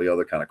gangs and all the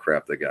other kind of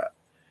crap they got.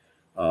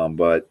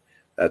 But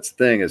that's the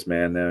thing is,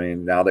 man, I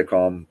mean, now they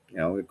call them,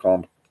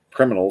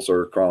 criminals,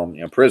 or call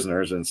them,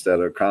 prisoners instead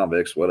of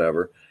convicts,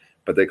 whatever.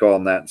 But they call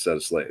them that instead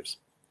of slaves.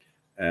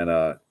 And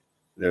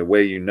the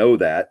way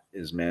that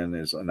is, man,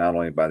 is not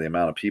only by the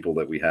amount of people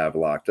that we have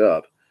locked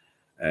up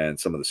and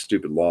some of the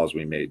stupid laws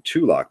we made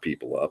to lock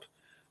people up,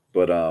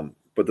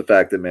 but the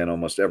fact that, man,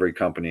 almost every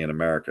company in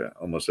America,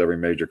 almost every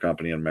major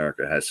company in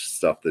America has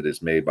stuff that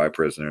is made by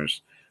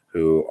prisoners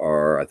who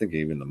are, I think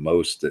even the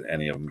most that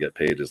any of them get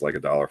paid is like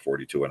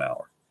 $1.42 an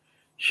hour.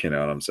 You know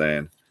what I'm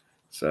saying?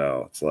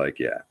 So it's like,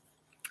 yeah,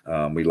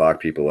 we lock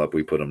people up,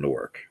 we put them to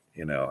work,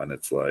 and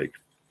it's like,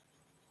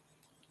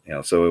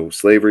 so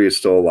slavery is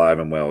still alive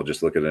and well.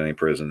 Just look at any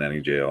prison, any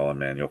jail, and,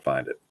 man, you'll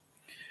find it.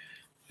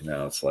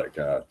 It's like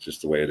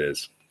just the way it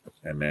is.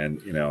 And,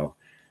 man,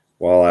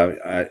 while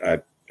I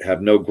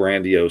have no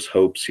grandiose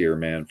hopes here,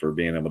 man, for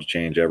being able to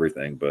change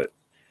everything, but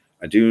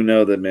I do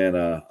know that, man,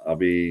 I'll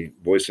be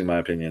voicing my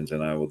opinions,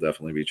 and I will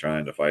definitely be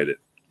trying to fight it.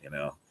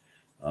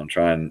 I'm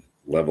trying to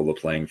level the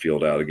playing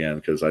field out again,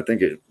 because I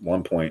think at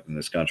one point in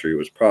this country it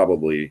was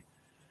probably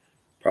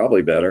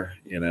better.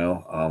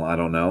 I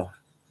don't know.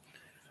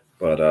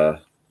 But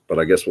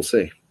I guess we'll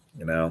see,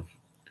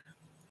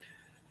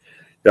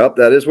 Yep,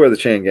 that is where the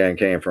chain gang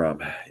came from.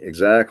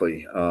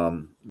 Exactly.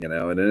 And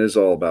it is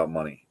all about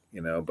money,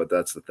 but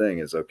that's the thing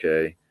is,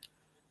 okay,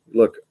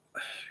 look,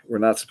 we're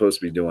not supposed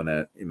to be doing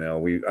that.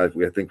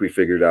 I think we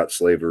figured out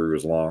slavery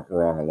was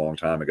wrong a long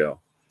time ago.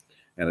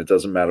 And it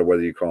doesn't matter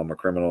whether you call them a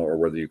criminal or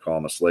whether you call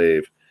them a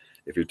slave.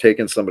 If you're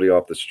taking somebody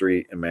off the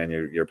street and, man,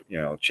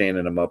 you're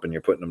chaining them up and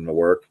you're putting them to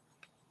work,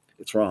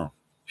 it's wrong,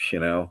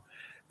 And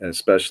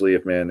especially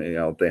if, man,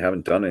 they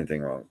haven't done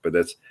anything wrong. But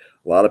that's,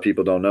 a lot of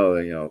people don't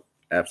know,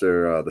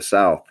 after the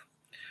South.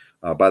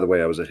 By the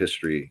way, I was a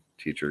history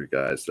teacher,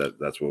 guys.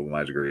 That's what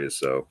my degree is.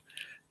 So,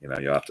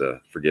 you'll have to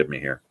forgive me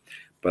here.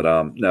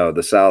 But no,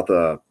 the South,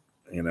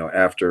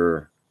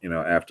 after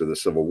the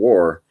Civil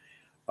War,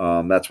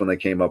 That's when they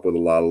came up with a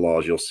lot of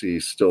laws you'll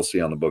still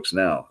see on the books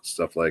now.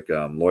 Stuff like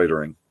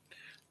loitering,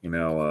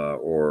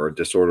 or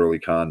disorderly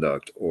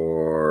conduct,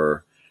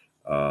 or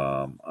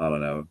I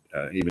don't know,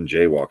 even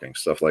jaywalking,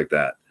 stuff like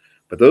that.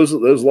 But those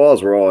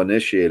laws were all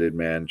initiated,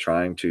 man,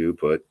 trying to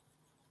put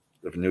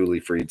the newly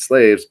freed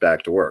slaves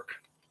back to work,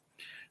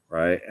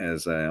 right?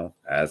 As now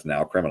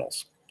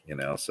criminals,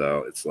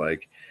 So it's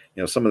like,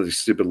 some of these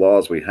stupid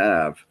laws we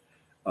have,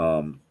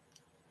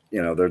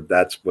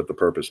 that's what the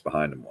purpose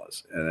behind them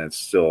was, and they're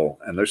still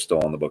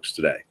on the books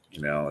today.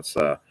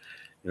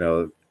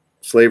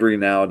 Slavery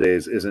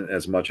nowadays isn't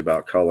as much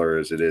about color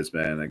as it is,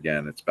 man.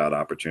 Again, it's about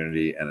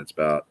opportunity, and it's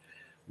about,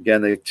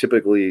 again, they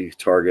typically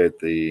target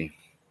the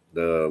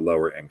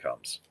lower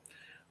incomes.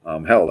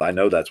 Hell, I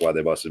know that's why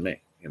they busted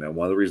me.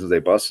 One of the reasons they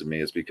busted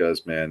me is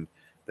because, man,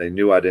 they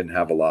knew I didn't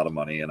have a lot of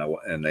money,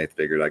 and they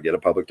figured I'd get a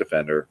public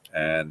defender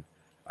and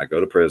I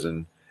go to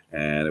prison,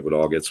 and it would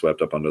all get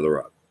swept up under the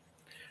rug.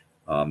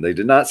 They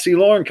did not see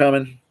Lauren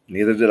coming.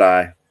 Neither did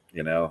I.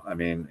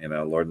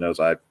 Lord knows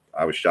I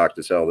was shocked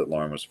as hell that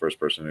Lauren was the first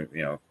person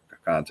who,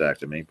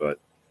 contacted me,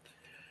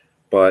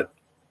 but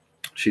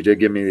she did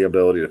give me the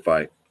ability to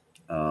fight.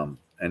 And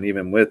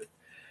even with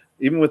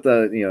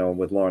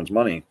with Lauren's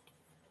money,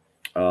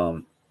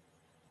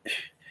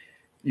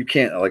 you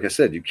can't, like I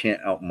said, you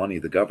can't outmoney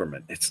the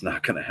government. It's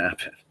not going to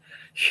happen.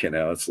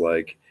 It's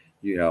like,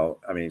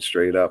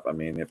 straight up.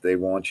 If they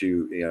want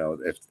you,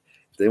 if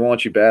they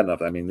want you bad enough,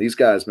 these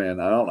guys, man,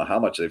 I don't know how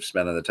much they've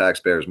spent of the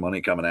taxpayers'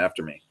 money coming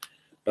after me,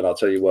 but I'll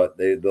tell you what,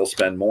 they'll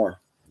spend more,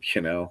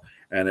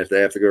 and if they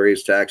have to go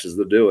raise taxes,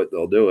 they'll do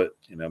it,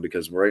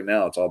 because right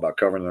now it's all about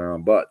covering their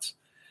own butts.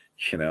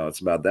 It's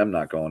about them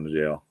not going to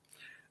jail.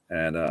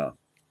 And,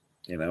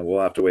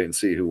 we'll have to wait and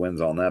see who wins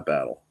on that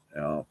battle,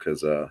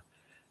 because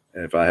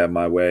if I have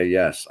my way,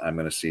 yes, I'm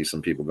going to see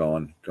some people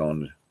going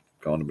to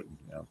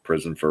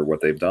prison for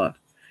what they've done.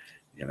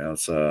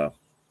 It's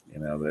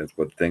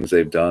what things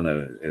they've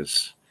done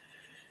is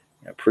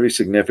pretty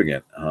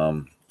significant.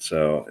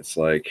 So it's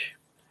like,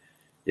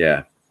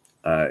 yeah,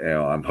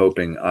 I'm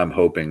hoping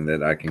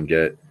that I can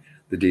get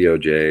the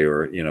DOJ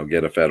or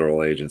get a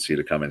federal agency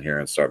to come in here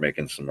and start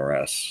making some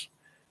arrests,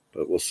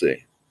 but we'll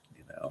see.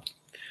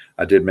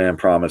 I did, man,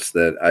 promise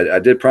that I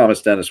did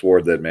promise Dennis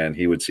Ward that, man,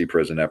 he would see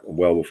prison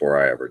well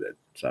before I ever did.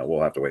 So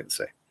we'll have to wait and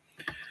see.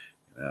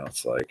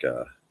 It's like,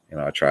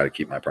 I try to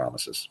keep my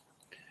promises,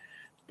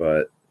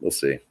 but we'll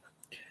see.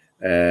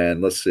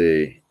 And let's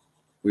see,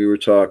 we were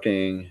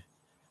talking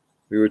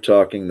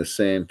the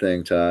same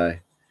thing,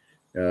 Ty.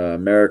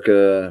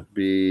 America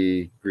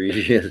be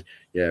greedy.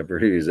 Yeah,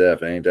 greedy as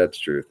F. Ain't that the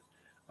truth?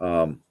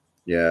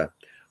 Yeah.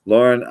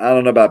 Lauren, I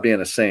don't know about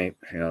being a saint.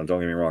 Don't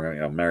get me wrong.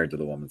 I'm married to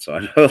the woman, so I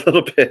know a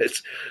little bit.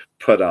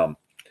 But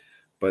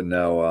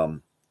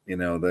no.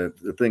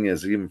 The thing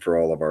is, even for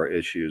all of our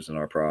issues and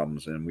our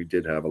problems, and we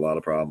did have a lot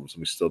of problems,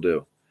 and we still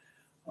do.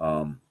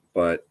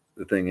 But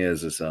the thing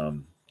is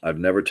I've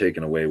never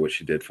taken away what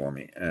she did for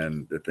me,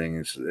 and the thing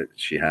is that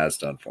she has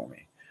done for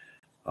me.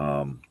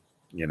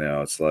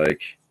 It's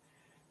like,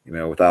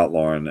 without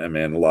Lauren,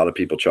 a lot of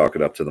people chalk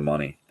it up to the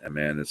money. And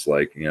man, it's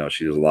like,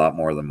 she does a lot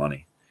more than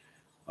money.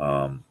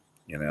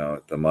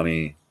 The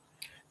money,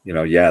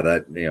 yeah,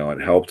 that,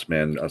 it helped,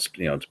 man, us,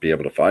 to be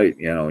able to fight,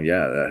 yeah,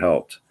 that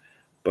helped.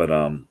 But,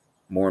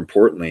 more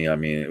importantly,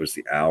 it was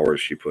the hours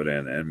she put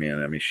in.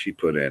 And she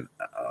put in,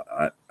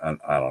 I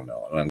don't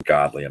know, an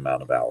ungodly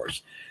amount of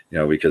hours,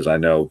 because I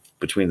know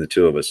between the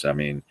two of us,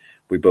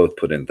 we both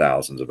put in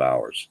thousands of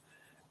hours,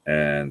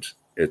 and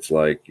it's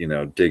like,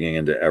 digging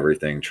into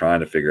everything, trying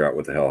to figure out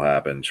what the hell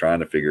happened, trying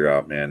to figure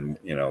out, man,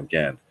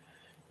 again,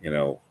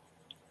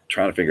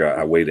 trying to figure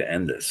out a way to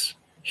end this,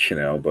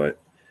 but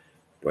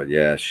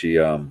yeah, she,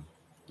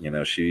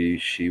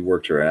 she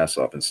worked her ass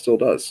off and still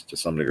does to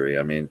some degree.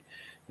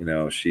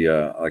 She,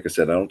 like I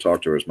said, I don't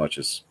talk to her as much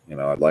as,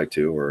 I'd like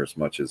to, or as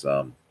much as,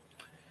 as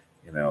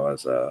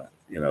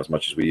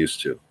much as we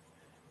used to,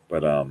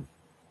 but at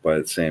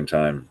the same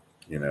time,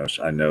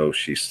 I know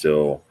she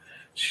still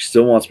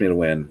wants me to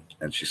win,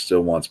 and she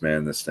still wants,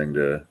 man, this thing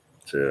to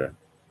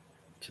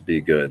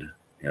be good.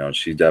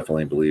 She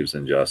definitely believes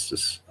in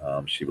justice.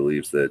 She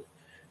believes that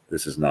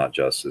this is not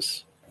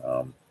justice.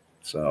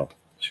 So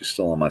she's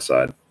still on my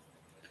side.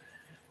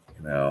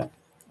 Well,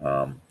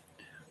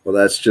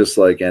 that's just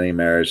like any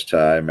marriage,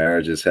 Ty.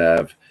 Marriages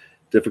have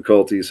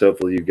difficulties.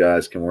 Hopefully you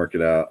guys can work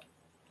it out.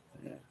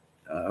 Yeah,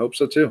 I hope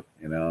so too.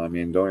 Don't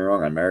get me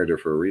wrong. I married her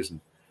for a reason.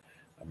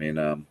 I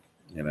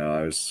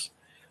was,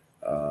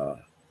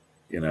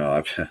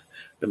 I've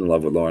been in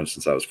love with Lauren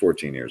since I was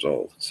 14 years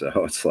old. So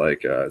it's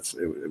like,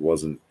 it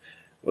wasn't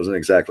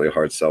exactly a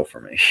hard sell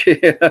for me.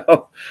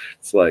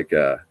 It's like,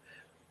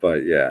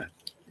 but yeah,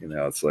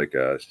 it's like,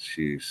 I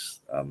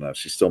don't know,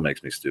 she still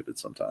makes me stupid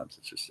sometimes.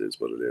 It just is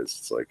what it is.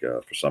 It's like,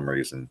 for some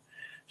reason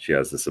she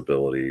has this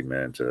ability,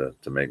 man, to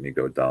make me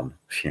go dumb,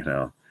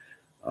 and,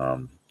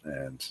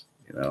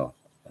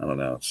 I don't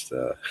know. It's,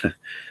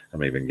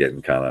 I'm even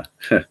getting kind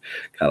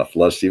of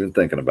flushed even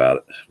thinking about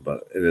it,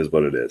 but it is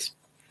what it is.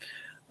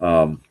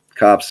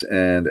 Cops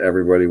and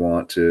everybody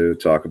want to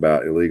talk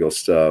about illegal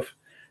stuff.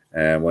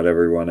 and what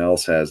everyone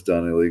else has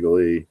done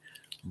illegally.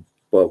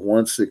 But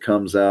once it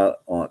comes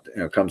out on,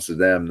 comes to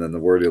them, then the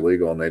word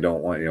illegal, and they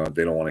don't want,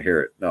 they don't want to hear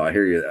it. No, I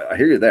hear you. I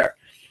hear you there.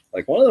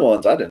 Like, one of the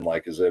ones I didn't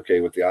like is, okay,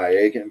 with the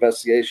IA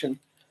investigation.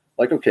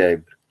 Like, okay,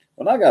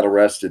 when I got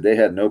arrested, they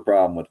had no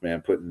problem with,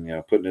 man, putting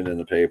it in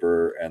the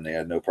paper, and they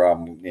had no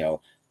problem,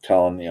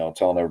 telling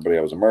everybody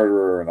I was a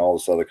murderer and all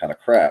this other kind of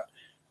crap,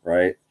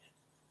 right?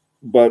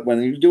 But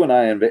when you do an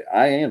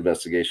IA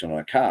investigation on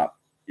a cop,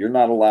 you're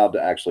not allowed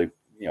to actually,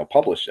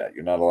 publish that.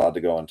 You're not allowed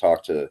to go and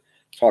talk to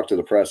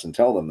the press and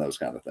tell them those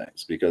kind of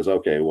things, because,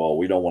 okay, well,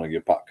 we don't want to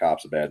give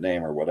cops a bad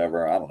name or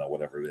whatever. I don't know,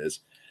 whatever it is.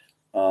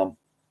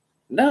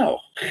 No,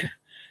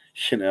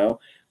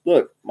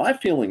 look, my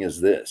feeling is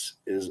this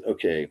is,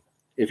 okay,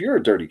 if you're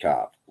a dirty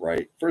cop,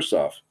 right? First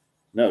off,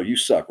 no, you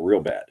suck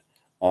real bad.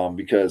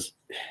 Because,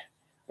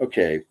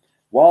 okay,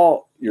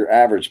 while your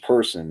average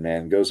person,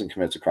 man, goes and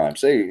commits a crime,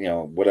 say,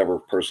 whatever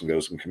person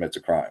goes and commits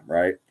a crime,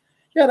 right?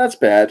 Yeah, that's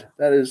bad.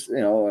 That is,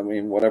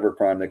 whatever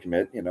crime they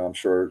commit, I'm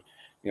sure,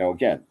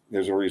 again,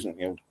 there's a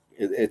reason,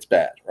 it's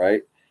bad,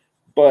 right?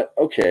 But,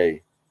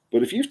 okay,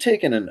 but if you've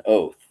taken an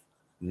oath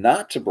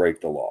not to break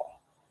the law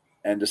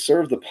and to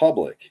serve the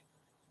public,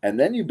 and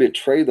then you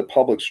betray the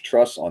public's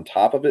trust on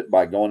top of it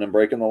by going and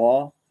breaking the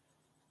law,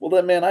 well,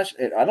 then, man, I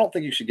don't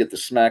think you should get the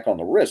smack on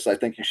the wrist. I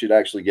think you should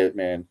actually get,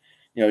 man,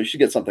 you should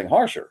get something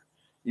harsher.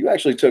 You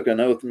actually took an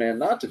oath, man,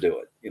 not to do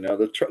it.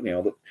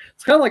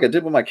 It's kind of like I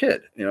did with my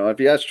kid. If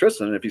you ask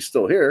Tristan if he's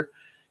still here,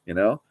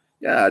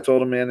 yeah, I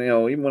told him, man,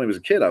 even when he was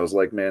a kid, I was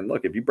like, man,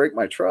 look, if you break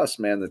my trust,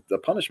 man, the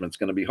punishment's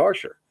going to be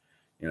harsher.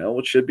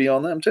 It should be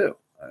on them too.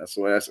 That's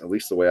the way at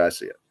least the way I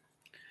see it.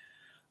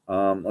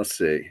 Let's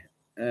see.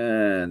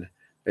 And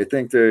they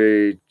think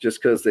they,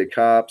 just because they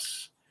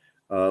cops,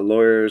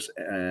 lawyers,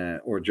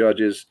 or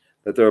judges,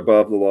 that they're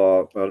above the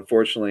law. But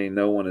unfortunately,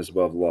 no one is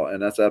above the law. And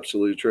that's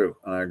absolutely true.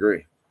 I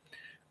agree.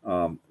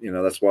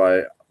 That's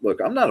why, look,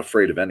 I'm not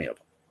afraid of any of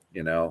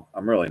them.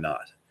 I'm really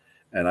not.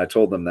 And I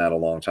told them that a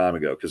long time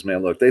ago, because,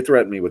 man, look, they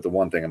threatened me with the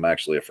one thing I'm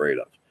actually afraid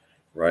of.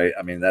 Right.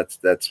 I mean,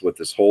 that's what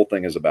this whole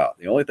thing is about.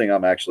 The only thing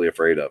I'm actually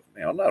afraid of,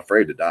 I'm not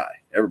afraid to die.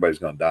 Everybody's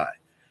going to die,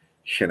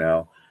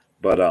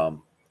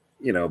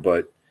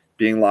 but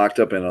being locked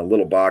up in a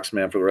little box,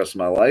 man, for the rest of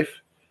my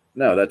life,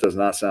 no, that does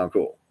not sound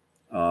cool.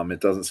 It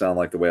doesn't sound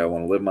like the way I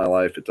want to live my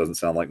life. It doesn't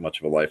sound like much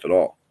of a life at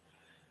all.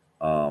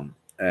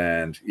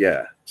 And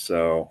yeah,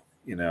 so,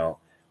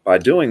 by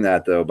doing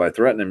that, though, by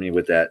threatening me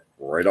with that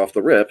right off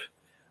the rip,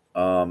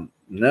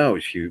 no,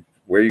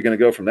 where are you going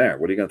to go from there?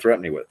 What are you going to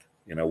threaten me with?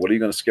 What are you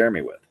going to scare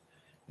me with?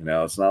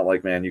 It's not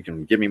like, man, you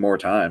can give me more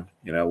time.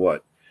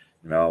 What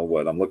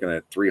I'm looking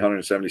at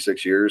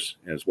 376 years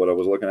is what I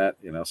was looking at,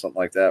 something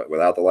like that,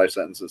 without the life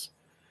sentences.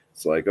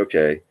 It's like,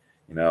 okay,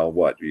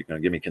 what, are you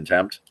going to give me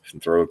contempt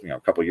and throw, a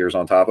couple of years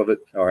on top of it?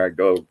 All right,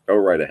 go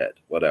right ahead,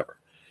 whatever.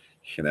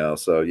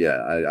 So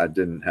yeah, I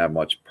didn't have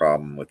much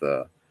problem with,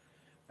 I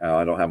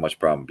don't have much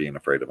problem being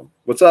afraid of them.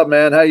 What's up,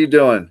 man? How you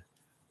doing,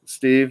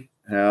 Steve?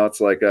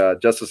 It's like,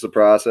 Justice of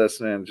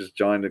Process, man, just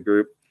joined the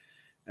group.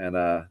 And,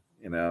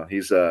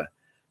 he's done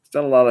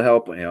a lot of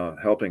help,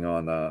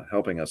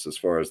 helping us as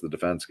far as the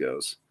defense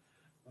goes.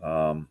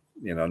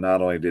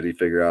 Not only did he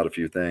figure out a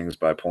few things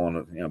by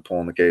pulling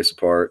the case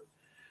apart,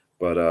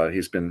 but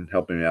he's been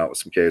helping me out with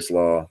some case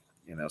law,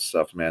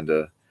 stuff, man,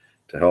 to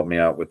help me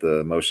out with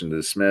the motion to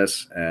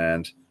dismiss.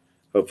 And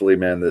hopefully,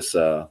 man, this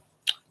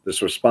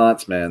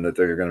response, man, that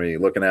they're going to be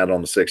looking at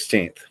on the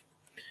 16th.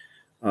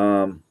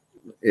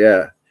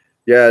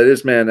 Yeah, it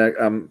is, man.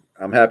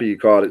 I'm happy you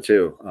caught it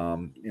too.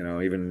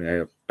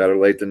 Even better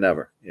late than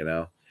never,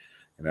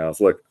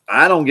 it's look,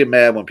 I don't get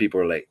mad when people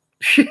are late,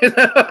 so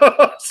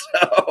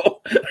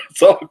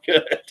it's all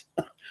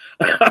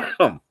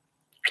good.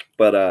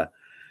 But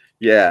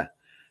yeah,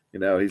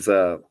 he's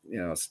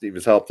Steve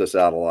has helped us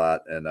out a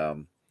lot,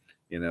 and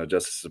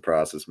Justice of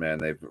Process, man,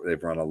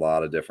 they've run a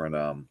lot of different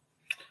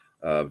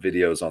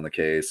videos on the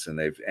case, and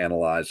they've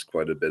analyzed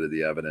quite a bit of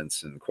the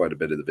evidence and quite a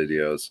bit of the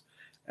videos,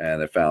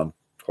 and they found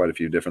quite a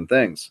few different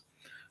things.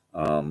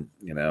 And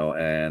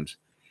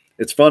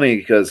it's funny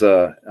because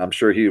I'm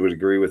sure he would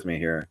agree with me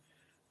here.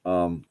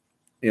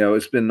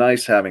 It's been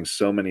nice having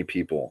so many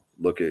people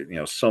look at,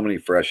 so many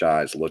fresh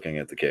eyes looking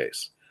at the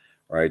case,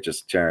 right?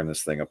 Just tearing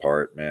this thing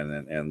apart,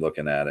 man, and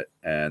looking at it.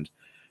 And,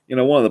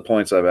 one of the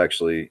points I've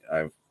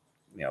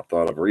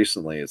thought of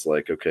recently is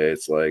like, okay,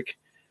 it's like,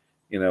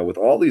 with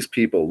all these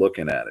people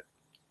looking at it,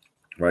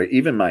 right?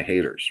 Even my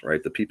haters,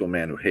 right? The people,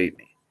 man, who hate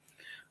me.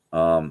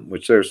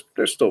 Which there's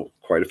still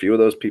quite a few of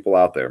those people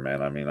out there,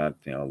 man. I mean,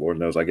 Lord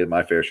knows I get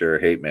my fair share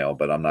of hate mail,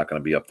 but I'm not going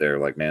to be up there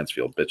like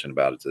Mansfield bitching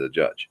about it to the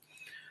judge.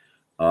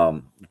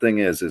 The thing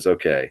is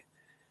okay,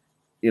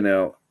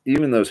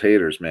 even those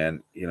haters,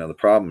 man, the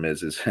problem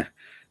is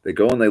they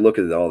go and they look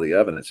at all the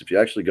evidence. If you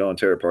actually go and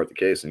tear apart the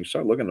case and you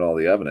start looking at all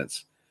the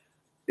evidence,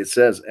 it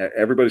says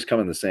everybody's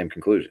coming to the same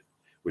conclusion,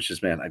 which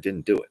is, man, I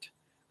didn't do it.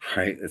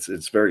 Right.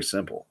 It's very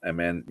simple. And,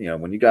 man,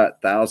 when you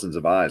got thousands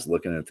of eyes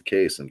looking at the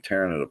case and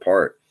tearing it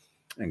apart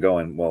and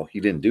going, well, he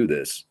didn't do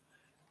this,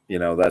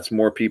 that's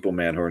more people,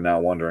 man, who are now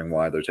wondering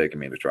why they're taking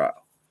me to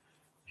trial.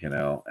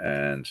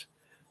 and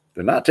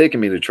they're not taking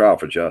me to trial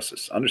for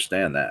justice.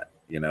 Understand that.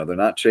 They're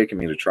not taking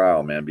me to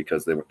trial, man,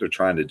 because they're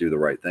trying to do the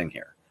right thing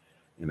here.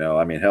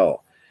 I mean,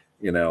 hell,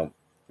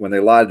 when they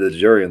lied to the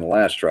jury in the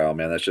last trial,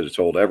 man, that should have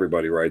told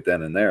everybody right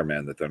then and there,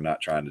 man, that they're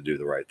not trying to do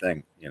the right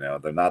thing.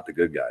 They're not the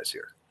good guys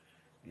here.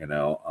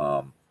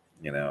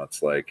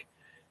 It's like,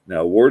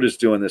 Ward is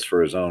doing this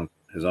for his own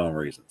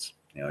reasons.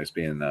 He's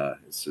being,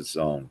 it's his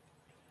own,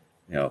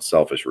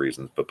 selfish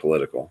reasons, but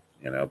political,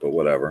 but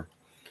whatever.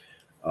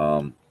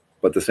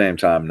 But at the same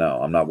time,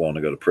 no, I'm not willing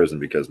to go to prison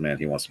because, man,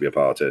 he wants to be a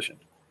politician.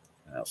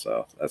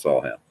 So that's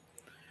all him.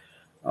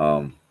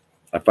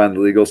 I find the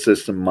legal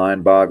system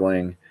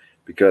mind-boggling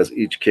because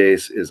each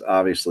case is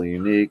obviously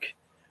unique,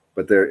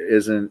 but there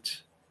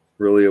isn't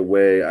really a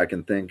way I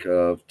can think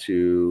of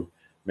to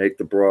make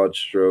the broad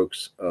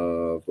strokes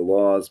of the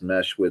laws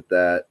mesh with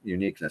that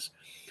uniqueness.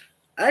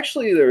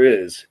 Actually, there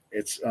is.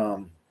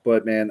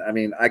 But man, I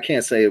mean, I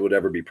can't say it would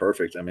ever be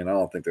perfect. I mean, I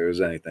don't think there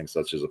is anything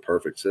such as a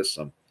perfect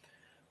system,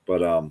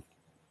 but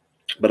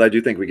I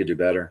do think we could do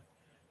better.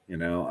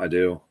 I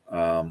do.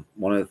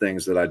 One of the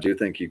things that I do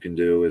think you can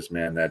do is,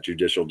 man, that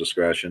judicial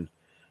discretion.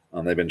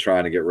 They've been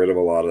trying to get rid of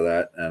a lot of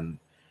that. And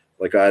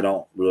like, I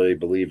don't really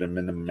believe in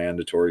minimum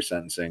mandatory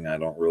sentencing. I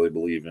don't really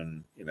believe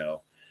in,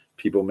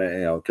 people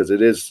may, because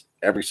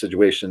every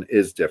situation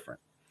is different.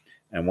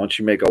 And once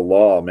you make a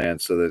law, man,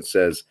 so that it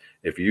says,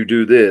 if you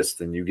do this,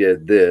 then you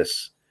get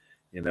this,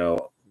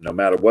 no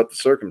matter what the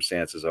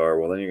circumstances are,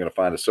 well, then you're going to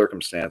find a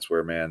circumstance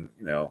where, man,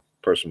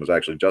 person was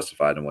actually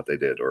justified in what they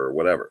did or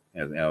whatever,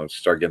 and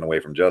start getting away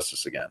from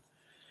justice again,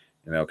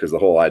 because the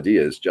whole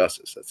idea is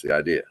justice. That's the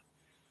idea.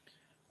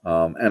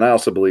 And I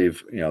also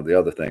believe, the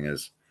other thing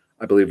is,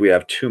 I believe we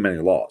have too many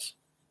laws.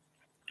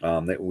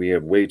 That we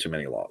have way too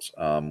many laws.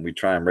 We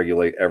try and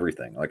regulate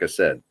everything. Like I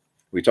said,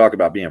 we talk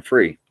about being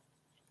free,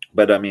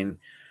 but I mean,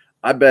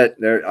 I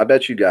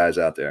bet you guys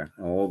out there,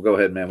 and we'll go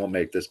ahead, man, we'll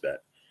make this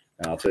bet.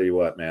 And I'll tell you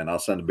what, man, I'll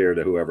send a beer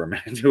to whoever,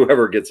 man,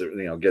 whoever gets it,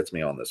 gets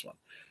me on this one.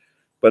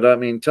 But I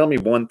mean, tell me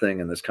one thing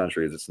in this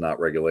country that's not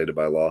regulated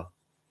by law,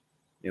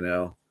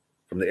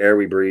 from the air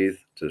we breathe,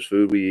 to the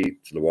food we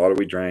eat, to the water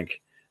we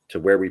drink, to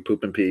where we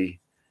poop and pee,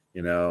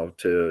 to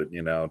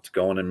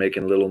going and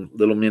making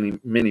little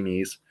mini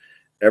me's.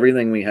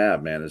 Everything we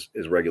have, man,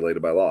 is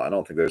regulated by law. I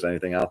don't think there's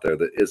anything out there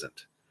that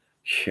isn't,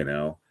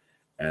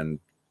 and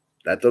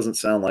that doesn't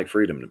sound like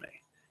freedom to me.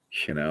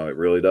 It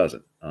really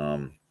doesn't.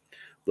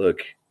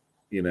 Look,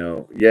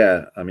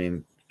 yeah, I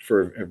mean,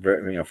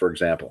 for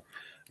example,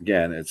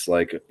 again, it's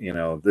like,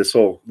 this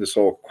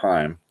whole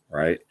crime,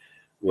 right,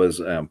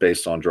 was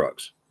based on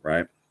drugs,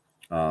 right?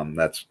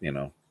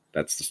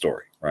 That's the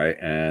story, right?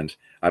 And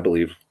I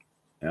believe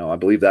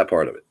that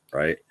part of it,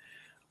 right?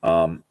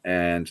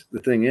 And the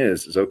thing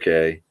is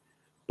okay,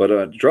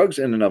 but drugs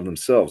in and of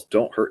themselves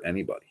don't hurt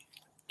anybody.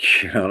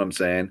 You know what I'm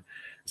saying?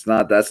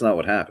 That's not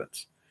what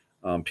happens.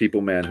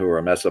 People, man, who are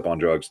a mess up on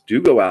drugs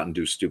do go out and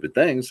do stupid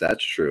things.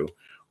 That's true.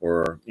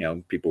 Or,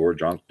 people who are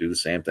drunk do the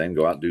same thing,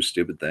 go out and do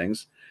stupid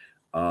things.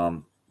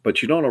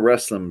 But you don't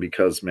arrest them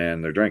because,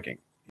 man, they're drinking,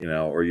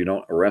 or you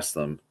don't arrest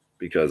them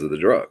because of the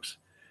drugs.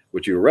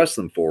 What you arrest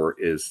them for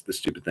is the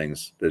stupid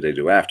things that they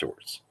do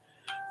afterwards.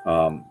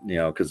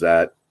 Because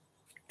that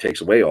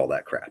takes away all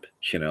that crap.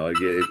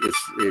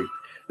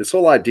 This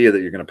whole idea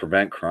that you're going to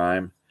prevent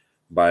crime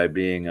by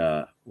being,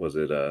 there's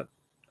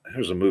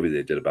a movie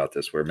they did about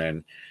this where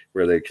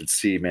they could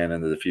see, man,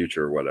 into the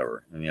future or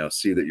whatever, and,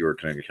 see that you were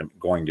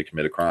going to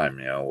commit a crime,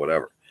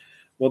 whatever.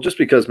 Well, just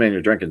because, man,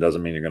 you're drinking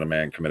doesn't mean you're going to,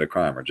 man, commit a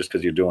crime, or just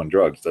because you're doing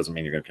drugs doesn't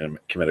mean you're going to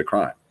commit a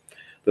crime.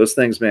 Those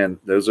things, man,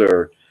 those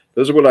are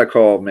what I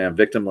call, man,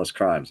 victimless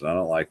crimes, and I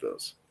don't like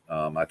those.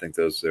 I think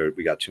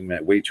we got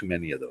way too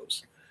many of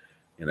those,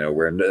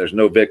 where there's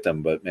no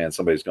victim, but, man,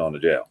 somebody's going to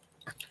jail,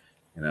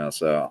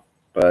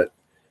 but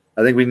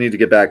I think we need to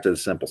get back to the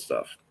simple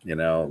stuff.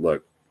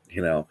 Look,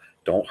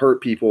 don't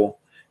hurt people,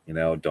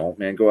 don't,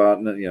 man, go out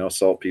and,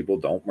 assault people,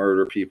 don't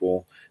murder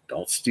people,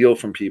 don't steal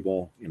from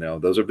people.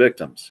 Those are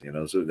victims.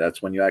 So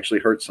that's when you actually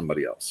hurt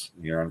somebody else.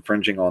 You're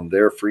infringing on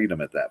their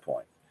freedom at that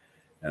point.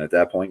 And at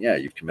that point, yeah,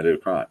 you've committed a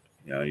crime.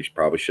 You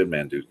probably should,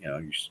 man,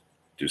 you should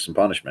do some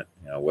punishment.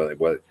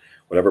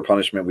 Whatever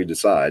punishment we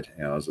decide,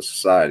 as a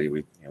society,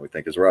 we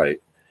think is right.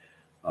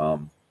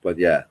 But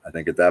yeah, I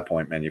think at that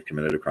point, man, you've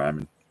committed a crime,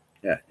 and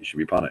yeah, you should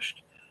be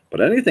punished. But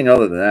anything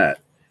other than that,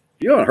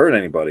 if you haven't hurt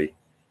anybody,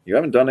 you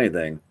haven't done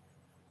anything.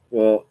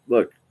 Well,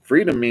 look,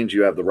 freedom means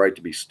you have the right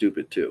to be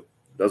stupid too.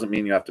 Doesn't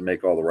mean you have to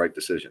make all the right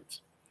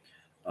decisions.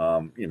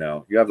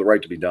 You have the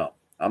right to be dumb.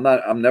 I'm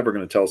never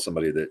going to tell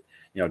somebody that,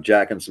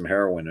 jacking some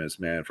heroin is,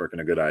 man,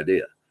 freaking a good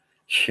idea.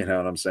 You know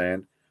what I'm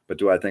saying? But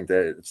do I think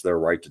that it's their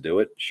right to do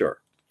it?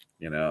 Sure.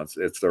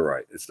 It's their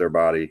right. It's their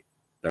body.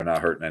 They're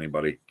not hurting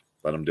anybody.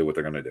 Let them do what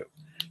they're going to do.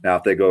 Now,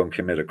 if they go and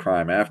commit a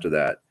crime after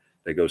that,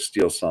 they go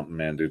steal something,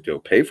 man, to go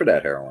pay for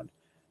that heroin.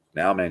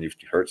 Now, man, you've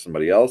hurt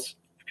somebody else.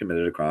 You've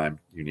committed a crime.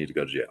 You need to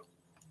go to jail.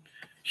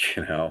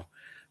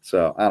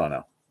 So I don't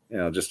know.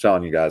 Just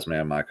telling you guys,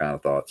 man, my kind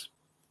of thoughts.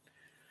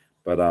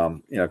 But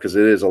because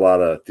it is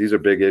these are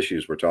big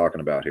issues we're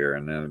talking about here,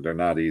 and they're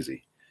not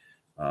easy.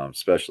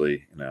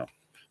 especially,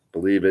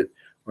 believe it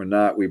or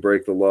not, we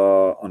break the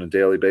law on a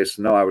daily basis.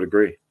 No, I would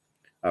agree.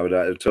 I would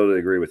totally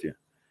agree with you.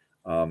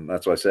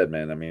 That's what I said,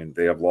 man. I mean,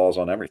 they have laws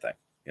on everything.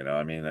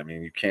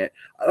 You can't.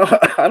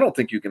 I don't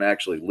think you can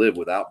actually live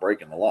without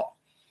breaking the law.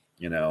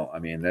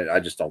 I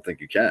just don't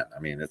think you can. I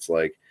mean, it's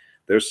like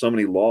there's so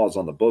many laws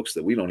on the books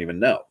that we don't even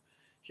know.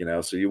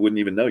 So you wouldn't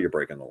even know you're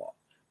breaking the law.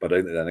 But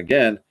then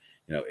again,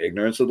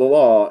 ignorance of the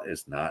law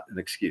is not an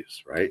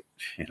excuse, right?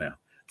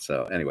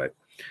 So anyway,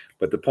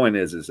 but the point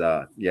is,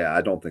 yeah,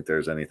 I don't think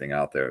there's anything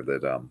out there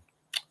that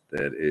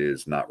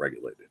is not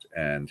regulated,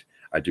 and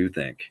I do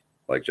think,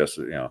 like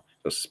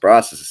Justice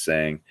Bras is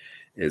saying,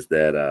 is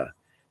that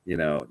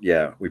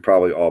yeah, we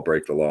probably all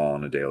break the law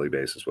on a daily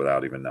basis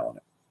without even knowing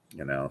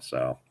it.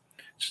 So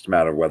it's just a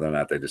matter of whether or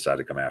not they decide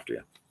to come after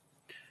you.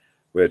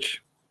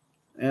 Which,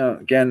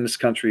 again, this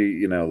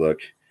country, look,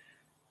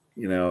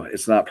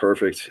 it's not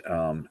perfect,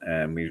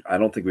 and I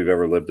don't think we've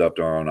ever lived up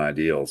to our own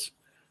ideals.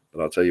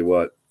 But I'll tell you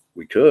what,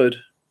 we could.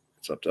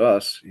 It's up to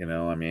us.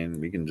 I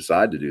mean, we can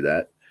decide to do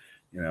that.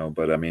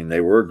 But I mean, they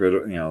were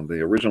good.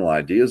 The original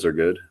ideas are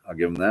good. I'll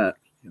give them that.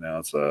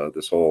 It's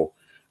this whole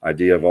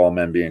idea of all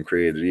men being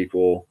created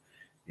equal.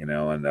 And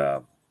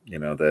that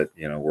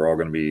we're all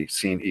going to be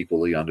seen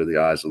equally under the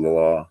eyes of the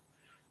law,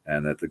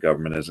 and that the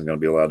government isn't going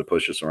to be allowed to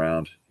push us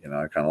around.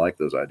 I kind of like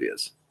those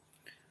ideas.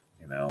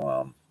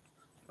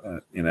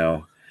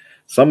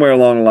 Somewhere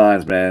along the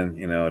lines, man,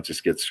 it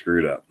just gets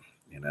screwed up.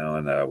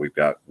 And we've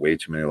got way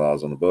too many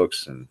laws on the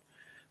books, and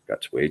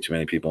got way too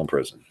many people in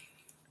prison.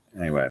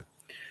 Anyway.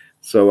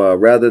 So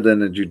rather than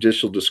the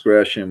judicial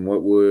discretion,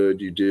 what would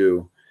you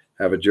do?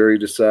 Have a jury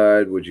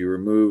decide? Would you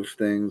remove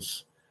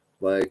things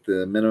like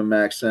the minimum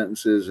max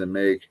sentences and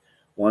make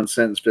one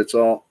sentence fits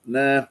all?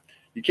 Nah,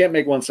 you can't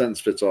make one sentence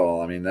fits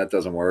all. I mean, that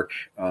doesn't work.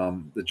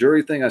 The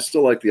jury thing, I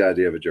still like the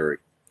idea of a jury.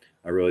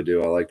 I really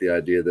do. I like the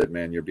idea that,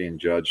 man, you're being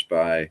judged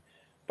by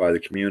the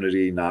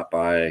community, not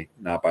by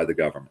the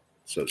government,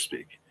 so to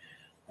speak.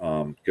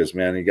 Because,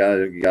 man,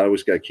 you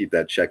always got to keep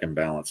that check and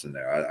balance in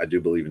there. I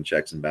do believe in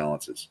checks and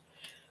balances.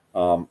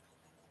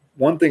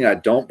 One thing I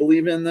don't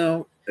believe in,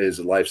 though,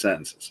 is life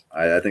sentences.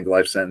 I think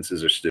life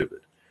sentences are stupid.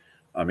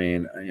 I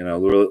mean,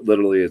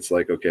 literally, it's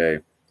like, okay,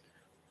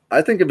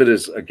 I think of it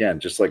as, again,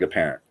 just like a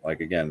parent. Like,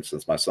 again,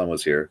 since my son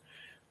was here,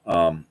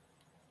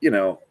 you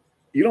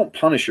don't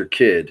punish your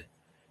kid,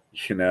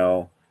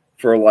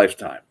 for a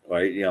lifetime,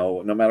 right?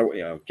 No matter what,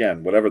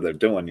 again, whatever they're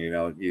doing,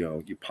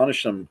 you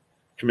punish them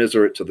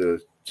commiserate to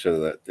the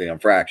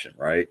infraction,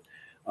 right?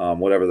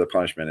 Whatever the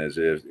punishment is,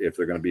 if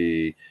they're going to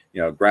be,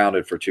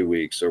 grounded for 2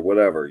 weeks or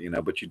whatever,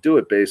 but you do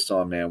it based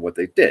on, man, what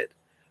they did,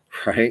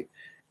 right?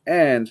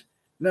 And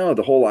no,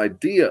 the whole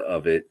idea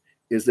of it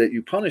is that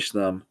you punish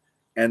them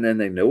and then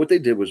they know what they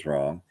did was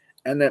wrong.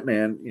 And that,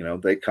 man,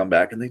 they come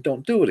back and they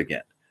don't do it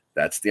again.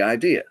 That's the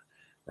idea,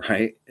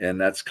 right? And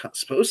that's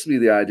supposed to be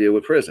the idea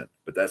with prison,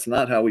 but that's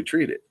not how we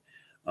treat it.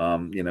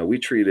 We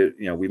treat it,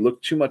 we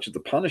look too much at the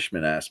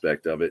punishment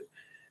aspect of it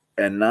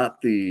and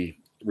not the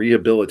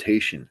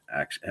rehabilitation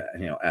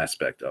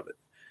aspect of it.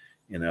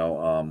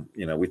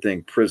 We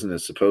think prison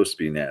is supposed to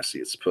be nasty.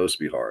 It's supposed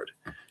to be hard.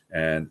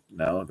 And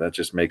no, that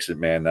just makes it,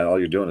 man, that all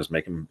you're doing is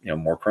making,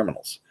 more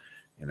criminals.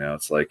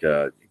 It's like,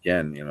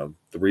 again,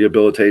 the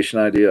rehabilitation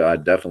idea, I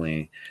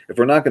definitely, if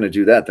we're not going to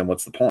do that, then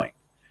what's the point?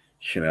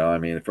 I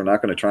mean, if we're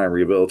not going to try and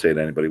rehabilitate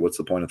anybody, what's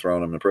the point of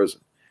throwing them in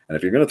prison? And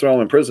if you're going to throw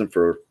them in prison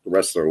for the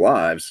rest of their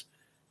lives,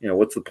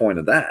 what's the point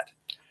of that?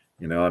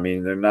 I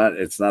mean, they're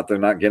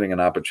not getting an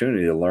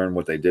opportunity to learn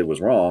what they did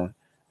was wrong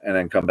and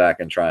then come back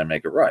and try and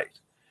make it right.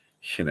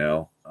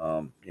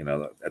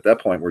 At that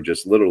point, we're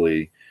just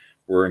literally,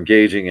 we're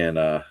engaging in,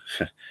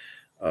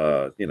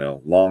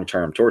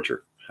 long-term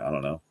torture. I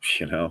don't know,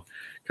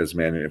 because,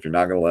 man, if you're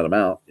not going to let them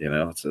out,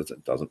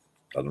 it doesn't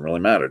really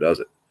matter, does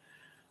it?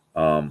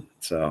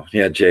 So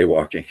yeah,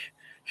 jaywalking.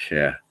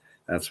 Yeah,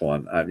 that's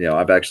one.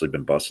 I've actually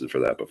been busted for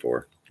that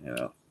before.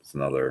 It's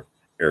another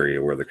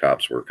area where the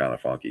cops were kind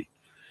of funky.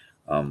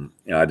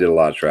 I did a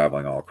lot of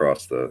traveling all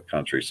across the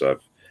country, so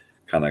I've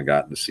kind of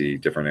gotten to see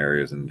different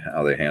areas and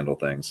how they handle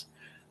things.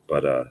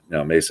 But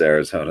Mesa,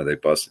 Arizona,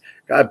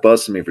 guy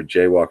busted me for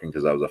jaywalking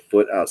because I was a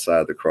foot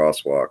outside the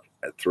crosswalk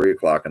at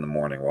 3:00 in the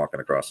morning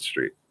walking across the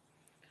street,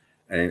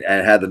 and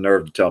had the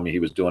nerve to tell me he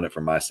was doing it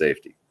for my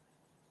safety.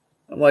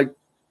 I'm like,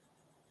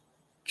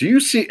 do you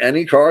see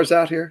any cars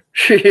out here?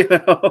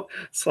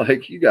 It's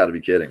like, you got to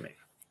be kidding me.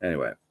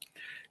 Anyway,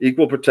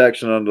 equal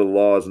protection under the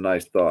law is a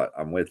nice thought.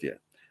 I'm with you.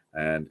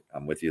 And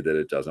I'm with you that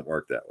it doesn't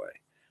work that way.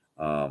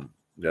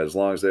 As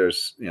long as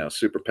there's,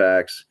 super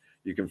PACs,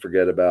 you can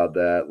forget about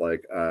that.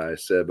 Like I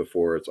said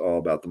before, it's all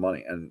about the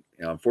money. And,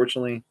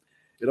 unfortunately,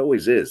 it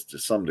always is to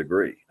some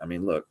degree. I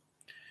mean, look,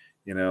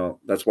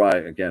 that's why,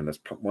 again, that's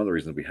one of the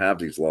reasons we have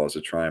these laws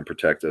to try and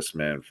protect us,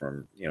 man,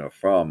 from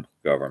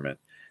government,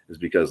 is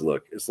because,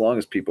 look, as long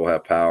as people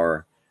have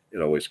power, it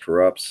always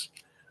corrupts.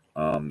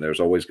 There's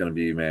always going to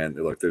be, man,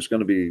 look, there's going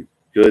to be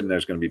good and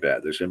there's going to be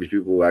bad. There's going to be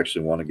people who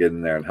actually want to get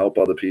in there and help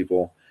other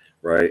people,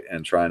 right?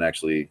 And try and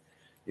actually,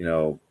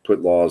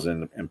 put laws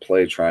in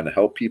play trying to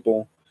help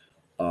people.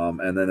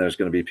 And then there's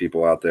going to be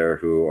people out there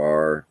who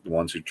are the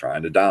ones who are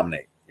trying to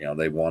dominate.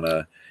 They want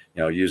to,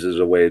 use it as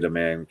a way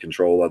to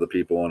control other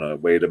people and a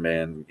way to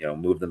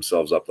move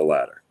themselves up the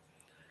ladder.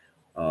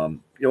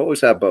 You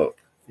always have both,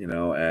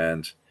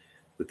 and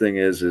the thing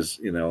is,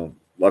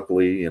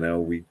 luckily,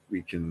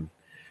 we can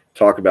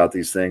talk about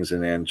these things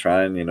and then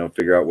try and,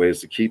 figure out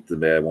ways to keep the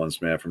bad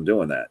ones, man, from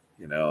doing that.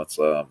 It's,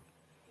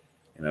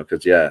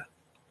 because, yeah,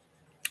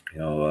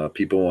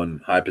 people in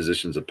high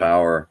positions of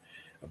power,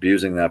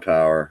 abusing that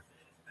power,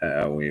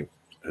 we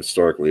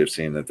historically have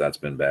seen that that's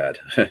been bad.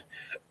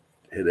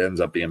 It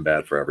ends up being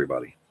bad for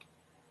everybody.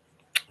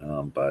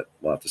 But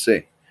we'll have to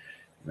see.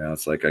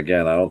 It's like,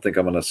 again, I don't think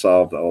I'm going to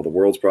solve all the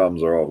world's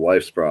problems or all of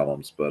life's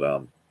problems, but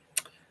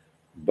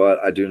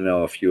I do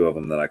know a few of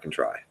them that I can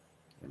try,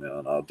 and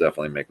I'll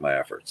definitely make my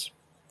efforts.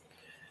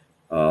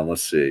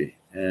 Let's see.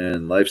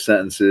 And life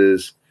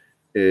sentences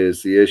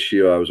is the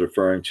issue I was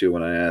referring to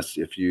when I asked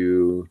if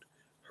you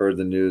heard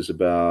the news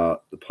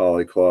about the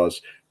poly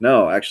clause.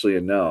 No, actually,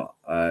 no.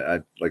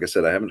 I like I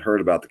said, I haven't heard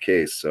about the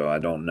case, so I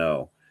don't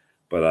know.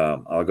 But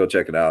I'll go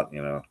check it out.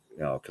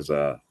 Because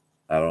I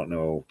don't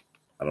know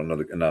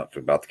enough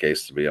about the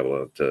case to be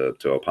able to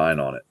opine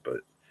on it.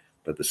 But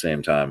at the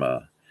same time,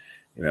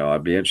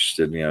 I'd be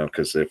interested.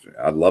 Because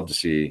I'd love to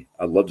see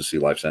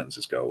life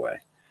sentences go away.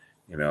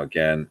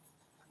 Again,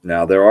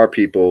 now there are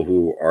people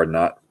who are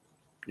not.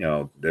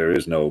 There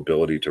is no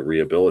ability to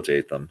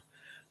rehabilitate them.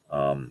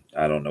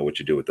 I don't know what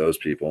you do with those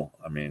people.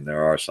 I mean,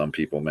 there are some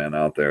people, man,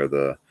 out there,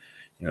 the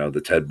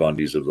Ted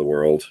Bundys of the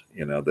world,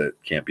 that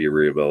can't be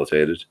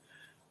rehabilitated.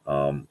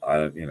 I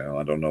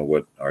don't know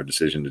what our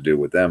decision to do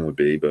with them would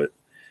be, but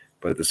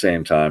at the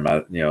same time,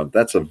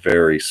 that's a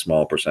very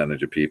small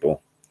percentage of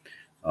people.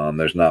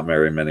 There's not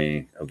very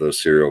many of those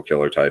serial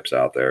killer types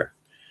out there,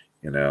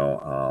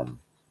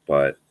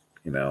 but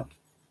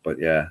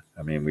yeah,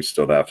 I mean, we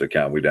still have to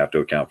account. We'd have to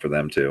account for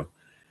them too,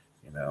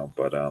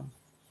 but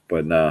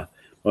nah,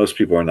 most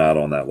people are not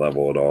on that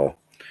level at all.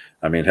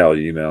 I mean, hell,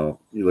 you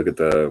look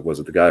at was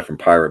it the guy from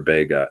Pirate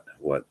Bay got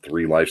what,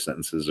 3 life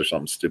sentences or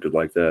something stupid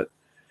like that?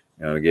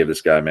 They gave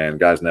this guy, man,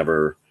 guy's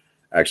never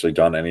actually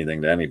done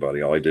anything to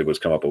anybody. All he did was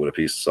come up with a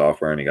piece of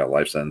software and he got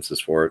life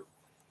sentences for it.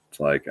 It's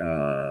like,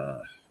 I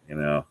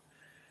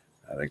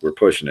think we're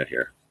pushing it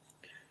here.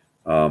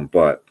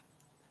 But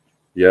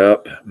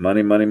yep,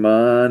 money, money,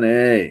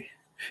 money.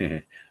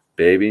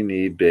 Baby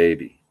need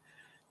baby.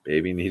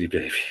 Baby needy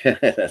baby.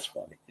 That's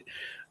funny.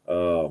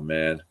 Oh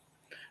man.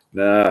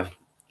 Nah,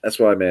 that's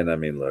why, man. I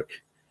mean, look,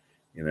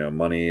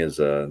 money is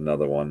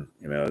another one.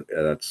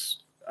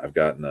 I've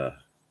gotten a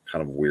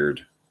kind of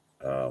weird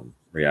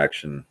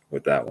reaction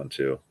with that one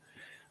too.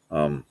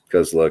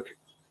 Because look,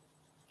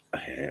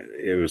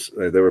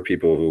 there were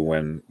people who,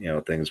 when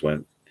things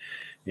went,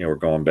 were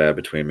going bad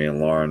between me and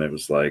Lauren, it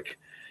was like,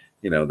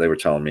 they were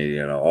telling me,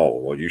 oh,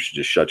 well, you should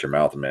just shut your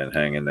mouth, man,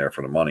 hang in there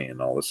for the money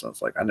and all this. And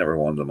it's like, I never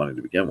wanted the money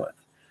to begin with.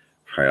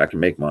 Right? I can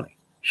make money.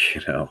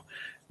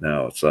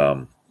 No, it's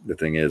the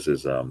thing is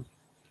no,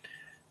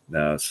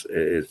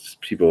 it's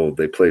people,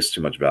 they place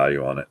too much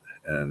value on it,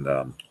 and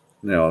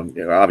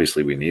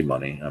obviously we need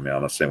money. I mean,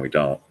 I'm not saying we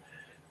don't,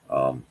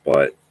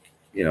 but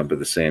at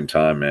the same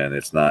time, man,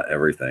 it's not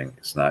everything.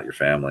 It's not your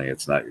family.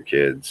 It's not your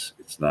kids.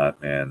 It's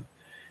not, man,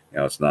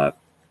 it's not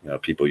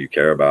people you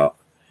care about.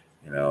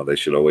 They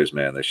should always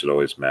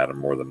matter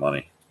more than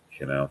money.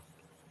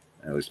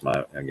 At least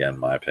my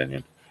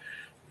opinion.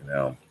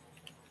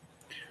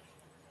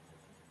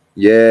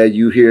 Yeah,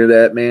 you hear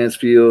that,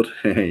 Mansfield?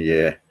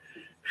 Yeah.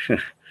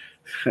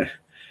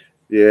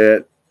 Yeah.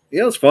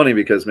 It's funny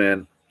because,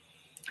 man,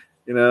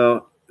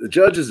 the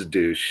judge is a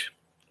douche.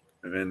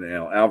 I mean,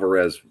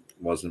 Alvarez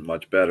wasn't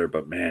much better,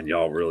 but man,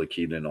 y'all really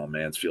keyed in on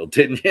Mansfield,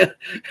 didn't you?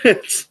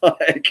 It's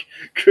like,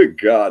 good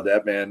God,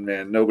 that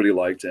man, nobody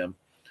liked him.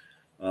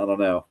 I don't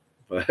know,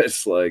 but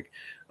it's like,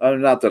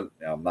 I'm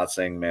not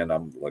saying, man,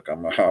 I'm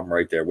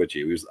right there with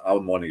you.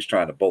 I'm the one who's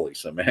trying to bully.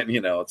 So, man,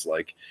 it's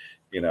like,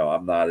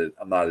 I'm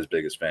not his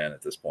biggest fan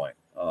at this point.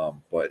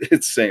 But at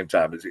the same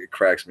time, it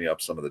cracks me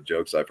up, some of the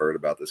jokes I've heard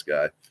about this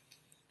guy.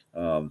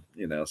 So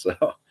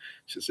it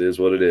just is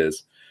what it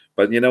is.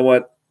 But you know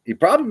what? He'd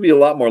probably be a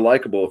lot more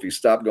likable if he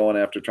stopped going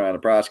after trying to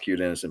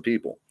prosecute innocent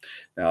people.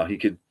 Now, he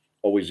could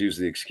always use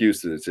the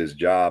excuse that it's his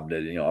job, that,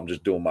 I'm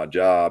just doing my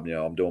job,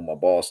 I'm doing what my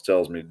boss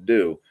tells me to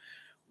do.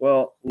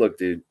 Well, look,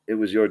 dude, it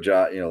was your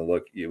job.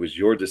 Look, it was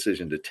your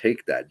decision to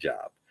take that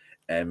job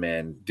and,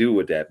 man, do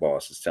what that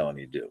boss is telling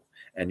you to do.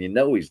 And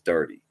he's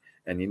dirty.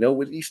 And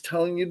what he's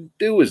telling you to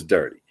do is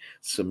dirty.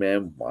 So,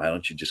 man, why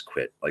don't you just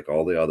quit like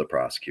all the other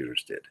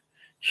prosecutors did?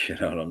 You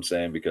know what I'm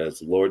saying?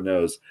 Because Lord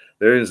knows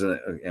there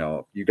isn't,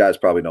 you guys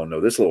probably don't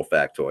know this little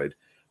factoid,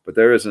 but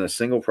there isn't a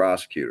single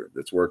prosecutor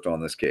that's worked on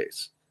this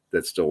case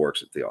that still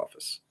works at the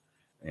office,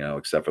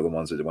 except for the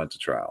ones that went to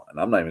trial.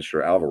 And I'm not even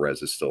sure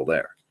Alvarez is still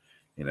there,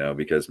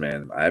 because,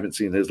 man, I haven't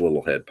seen his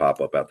little head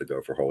pop up out the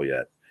gopher hole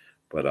yet.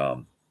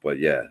 But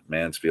yeah,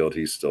 Mansfield,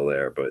 he's still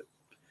there. But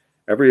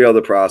every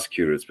other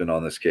prosecutor that's been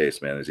on this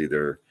case, man, has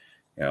either,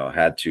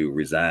 had to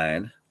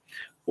resign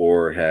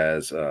or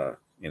has,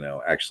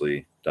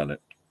 actually done it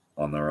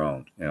on their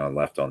own,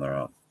 left on their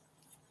own.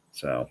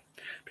 So,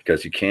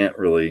 because you can't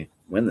really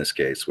win this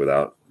case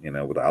without,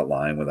 without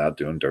lying, without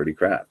doing dirty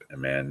crap.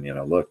 And man,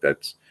 look,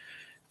 it's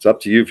up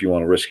to you if you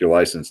want to risk your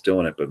license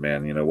doing it. But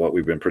man, you know what?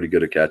 We've been pretty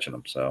good at catching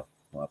them. So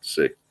we'll have to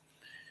see.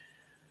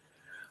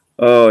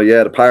 Oh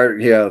yeah, the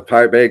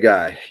Pirate Bay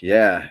guy.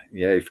 Yeah,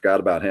 you forgot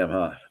about him,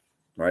 huh?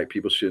 Right?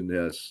 People should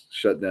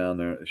shut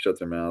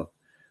their mouth.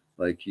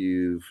 Like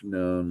you've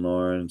known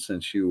Lauren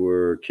since you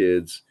were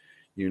kids.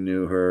 You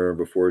knew her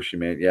before she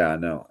made. Yeah, I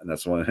know, and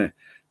that's one. Don't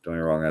get me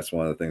wrong. That's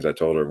one of the things I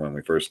told her when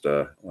we first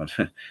when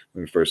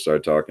we first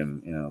started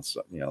talking.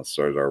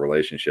 Started our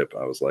relationship.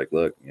 I was like,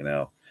 look,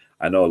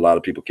 I know a lot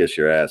of people kiss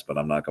your ass, but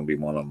I'm not going to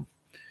be one of them.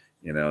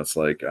 It's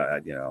like I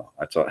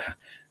taught.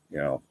 You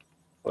know,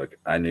 like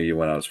I knew you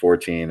when I was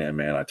 14, and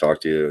man, I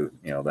talked to you,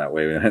 that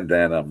way. And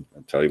then I'll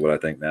tell you what I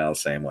think now, the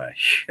same way.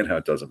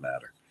 It doesn't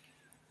matter.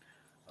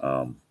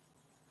 Am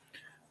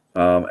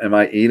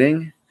I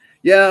eating?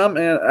 Yeah, I'm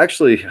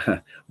actually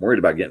I'm worried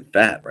about getting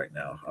fat right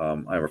now.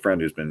 I have a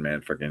friend who's been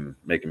freaking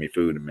making me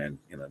food, and man,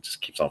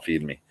 just keeps on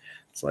feeding me.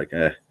 It's like,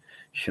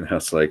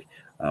 it's like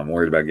I'm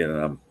worried about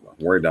getting. I'm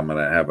worried I'm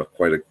gonna have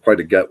quite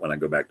a gut when I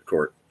go back to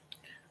court.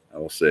 I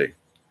will see.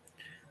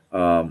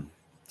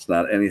 It's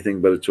not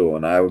anything but a tool,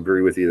 and I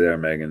agree with you there,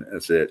 Megan.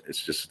 That's it.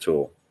 It's just a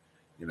tool.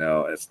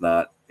 It's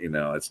not.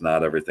 It's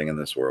not everything in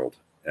this world,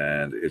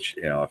 and it's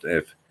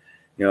if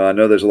I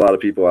know there's a lot of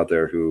people out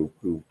there who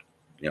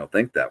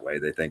think that way.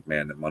 They think,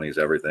 man, that money is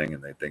everything,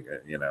 and they think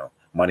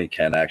money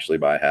can actually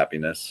buy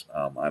happiness.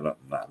 I'm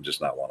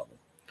just not one of them.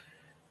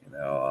 You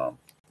know,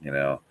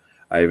 um,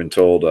 I even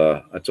told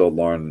I told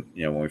Lauren,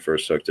 when we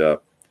first hooked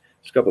up,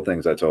 there's a couple of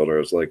things I told her.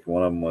 It's like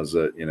one of them was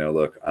that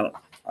look, I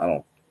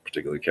don't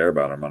particularly care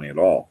about our money at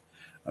all.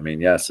 I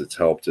mean, yes, it's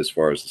helped as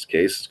far as this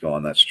case is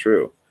going. That's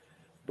true,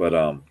 but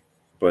no,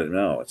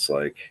 it's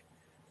like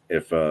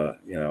if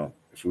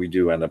we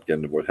do end up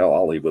getting divorced, hell,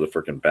 I'll leave with a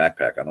freaking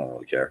backpack. I don't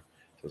really care.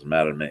 It doesn't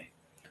matter to me.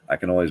 I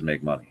can always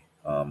make money.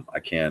 I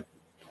can't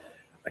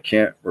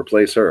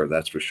replace her.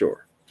 That's for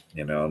sure.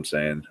 You know what I'm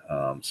saying?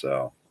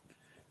 So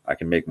I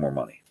can make more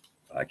money.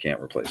 I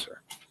can't replace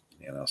her.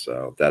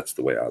 So that's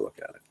the way I look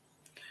at it.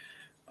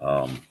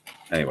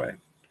 Anyway,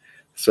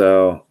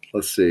 so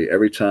let's see.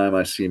 Every time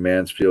I see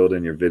Mansfield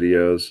in your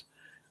videos,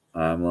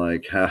 I'm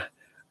like,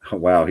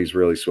 wow, he's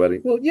really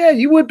sweating. Well, yeah,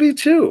 you would be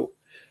too.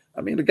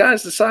 I mean, the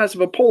guy's the size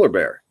of a polar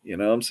bear. You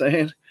know what I'm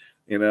saying?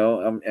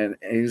 And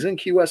he's in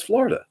Key West,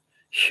 Florida.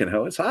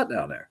 It's hot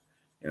down there.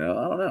 I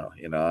don't know.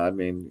 I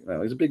mean,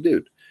 he's a big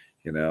dude.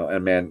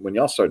 And man, when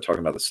y'all started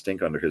talking about the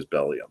stink under his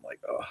belly, I'm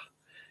like,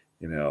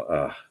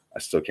 I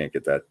still can't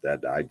get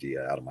that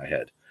idea out of my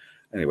head.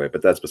 Anyway,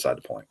 but that's beside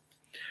the point.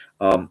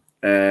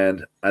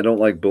 And I don't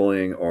like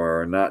bullying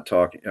or not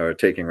talking or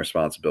taking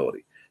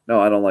responsibility. No,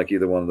 I don't like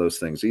either one of those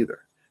things either.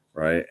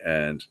 Right.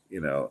 And,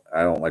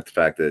 I don't like the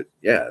fact that,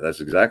 yeah,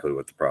 that's exactly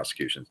what the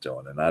prosecution's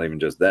doing. And not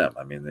even just them.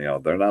 I mean,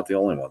 they're not the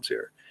only ones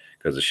here,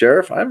 because the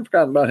sheriff, I haven't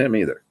forgotten about him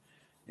either.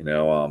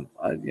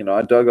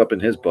 I dug up in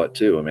his butt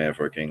too, a man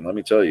for a king. Let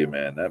me tell you,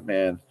 man, that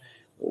man,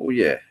 oh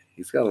yeah,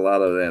 he's got a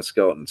lot of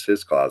skeletons in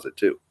his closet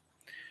too.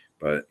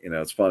 But,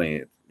 it's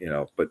funny,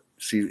 but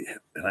see,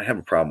 and I have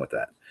a problem with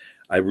that.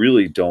 I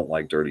really don't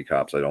like dirty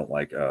cops. I don't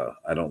like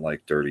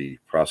dirty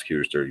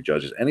prosecutors, dirty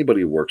judges,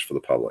 anybody who works for the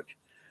public.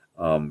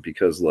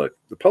 Because look,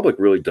 the public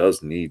really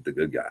does need the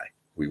good guy.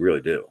 We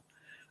really do.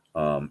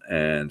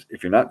 And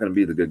if you're not going to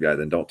be the good guy,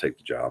 then don't take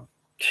the job.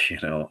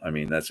 I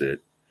mean, that's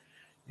it.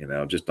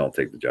 Just don't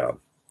take the job.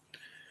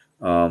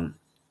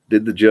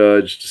 Did the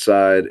judge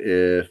decide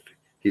if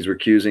he's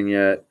recusing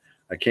yet?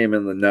 I came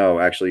in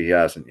no, actually he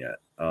hasn't yet.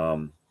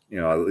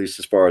 At least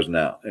as far as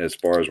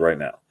right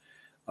now.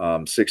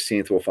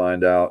 16th, we'll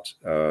find out.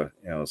 So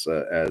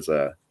as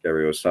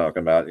Gary was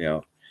talking about,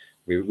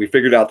 we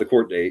figured out the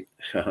court date,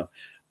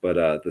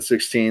 but the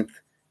 16th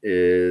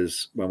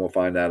is when we'll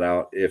find that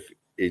out if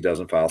he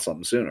doesn't file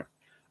something sooner.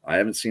 I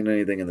haven't seen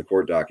anything in the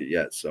court docket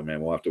yet, so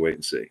man, we'll have to wait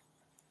and see.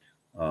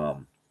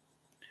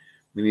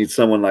 We need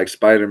someone like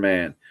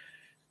Spider-Man.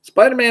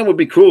 Spider-Man would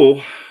be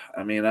cool.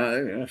 I mean,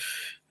 I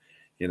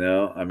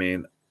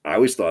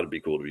always thought it'd be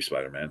cool to be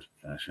Spider-Man.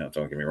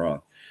 Don't get me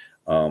wrong.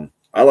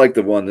 I like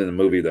the one in the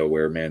movie though,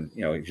 where man,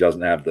 he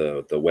doesn't have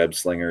the web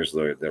slingers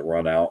that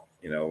run out,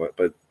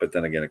 but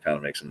then again, it kind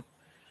of makes him,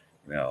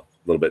 a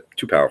little bit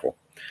too powerful.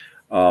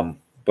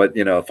 But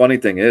funny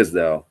thing is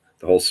though,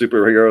 the whole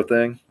superhero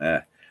thing,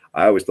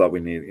 I always thought we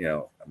need,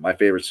 my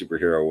favorite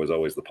superhero was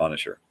always the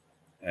Punisher.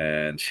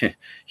 And,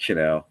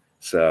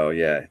 so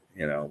yeah,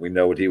 we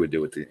know what he would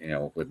do with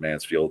with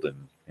Mansfield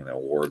and,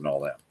 Ward and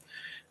all that.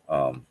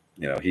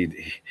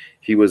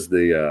 He was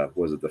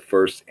the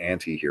first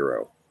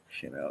anti-hero,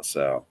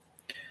 so,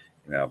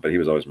 but he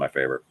was always my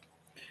favorite.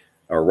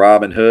 Or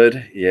Robin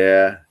Hood.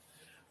 Yeah.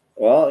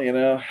 Well,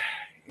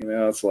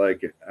 it's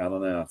like, I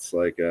don't know. It's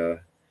like, I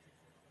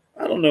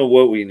don't know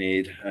what we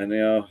need. I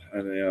know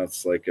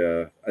it's like,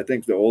 I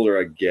think the older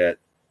I get,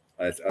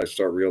 I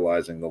start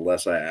realizing the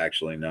less I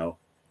actually know.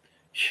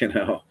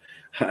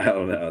 I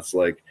don't know. It's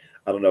like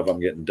I don't know if I'm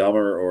getting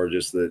dumber or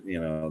just that,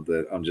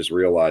 that I'm just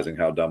realizing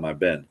how dumb I've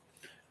been.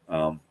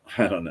 I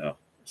don't know.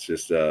 It's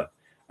just, I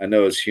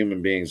know as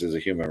human beings, as a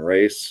human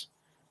race,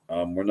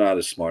 we're not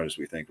as smart as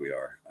we think we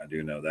are. I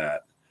do know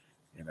that,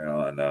 and,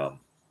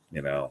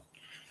 you know,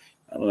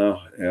 I don't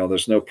know,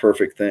 there's no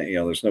perfect thing,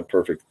 there's no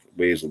perfect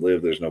ways to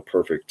live. There's no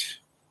perfect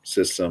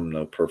system,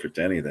 no perfect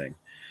anything.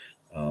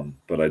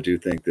 But I do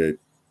think that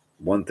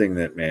one thing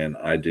that, man,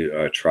 I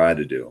try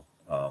to do,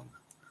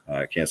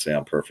 I can't say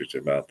I'm perfect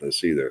about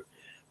this either,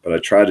 but I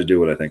try to do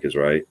what I think is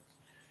right.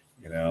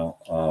 You know,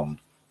 um,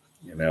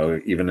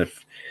 even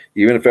if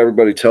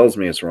everybody tells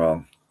me it's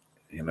wrong,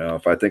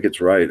 if I think it's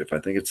right, if I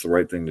think it's the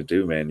right thing to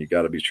do, man, you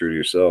got to be true to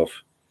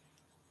yourself.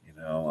 You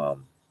know,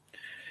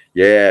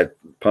 yeah,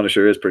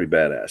 Punisher is pretty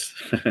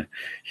badass.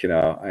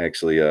 I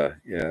actually, I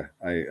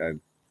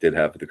did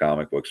have the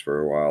comic books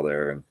for a while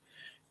there, and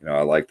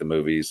I like the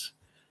movies.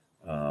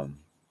 Um,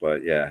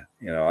 but yeah,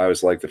 I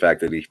always like the fact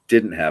that he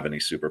didn't have any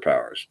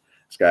superpowers.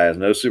 This guy has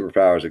no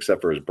superpowers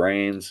except for his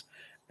brains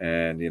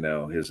and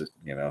his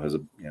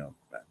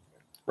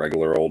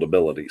regular old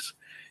abilities.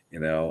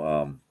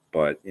 But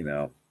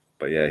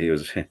yeah, he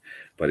was,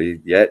 but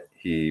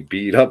he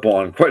beat up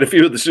on quite a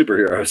few of the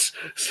superheroes.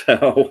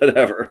 So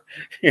whatever,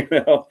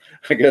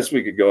 I guess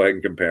we could go ahead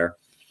and compare.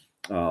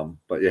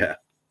 But yeah,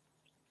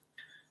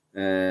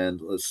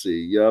 and let's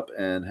see, yup,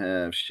 and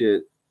have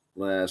shit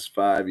last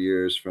 5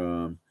 years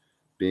from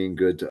being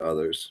good to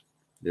others.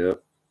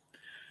 Yep.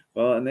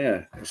 Well, and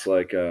yeah, it's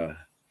like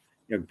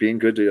being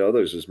good to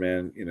others is,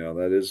 man,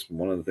 that is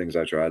one of the things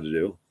I try to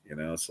do.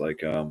 It's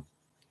like I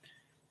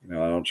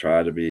don't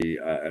try to be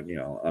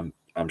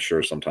I'm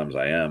sure sometimes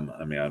I am.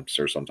 I mean, I'm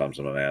sure sometimes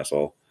I'm an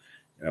asshole,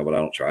 but I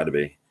don't try to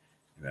be.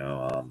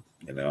 And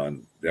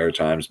there are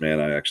times, man,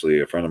 a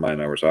friend of mine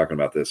and I were talking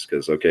about this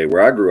because, okay,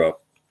 where I grew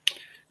up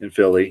in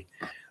Philly,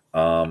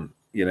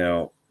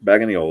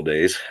 back in the old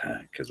days,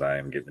 because I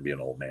am getting to be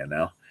an old man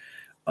now.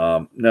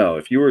 No,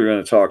 if you were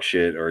going to talk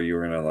shit or you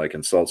were going to like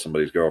insult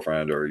somebody's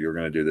girlfriend or you were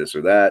going to do this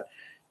or that,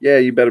 yeah,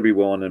 you better be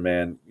willing to,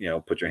 man,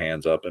 put your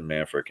hands up and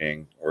man for a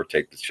king or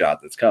take the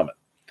shot that's coming.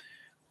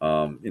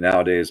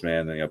 Nowadays,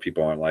 man,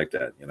 people aren't like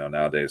that.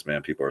 Nowadays,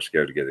 man, people are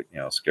scared to get it,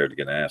 scared to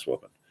get an ass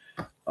whooping.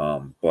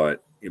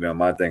 But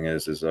my thing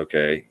is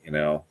okay,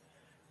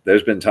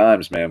 there's been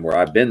times, man, where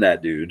I've been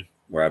that dude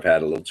where I've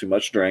had a little too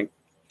much drink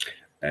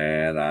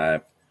and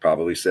I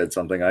probably said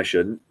something I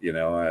shouldn't.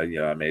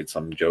 I made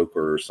some joke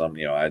or some,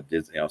 I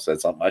did,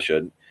 said something I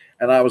shouldn't,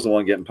 and I was the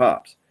one getting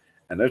pops.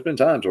 And there's been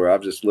times where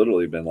I've just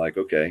literally been like,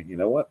 okay, you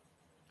know what,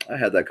 I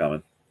had that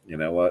coming. You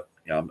know what,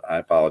 I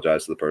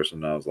apologize to the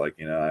person. I was like,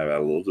 I had a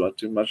little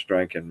too much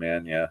drink, and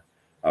man, yeah,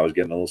 I was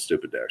getting a little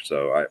stupid there,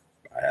 so I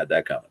had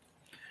that coming.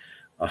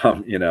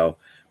 Um, you know,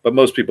 but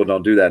most people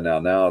don't do that now.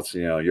 Now it's,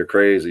 you're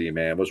crazy,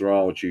 man. What's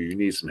wrong with you? You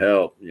need some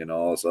help,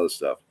 all this other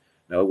stuff.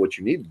 No, what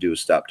you need to do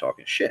is stop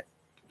talking shit,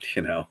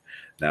 you know,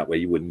 that way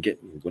you wouldn't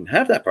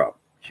have that problem,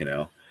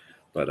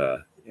 but,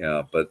 I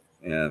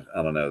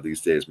don't know,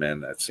 these days,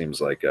 man, it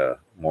seems like,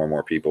 more and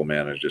more people,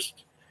 man, are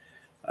just,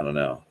 I don't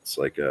know. It's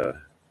like,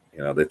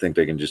 they think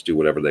they can just do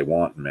whatever they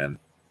want, man,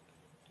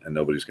 and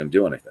nobody's going to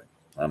do anything.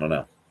 I don't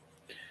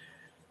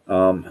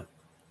know.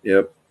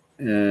 Yep.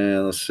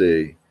 And let's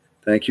see.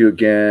 Thank you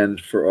again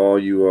for all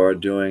you are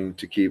doing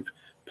to keep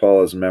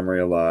Paula's memory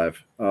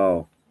alive.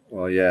 Oh,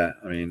 well, yeah.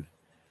 I mean,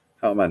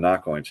 how am I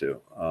not going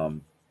to?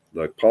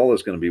 Look,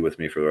 Paula's going to be with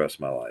me for the rest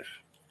of my life.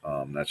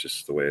 That's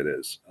just the way it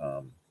is.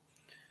 I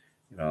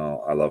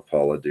love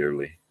Paula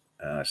dearly,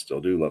 and I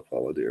still do love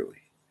Paula dearly.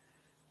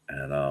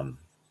 And,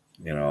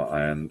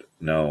 and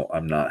no,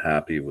 I'm not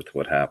happy with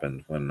what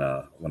happened when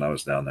I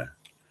was down there.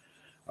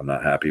 I'm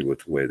not happy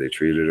with the way they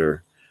treated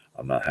her.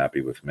 I'm not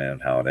happy with, man,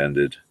 how it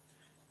ended.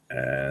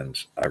 And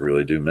I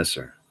really do miss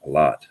her a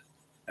lot.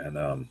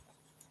 And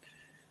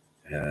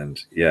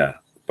yeah,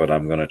 but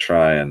I'm gonna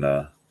try and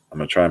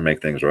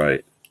make things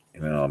right.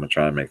 I'm gonna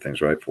try and make things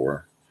right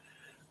for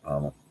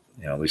her.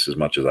 At least as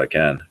much as I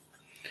can.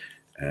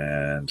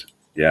 And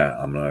yeah,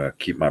 I'm gonna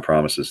keep my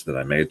promises that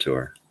I made to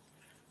her.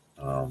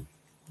 Um,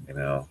 you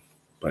know,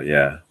 but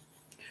yeah,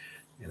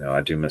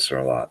 I do miss her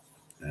a lot.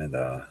 And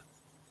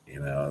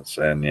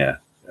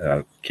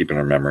keeping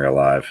her memory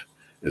alive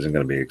isn't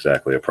going to be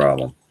exactly a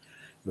problem,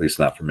 at least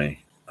not for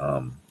me.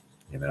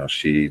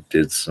 She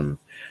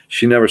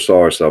never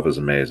saw herself as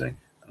amazing.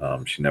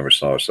 She never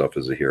saw herself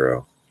as a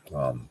hero.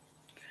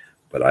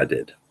 But I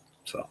did.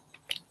 So,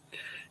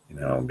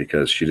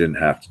 because she didn't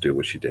have to do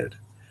what she did.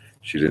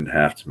 She didn't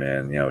have to,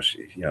 man.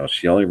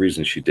 The only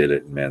reason she did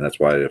it, man, that's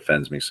why it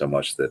offends me so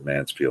much that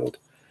Mansfield,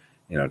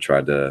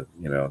 tried to,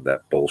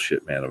 that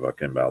bullshit, man,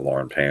 about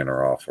Lauren paying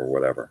her off or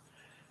whatever.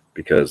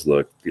 Because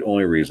look, the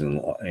only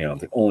reason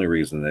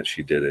that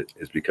she did it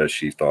is because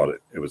she thought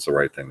it was the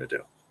right thing to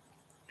do.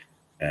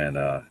 And,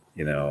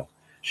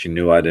 she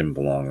knew I didn't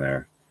belong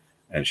there.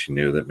 And she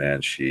knew that,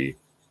 man, she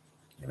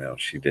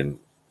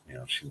didn't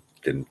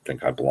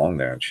think I belonged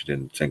there, and she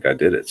didn't think I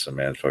did it. So,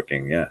 man,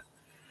 fucking, yeah.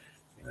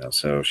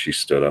 So she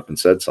stood up and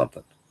said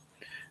something,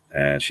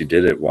 and she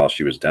did it while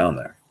she was down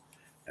there.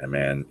 And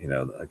man,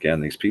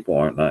 again, these people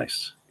aren't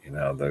nice.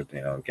 They're,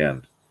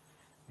 again,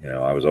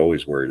 I was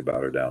always worried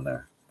about her down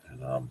there.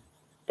 And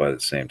but at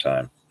the same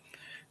time,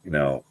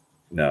 no,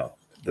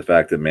 the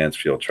fact that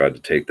Mansfield tried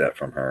to take that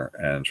from her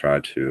and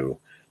tried to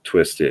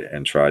twist it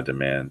and tried to,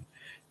 man,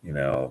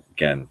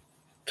 again,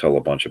 tell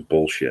a bunch of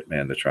bullshit,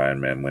 man, to try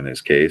and, man, win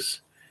his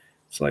case.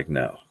 It's like,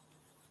 no,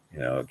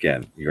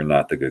 again, you're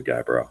not the good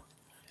guy, bro.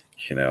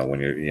 When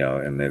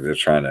you're, and they're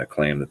trying to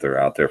claim that they're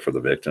out there for the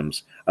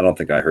victims. I don't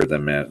think I heard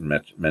them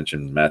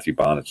mention Matthew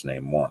Bonnett's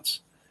name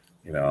once.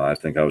 I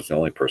think I was the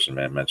only person,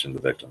 man, mentioned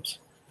the victims,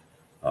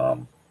 at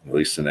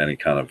least in any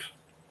kind of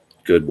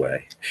good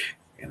way,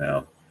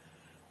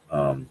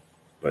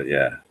 But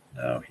yeah,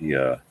 no, he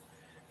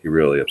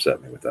really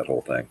upset me with that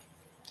whole thing.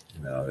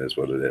 It is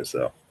what it is,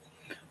 though.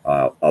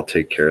 I'll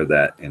take care of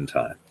that in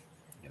time,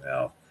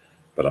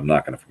 but I'm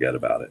not going to forget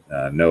about it.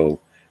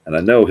 And I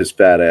know his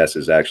fat ass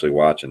is actually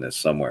watching this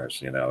somewhere.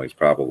 He's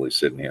probably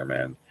sitting here,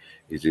 man.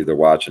 He's either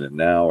watching it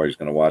now or he's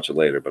going to watch it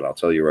later. But I'll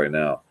tell you right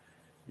now,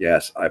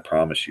 yes, I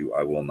promise you,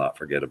 I will not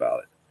forget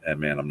about it. And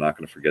man, I'm not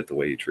going to forget the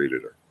way you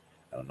treated her.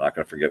 And I'm not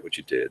going to forget what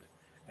you did.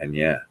 And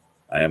yeah,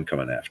 I am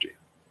coming after you.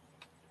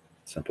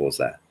 Simple as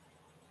that.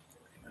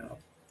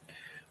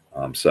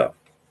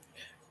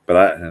 But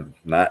I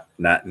not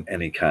in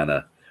any kind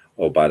of,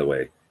 oh, by the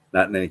way,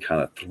 not in any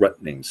kind of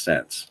threatening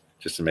sense.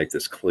 Just to make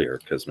this clear,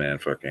 because man,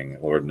 fucking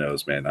Lord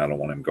knows, man, I don't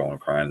want him going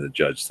crying to the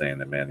judge saying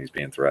that, man, he's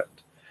being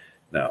threatened.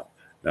 No,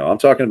 I'm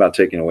talking about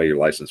taking away your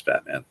license,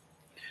 fat man.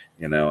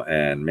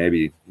 And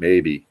maybe,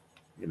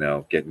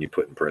 getting you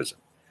put in prison.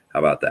 How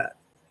about that?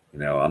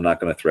 I'm not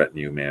going to threaten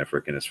you, man,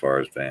 freaking as far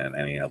as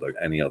any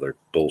other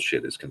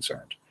bullshit is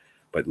concerned.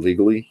 But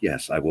legally,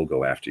 yes, I will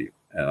go after you,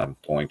 and I'm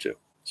going to.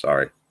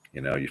 Sorry,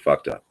 you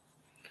fucked up.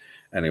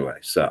 Anyway,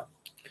 so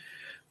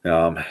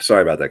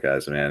sorry about that,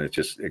 guys. Man,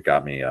 it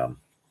got me a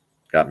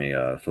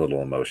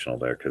little emotional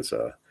there because,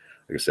 like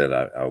I said,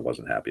 I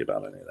wasn't happy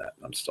about any of that.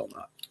 I'm still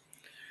not.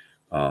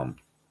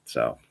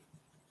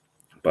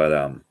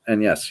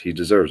 And yes, he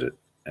deserves it.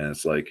 And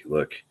it's like,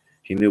 look,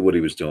 he knew what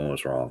he was doing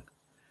was wrong.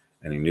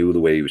 And he knew the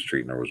way he was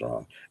treating her was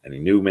wrong. And he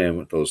knew, man,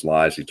 with those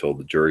lies he told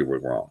the jury were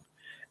wrong.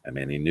 I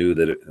mean, he knew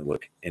that,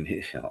 in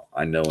his,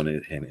 I know in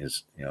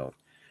his,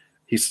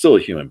 he's still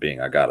a human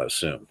being, I got to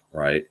assume,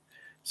 right?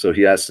 So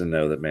he has to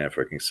know that, man,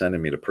 freaking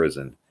sending me to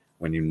prison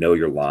when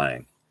you're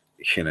lying,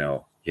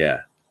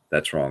 yeah,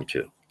 that's wrong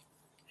too.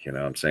 What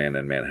I'm saying?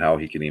 And man, how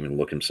he can even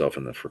look himself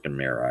in the freaking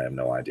mirror, I have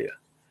no idea.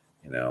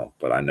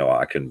 But I know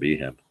I couldn't be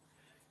him.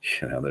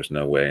 There's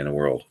no way in the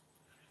world.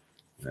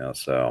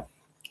 So.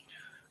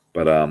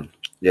 But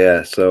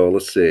yeah. So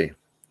let's see.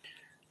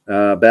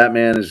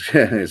 Batman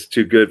is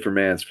too good for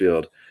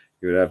Mansfield.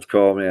 You would have to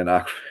call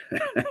man.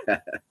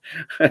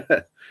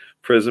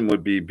 Prison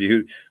would be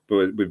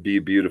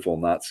beautiful,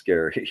 not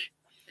scary.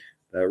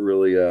 That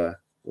really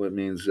what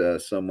means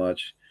so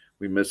much.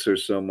 We miss her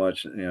so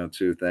much,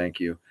 too. Thank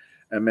you.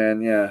 And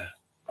man, yeah,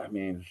 I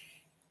mean,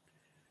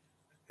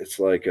 it's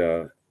like,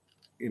 and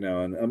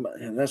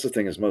that's the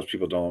thing is most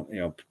people don't,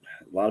 a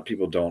lot of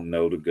people don't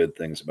know the good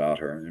things about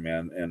her,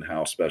 man, and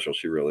how special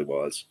she really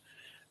was.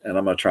 And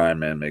I'm going to try and,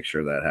 man, make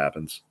sure that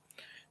happens,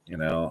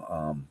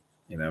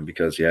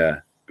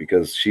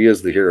 because she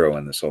is the hero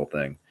in this whole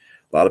thing.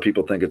 A lot of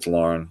people think it's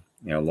Lauren,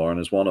 Lauren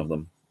is one of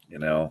them,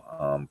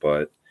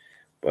 but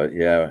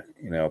yeah,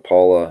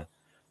 Paula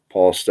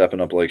stepping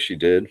up like she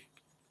did.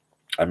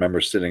 I remember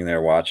sitting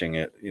there watching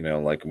it,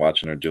 like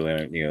watching her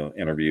doing,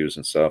 interviews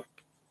and stuff.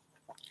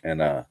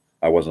 And I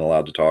wasn't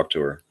allowed to talk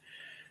to her.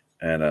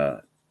 And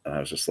I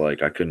was just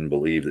like, I couldn't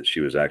believe that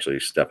she was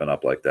actually stepping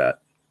up like that.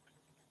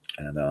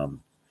 And,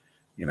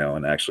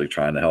 and actually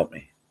trying to help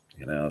me.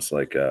 It's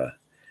like,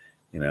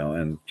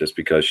 and just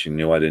because she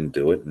knew I didn't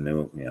do it and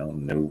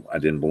knew I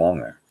didn't belong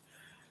there.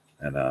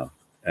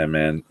 And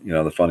man,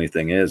 the funny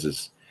thing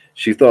is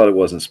she thought it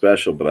wasn't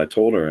special, but I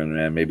told her, and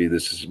man, maybe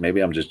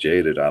I'm just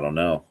jaded. I don't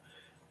know.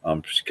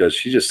 Because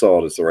she just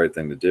saw it as the right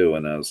thing to do.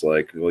 And I was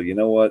like, well, you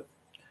know what?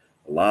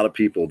 A lot of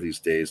people these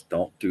days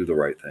don't do the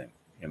right thing.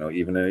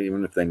 Even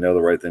if they know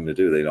the right thing to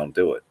do, they don't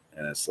do it.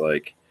 And it's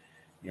like,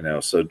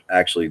 so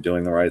actually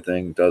doing the right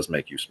thing does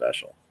make you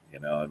special.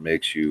 It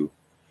makes you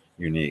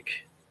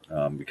unique.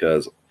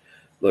 Because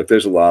look,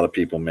 there's a lot of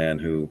people, man,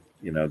 who,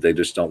 they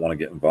just don't want to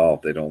get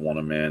involved. They don't want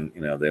to, man,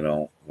 they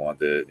don't want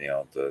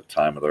the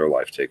time of their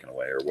life taken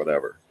away or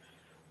whatever.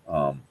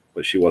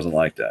 But she wasn't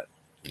like that,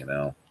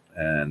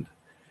 and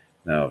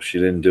no, she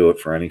didn't do it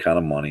for any kind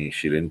of money.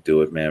 She didn't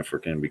do it, man,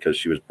 because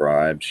she was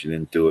bribed. She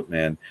didn't do it,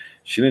 man.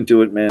 She didn't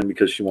do it, man,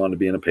 because she wanted to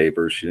be in the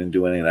paper. She didn't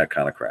do any of that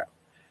kind of crap.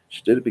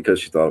 She did it because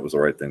she thought it was the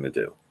right thing to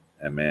do.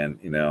 And man,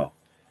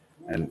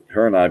 and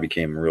her and I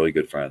became really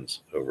good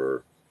friends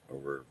over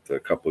the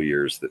couple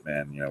years that,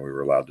 man, we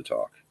were allowed to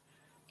talk.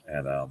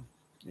 And,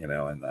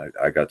 and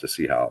I got to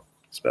see how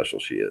special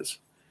she is.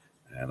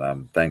 And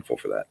I'm thankful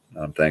for that.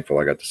 I'm thankful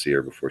I got to see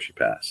her before she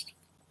passed.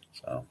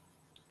 So,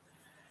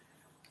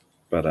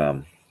 but,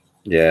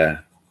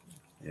 yeah,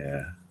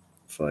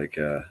 it's like,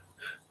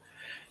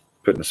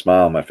 putting a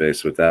smile on my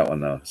face with that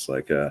one though. It's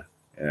like,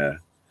 yeah,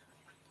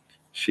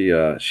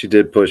 she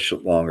did push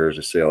longer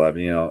to say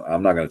 11. You know,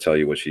 I'm not going to tell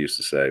you what she used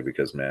to say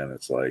because, man,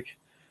 it's like,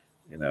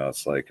 you know,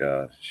 it's like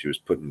she was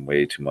putting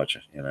way too much,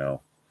 you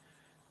know,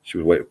 she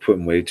was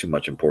putting way too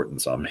much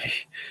importance on me,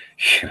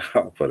 you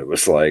know. But it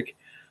was like,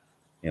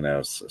 you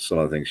know, some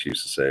of the things she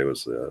used to say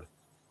was, you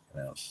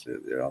know,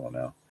 I don't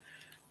know.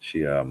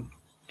 She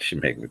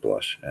made me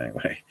blush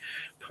anyway,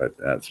 but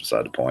that's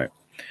beside the point.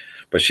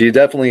 But she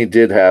definitely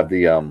did have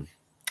the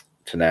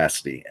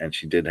tenacity, and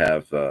she did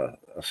have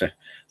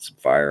some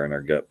fire in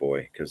her gut,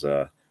 boy. Because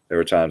there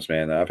were times,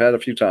 man, I've had a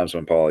few times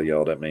when Paula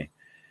yelled at me,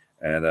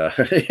 and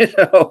you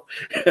know,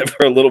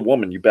 for a little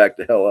woman, you back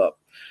the hell up,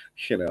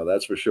 you know,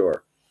 that's for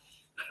sure.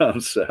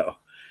 So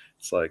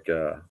it's like,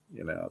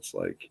 you know, it's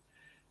like,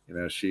 you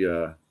know, she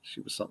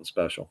was something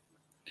special.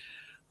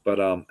 But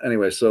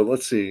anyway, so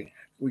let's see.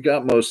 We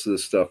got most of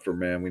this stuff for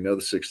man. We know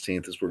the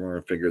 16th is where we're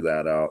going to figure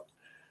that out.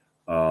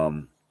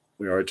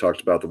 We already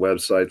talked about the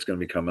website. It's going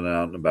to be coming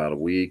out in about a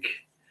week,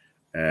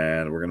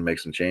 and we're going to make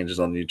some changes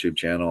on the YouTube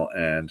channel.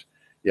 And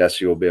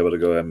yes, you'll be able to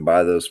go ahead and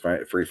buy those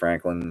free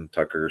Franklin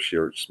Tucker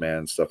shirts,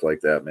 man, stuff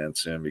like that, man,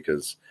 soon,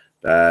 because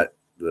that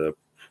the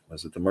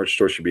merch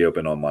store should be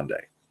open on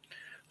Monday.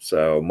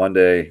 So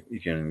Monday you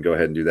can go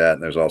ahead and do that,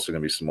 and there's also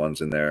going to be some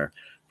ones in there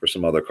for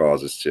some other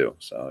causes too.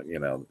 So you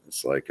know,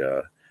 it's like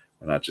we're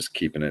not just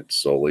keeping it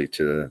solely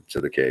to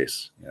the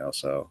case, you know.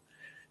 So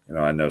you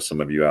know, I know some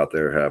of you out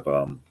there have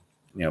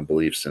you know,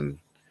 beliefs in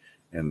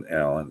you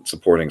know, and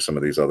supporting some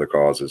of these other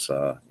causes.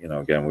 You know,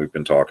 again, we've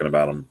been talking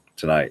about them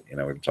tonight. You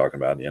know, we've been talking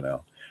about, you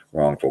know,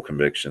 wrongful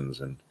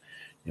convictions and,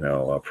 you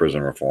know,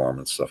 prison reform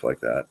and stuff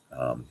like that.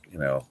 You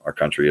know, our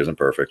country isn't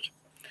perfect,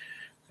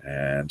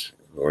 and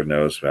Lord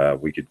knows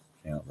we could,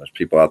 you know, there's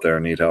people out there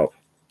who need help,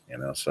 you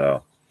know.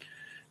 So,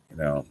 you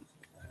know,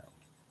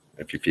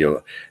 if you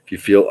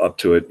feel up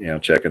to it, you know,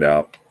 check it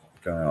out.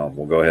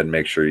 We'll go ahead and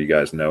make sure you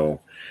guys know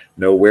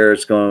where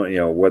it's going, you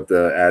know, what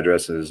the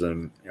address is,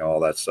 and you know, all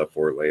that stuff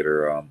for it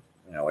later.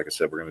 You know, like I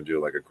said, we're going to do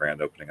like a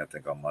grand opening, I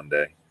think, on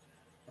Monday.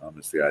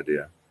 Is the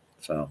idea.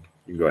 So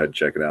you can go ahead and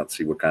check it out,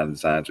 see what kind of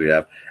designs we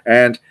have.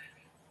 And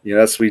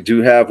yes, we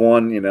do have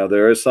one. You know,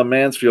 there is some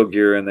Mansfield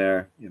gear in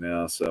there, you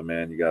know, so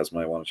man, you guys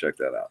might want to check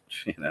that out.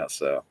 You know,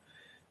 so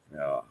you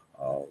know,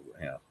 I'll,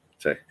 you know,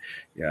 say,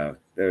 you know,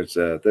 there's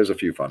a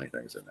few funny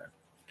things in there.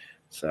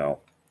 So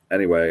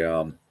anyway,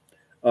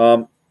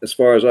 as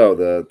far as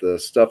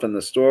the stuff in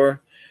the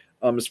store,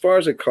 as far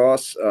as it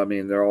costs, I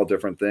mean, they're all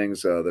different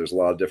things. There's a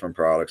lot of different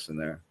products in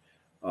there,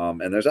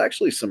 and there's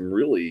actually some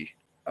really,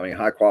 I mean,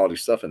 high quality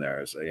stuff in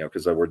there. You know,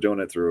 because we're doing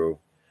it through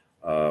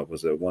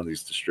was it one of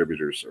these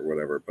distributors or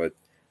whatever. But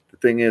the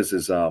thing is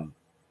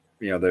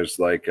you know, there's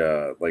like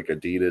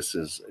Adidas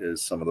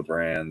is some of the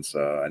brands.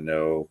 I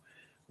know,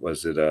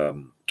 was it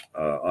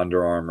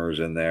Under Armour's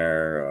in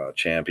there,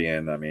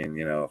 Champion. I mean,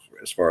 you know,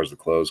 as far as the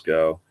clothes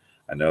go,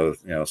 I know,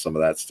 you know, some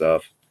of that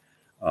stuff.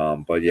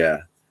 But yeah,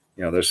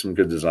 you know, there's some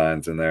good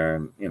designs in there,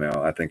 and you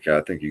know, I think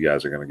you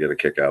guys are going to get a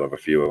kick out of a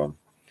few of them.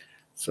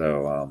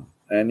 So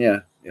and yeah,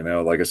 you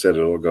know, like I said,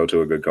 it'll go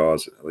to a good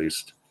cause at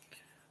least.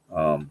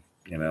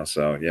 You know,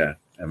 so yeah,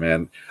 and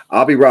man,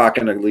 I'll be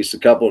rocking at least a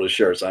couple of the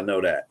shirts. I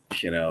know that,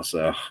 you know,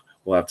 so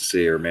we'll have to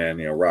see her, man,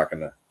 you know, rocking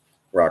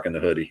the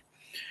hoodie.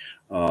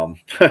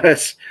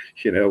 But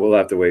you know, we'll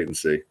have to wait and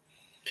see.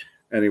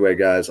 Anyway,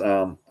 guys,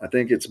 I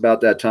think it's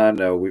about that time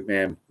though.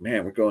 Man,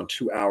 we're going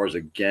 2 hours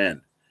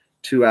again.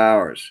 2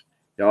 hours.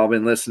 Y'all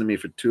been listening to me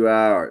for 2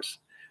 hours.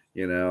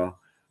 You know,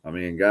 I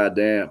mean,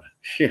 goddamn,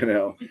 you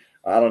know,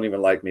 I don't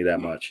even like me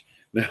that much.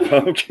 No,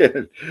 I'm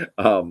kidding.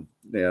 You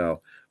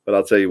know, but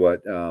I'll tell you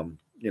what,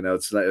 you know,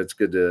 it's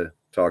good to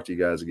talk to you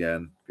guys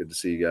again. Good to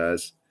see you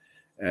guys.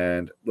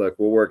 And look,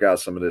 we'll work out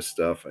some of this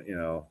stuff, you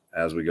know,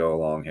 as we go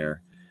along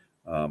here.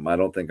 I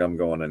don't think I'm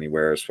going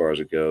anywhere as far as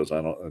it goes.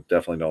 I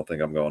definitely don't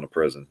think I'm going to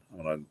prison.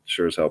 I'm gonna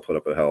sure as hell put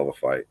up a hell of a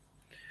fight.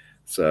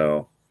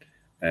 So,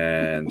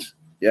 and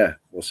yeah,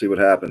 we'll see what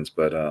happens.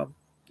 But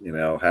you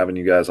know, having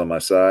you guys on my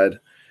side,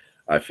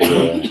 I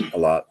feel a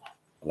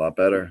lot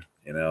better.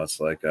 You know, it's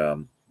like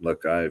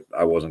look,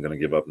 I wasn't going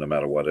to give up no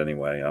matter what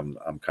anyway. I'm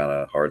kind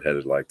of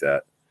hard-headed like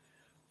that.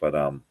 But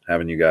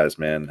having you guys,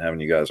 man,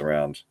 having you guys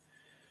around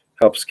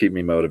helps keep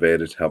me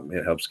motivated.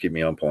 It helps keep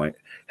me on point.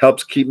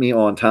 Helps keep me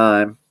on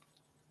time.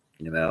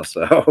 You know,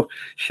 so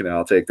you know,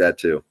 I'll take that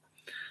too.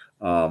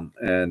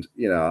 And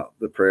you know,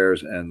 the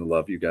prayers and the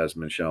love you guys have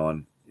been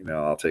showing, you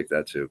know, I'll take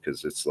that too,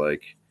 because it's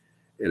like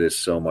it is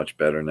so much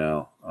better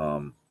now.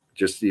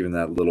 Just even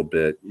that little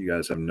bit, you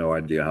guys have no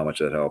idea how much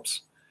that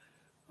helps.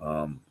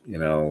 You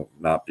know,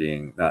 not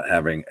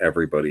having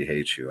everybody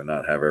hate you and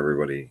not have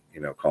everybody,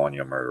 you know, calling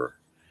you a murderer.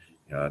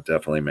 You know, it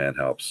definitely, man,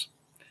 helps.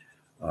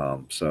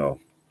 So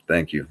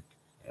thank you,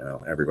 you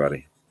know,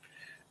 everybody.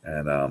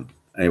 And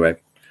anyway,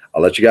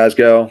 I'll let you guys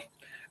go.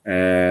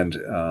 And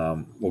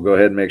we'll go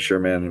ahead and make sure,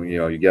 man, you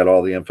know, you get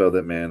all the info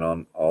that, man,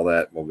 on all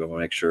that. We'll go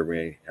make sure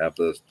we have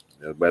the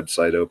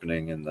website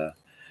opening and the,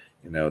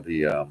 you know,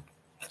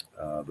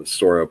 the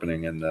store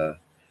opening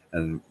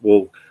and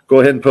we'll go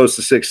ahead and post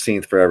the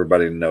 16th for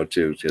everybody to know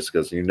too, just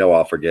because, you know,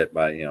 I'll forget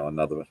by, you know,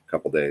 another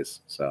couple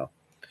days. So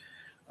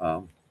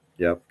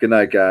Yeah. Good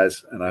night,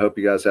 guys. And I hope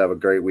you guys have a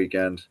great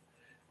weekend.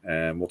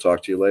 And we'll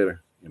talk to you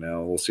later.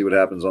 We'll see what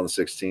happens on the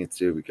 16th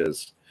too,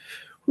 because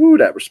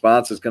that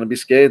response is going to be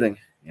scathing.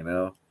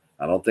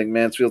 I don't think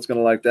Mansfield's going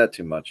to like that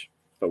too much,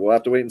 but we'll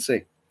have to wait and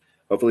see.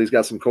 Hopefully he's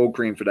got some cold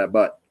cream for that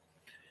butt.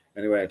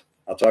 Anyway,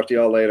 I'll talk to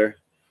y'all later.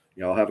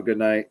 Y'all have a good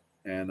night.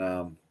 And,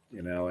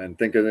 and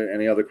think of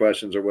any other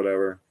questions or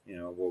whatever,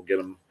 we'll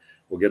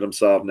get them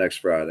solved next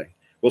Friday.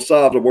 We'll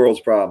solve the world's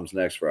problems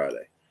next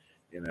Friday,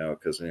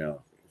 because,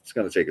 it's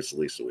going to take us at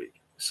least a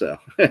week. So,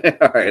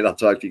 all right, I'll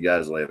talk to you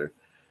guys later.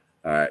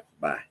 All right,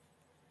 bye.